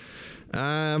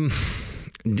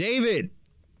 David,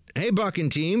 hey, Buck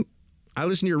and team. I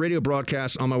listen to your radio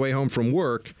broadcast on my way home from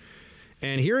work,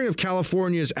 and hearing of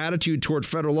California's attitude toward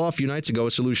federal law a few nights ago,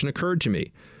 a solution occurred to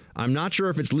me. I'm not sure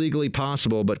if it's legally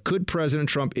possible, but could President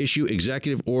Trump issue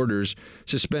executive orders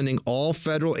suspending all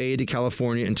federal aid to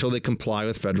California until they comply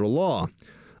with federal law?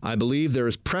 I believe there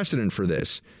is precedent for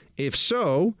this. If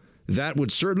so, that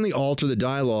would certainly alter the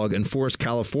dialogue and force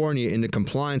California into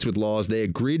compliance with laws they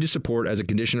agreed to support as a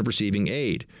condition of receiving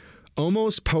aid.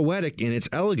 Almost poetic in its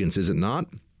elegance, is it not?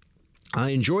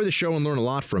 I enjoy the show and learn a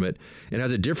lot from it. It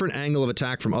has a different angle of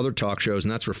attack from other talk shows,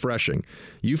 and that's refreshing.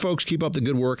 You folks keep up the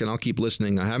good work, and I'll keep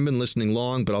listening. I haven't been listening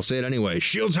long, but I'll say it anyway.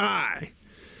 Shields high!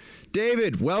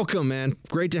 David, welcome, man.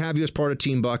 Great to have you as part of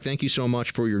Team Buck. Thank you so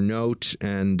much for your note,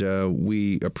 and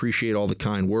we appreciate all the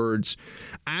kind words.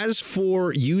 As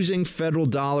for using federal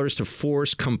dollars to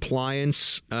force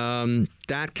compliance,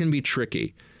 that can be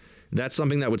tricky. That's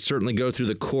something that would certainly go through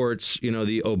the courts.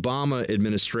 The Obama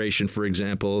administration, for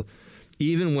example,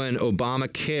 even when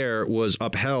Obamacare was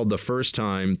upheld the first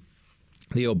time,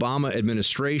 the Obama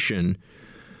administration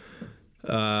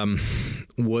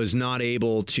was not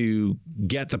able to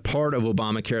get the part of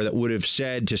Obamacare that would have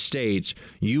said to states,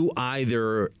 you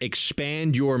either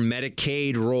expand your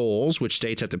Medicaid rolls, which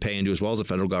states have to pay into as well as the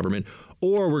federal government,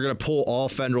 or we're going to pull all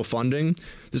federal funding.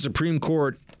 The Supreme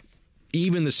Court,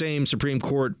 even the same Supreme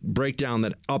Court breakdown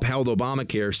that upheld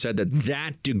Obamacare, said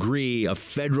that degree of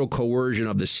federal coercion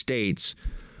of the states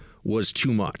was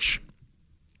too much.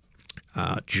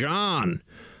 John,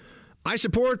 I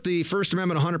support the First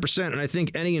Amendment 100%, and I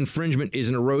think any infringement is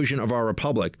an erosion of our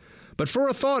republic. But for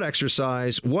a thought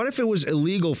exercise, what if it was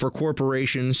illegal for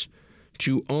corporations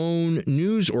to own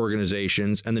news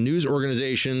organizations, and the news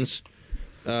organizations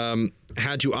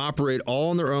had to operate all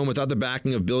on their own without the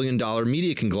backing of billion-dollar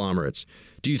media conglomerates?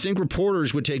 Do you think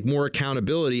reporters would take more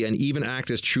accountability and even act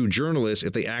as true journalists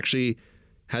if they actually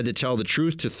had to tell the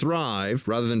truth to thrive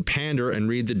rather than pander and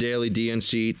read the daily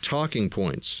DNC talking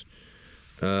points?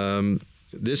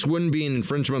 This wouldn't be an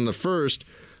infringement on the first,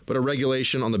 but a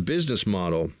regulation on the business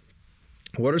model.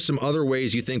 What are some other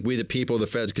ways you think we, the people of the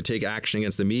feds, could take action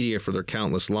against the media for their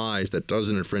countless lies that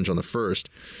doesn't infringe on the first?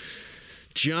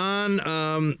 John,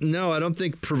 no, I don't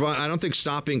think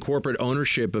stopping corporate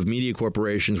ownership of media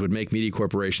corporations would make media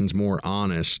corporations more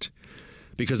honest.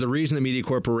 Because the reason the media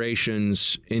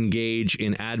corporations engage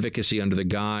in advocacy under the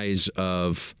guise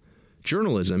of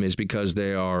journalism is because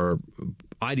they are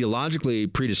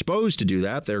ideologically predisposed to do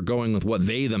that. They're going with what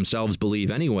they themselves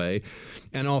believe anyway.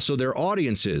 And also their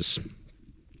audiences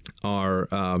are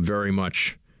very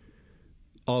much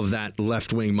of that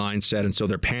left-wing mindset, and so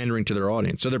they're pandering to their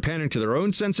audience. So they're pandering to their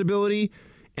own sensibility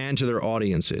and to their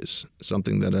audiences,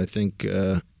 something that I think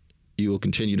you will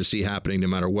continue to see happening no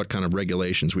matter what kind of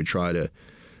regulations we try to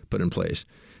put in place.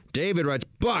 David writes,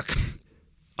 Buck,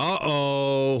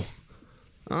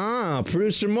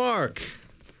 producer Mark,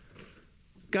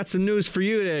 got some news for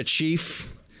you there,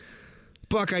 Chief.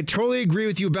 Buck, I totally agree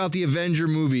with you about the Avenger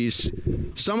movies.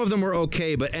 Some of them were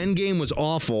okay, but Endgame was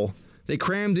awful. They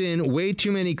crammed in way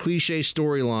too many cliche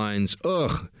storylines.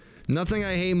 Ugh. Nothing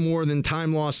I hate more than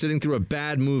time lost sitting through a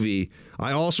bad movie.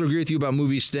 I also agree with you about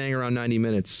movies staying around 90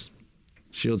 minutes.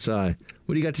 Shields high.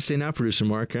 What do you got to say now, producer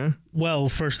Mark, huh? Well,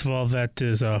 first of all, that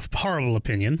is a horrible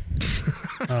opinion.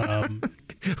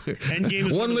 Endgame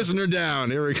is one listener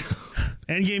down. Here we go.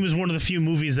 Endgame is one of the few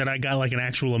movies that I got like an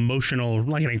actual emotional,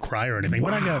 like I didn't cry or anything,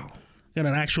 but I got an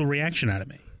actual reaction out of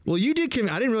me. Well, you did.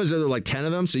 I didn't realize there were like 10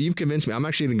 of them, so you've convinced me. I'm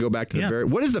actually going to go back to the very...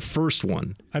 What is the first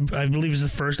one? I believe it's the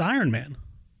first Iron Man.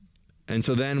 And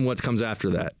so then what comes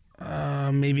after that?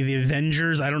 Maybe the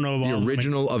Avengers. I don't know about the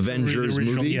original Avengers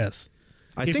movie. Yes,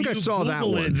 I think I saw that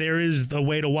one. There is a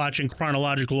way to watch in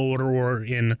chronological order or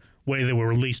in way they were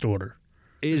released order.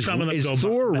 Is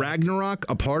Thor Ragnarok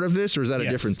a part of this, or is that a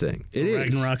different thing? It is.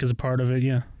 Ragnarok is a part of it.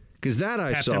 Yeah, because that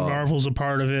Captain Marvel's a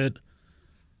part of it.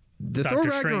 The Thor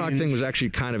Ragnarok thing was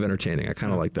actually kind of entertaining. I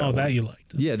kind of liked that. Oh, that you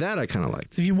liked. Yeah, that I kind of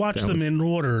liked. If you watch them in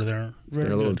order, they're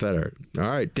a little better. All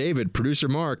right, David, producer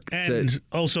Mark, and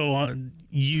also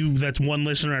that's one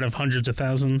listener out of hundreds of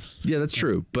thousands. Yeah, that's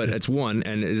true, but it's one,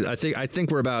 and I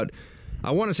think we're about. I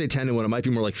want to say 10-1. It might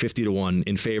be more like 50-1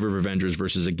 in favor of Avengers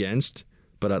versus against,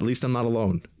 but at least I'm not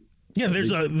alone. Yeah,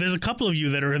 there's a couple of you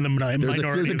that are in the minority.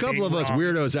 There's a couple of us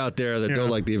weirdos out there that don't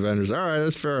like the Avengers. All right,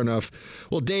 that's fair enough.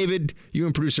 Well, David, you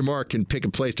and producer Mark can pick a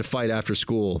place to fight after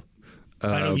school.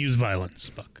 I don't use violence,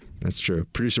 Buck. That's true.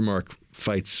 Producer Mark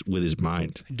fights with his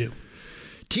mind. I do.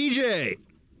 TJ,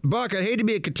 Buck, I hate to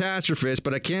be a catastrophist,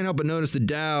 but I can't help but notice the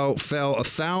Dow fell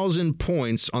 1,000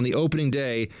 points on the opening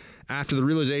day after the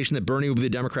realization that Bernie will be the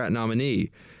Democrat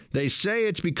nominee. They say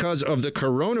it's because of the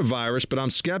coronavirus, but I'm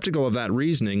skeptical of that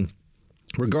reasoning.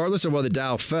 Regardless of why the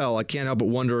Dow fell, I can't help but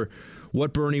wonder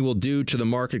what Bernie will do to the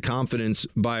market confidence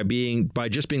by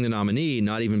just being the nominee,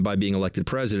 not even by being elected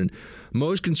president.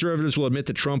 Most conservatives will admit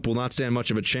that Trump will not stand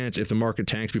much of a chance if the market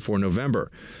tanks before November.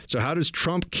 So how does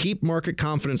Trump keep market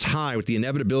confidence high with the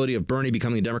inevitability of Bernie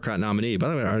becoming the Democrat nominee? By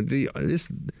the way,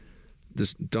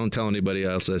 this don't tell anybody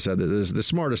else I said that the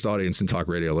smartest audience in talk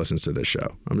radio listens to this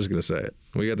show. I'm just going to say it.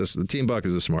 We got this. The Team Buck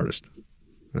is the smartest.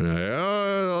 And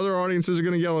other audiences are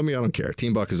going to yell at me. I don't care.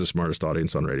 Team Buck is the smartest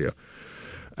audience on radio.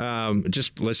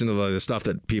 Just listen to the stuff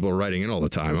that people are writing in all the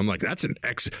time. I'm like, that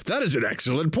is an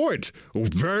excellent point.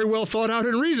 Very well thought out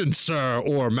and reasoned, sir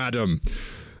or madam.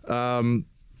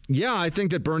 Yeah, I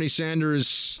think that Bernie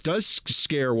Sanders does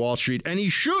scare Wall Street, and he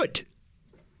should.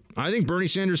 I think Bernie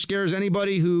Sanders scares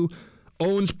anybody who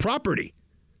owns property,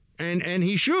 and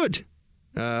he should.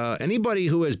 Anybody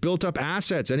who has built up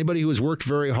assets, anybody who has worked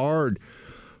very hard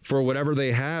for whatever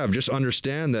they have, just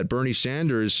understand that Bernie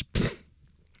Sanders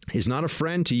is not a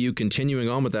friend to you continuing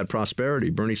on with that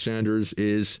prosperity. Bernie Sanders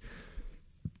is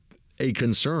a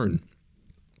concern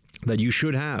that you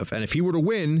should have. And if he were to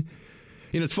win,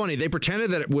 it's funny. They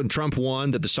pretended that when Trump won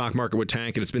that the stock market would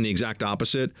tank, and it's been the exact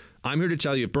opposite. I'm here to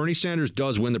tell you, if Bernie Sanders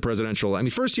does win the presidential,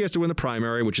 first he has to win the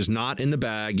primary, which is not in the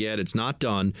bag yet. It's not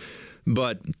done.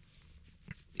 But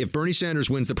if Bernie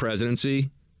Sanders wins the presidency,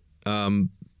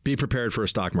 be prepared for a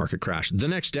stock market crash the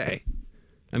next day.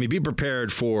 Be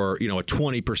prepared for, a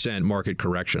 20% market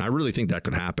correction. I really think that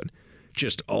could happen.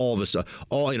 Just all of a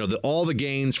all the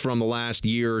gains from the last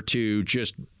year or two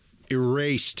just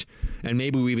erased, and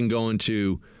maybe we even go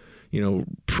into,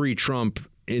 pre-Trump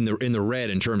in the red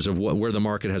in terms of where the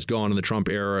market has gone in the Trump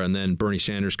era, and then Bernie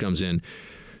Sanders comes in.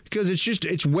 Because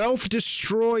it's wealth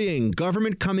destroying,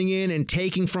 government coming in and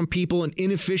taking from people and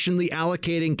inefficiently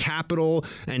allocating capital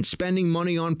and spending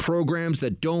money on programs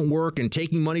that don't work and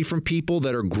taking money from people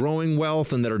that are growing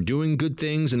wealth and that are doing good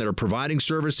things and that are providing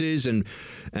services and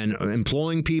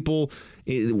employing people.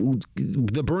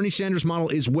 The Bernie Sanders model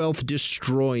is wealth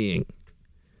destroying.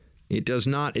 It does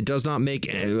not make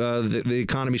the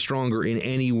economy stronger in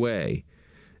any way.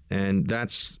 And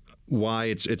that's why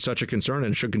it's such a concern,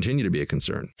 and it should continue to be a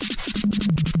concern.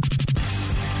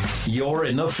 You're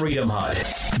in the Freedom Hut.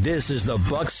 This is the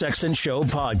Buck Sexton Show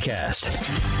podcast.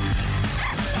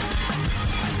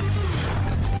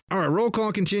 All right, roll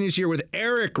call continues here with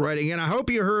Eric writing in. I hope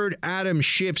you heard Adam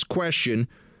Schiff's question.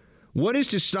 What is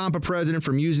to stop a president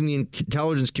from using the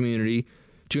intelligence community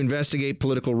to investigate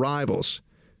political rivals?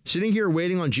 Sitting here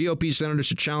waiting on GOP senators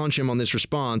to challenge him on this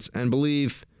response and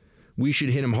believe we should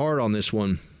hit him hard on this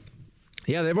one.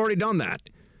 Yeah, they've already done that.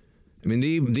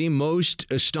 The most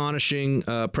astonishing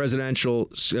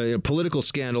presidential political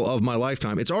scandal of my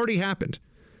lifetime. It's already happened.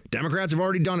 Democrats have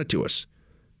already done it to us.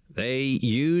 They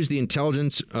used the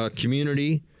intelligence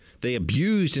community. They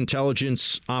abused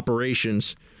intelligence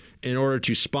operations in order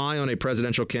to spy on a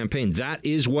presidential campaign. That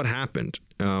is what happened.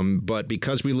 But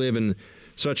because we live in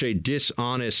such a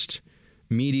dishonest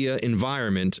media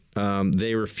environment,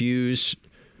 they refuse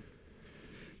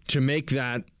to make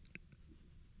that.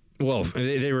 Well,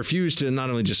 they refuse to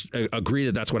not only just agree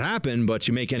that that's what happened, but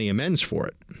to make any amends for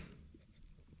it.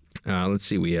 Let's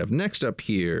see. We have next up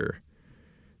here.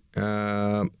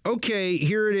 Okay,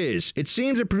 here it is. It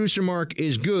seems that producer Mark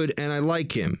is good, and I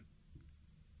like him.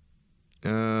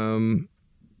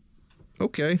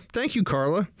 Okay. Thank you,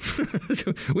 Carla.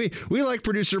 we like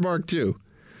producer Mark, too.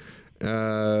 I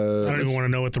don't even want to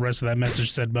know what the rest of that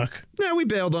message said, Buck. No, we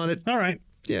bailed on it. All right.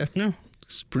 Yeah. No.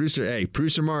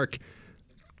 Producer Mark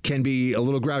can be a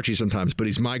little grouchy sometimes, but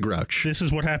he's my grouch. This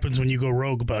is what happens when you go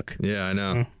rogue, Buck. Yeah, I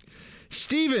know.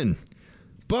 Steven,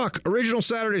 Buck, original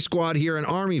Saturday Squad here, an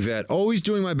Army vet, always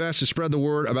doing my best to spread the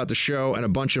word about the show, and a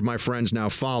bunch of my friends now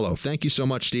follow. Thank you so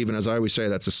much, Steven. As I always say,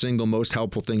 that's the single most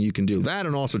helpful thing you can do. That,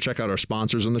 and also check out our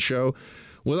sponsors on the show.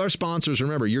 With our sponsors,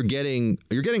 remember, you're getting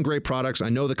great products. I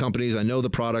know the companies, I know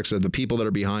the products, the people that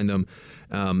are behind them.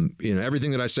 Everything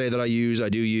that I say that I use, I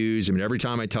do use. Every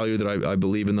time I tell you that I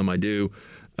believe in them, I do.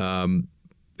 And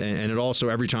it also,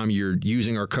 every time you're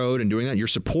using our code and doing that, you're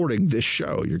supporting this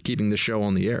show. You're keeping this show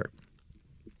on the air.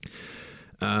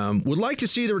 Would like to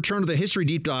see the return of the history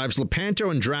deep dives,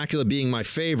 Lepanto and Dracula being my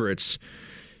favorites.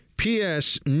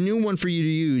 P.S. New one for you to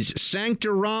use.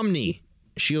 Sancta Romney.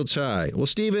 Shields high. Well,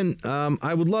 Stephen,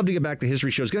 I would love to get back to history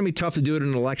show. It's going to be tough to do it in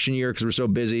an election year because we're so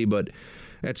busy, but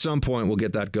at some point we'll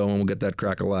get that going. We'll get that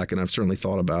crack-a-lack, and I've certainly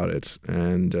thought about it.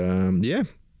 And, yeah,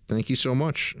 thank you so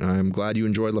much. I'm glad you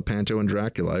enjoyed Lepanto and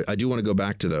Dracula. I do want to go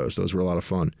back to those. Those were a lot of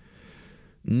fun.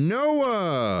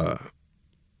 Noah!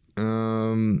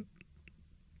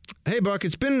 Hey, Buck,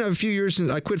 it's been a few years since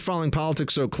I quit following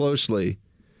politics so closely.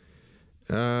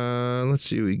 Let's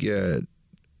see what we get.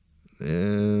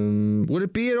 Would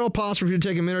it be at all possible for you to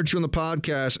take a minute or two on the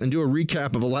podcast and do a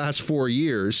recap of the last 4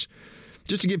 years?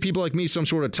 Just to give people like me some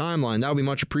sort of timeline. That would be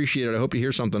much appreciated. I hope you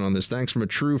hear something on this. Thanks from a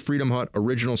true Freedom Hut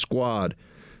original squad.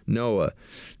 Noah,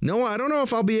 I don't know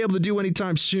if I'll be able to do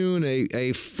anytime soon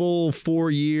a full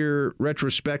 4-year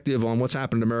retrospective on what's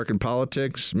happened in American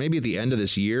politics, maybe at the end of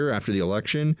this year after the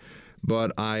election.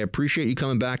 But I appreciate you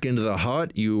coming back into the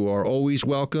hut. You are always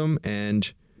welcome,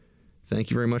 and thank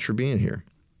you very much for being here.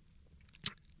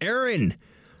 Aaron,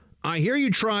 I hear you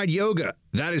tried yoga.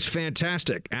 That is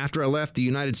fantastic. After I left the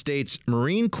United States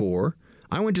Marine Corps,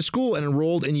 I went to school and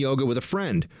enrolled in yoga with a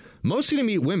friend, mostly to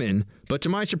meet women, but to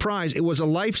my surprise, it was a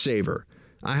lifesaver.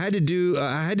 I had to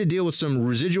deal with some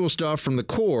residual stuff from the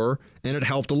Corps, and it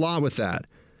helped a lot with that.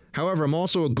 However, I'm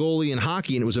also a goalie in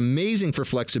hockey, and it was amazing for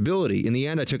flexibility. In the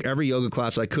end, I took every yoga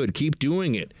class I could. Keep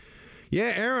doing it.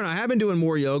 Yeah, Aaron, I have been doing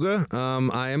more yoga.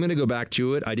 I am going to go back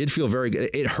to it. I did feel very good.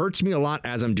 It hurts me a lot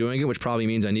as I'm doing it, which probably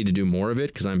means I need to do more of it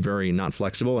because I'm very not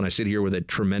flexible, and I sit here with a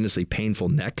tremendously painful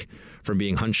neck from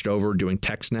being hunched over doing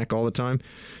text neck all the time.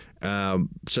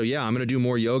 So, yeah, I'm going to do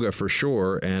more yoga for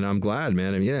sure, and I'm glad,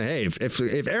 man. I mean, yeah, hey,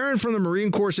 if Aaron from the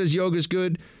Marine Corps says yoga's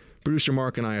good, producer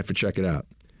Mark and I have to check it out.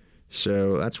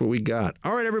 So that's what we got.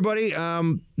 All right, everybody.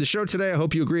 The show today, I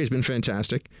hope you agree, has been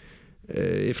fantastic.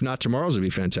 If not, tomorrow's will be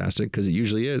fantastic because it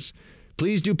usually is.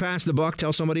 Please do pass the buck.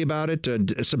 Tell somebody about it.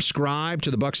 Subscribe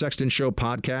to the Buck Sexton Show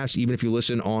podcast, even if you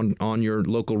listen on your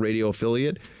local radio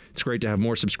affiliate. It's great to have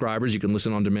more subscribers. You can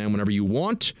listen on demand whenever you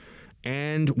want.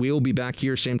 And we'll be back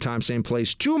here, same time, same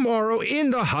place, tomorrow in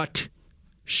the hut.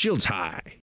 Shields high.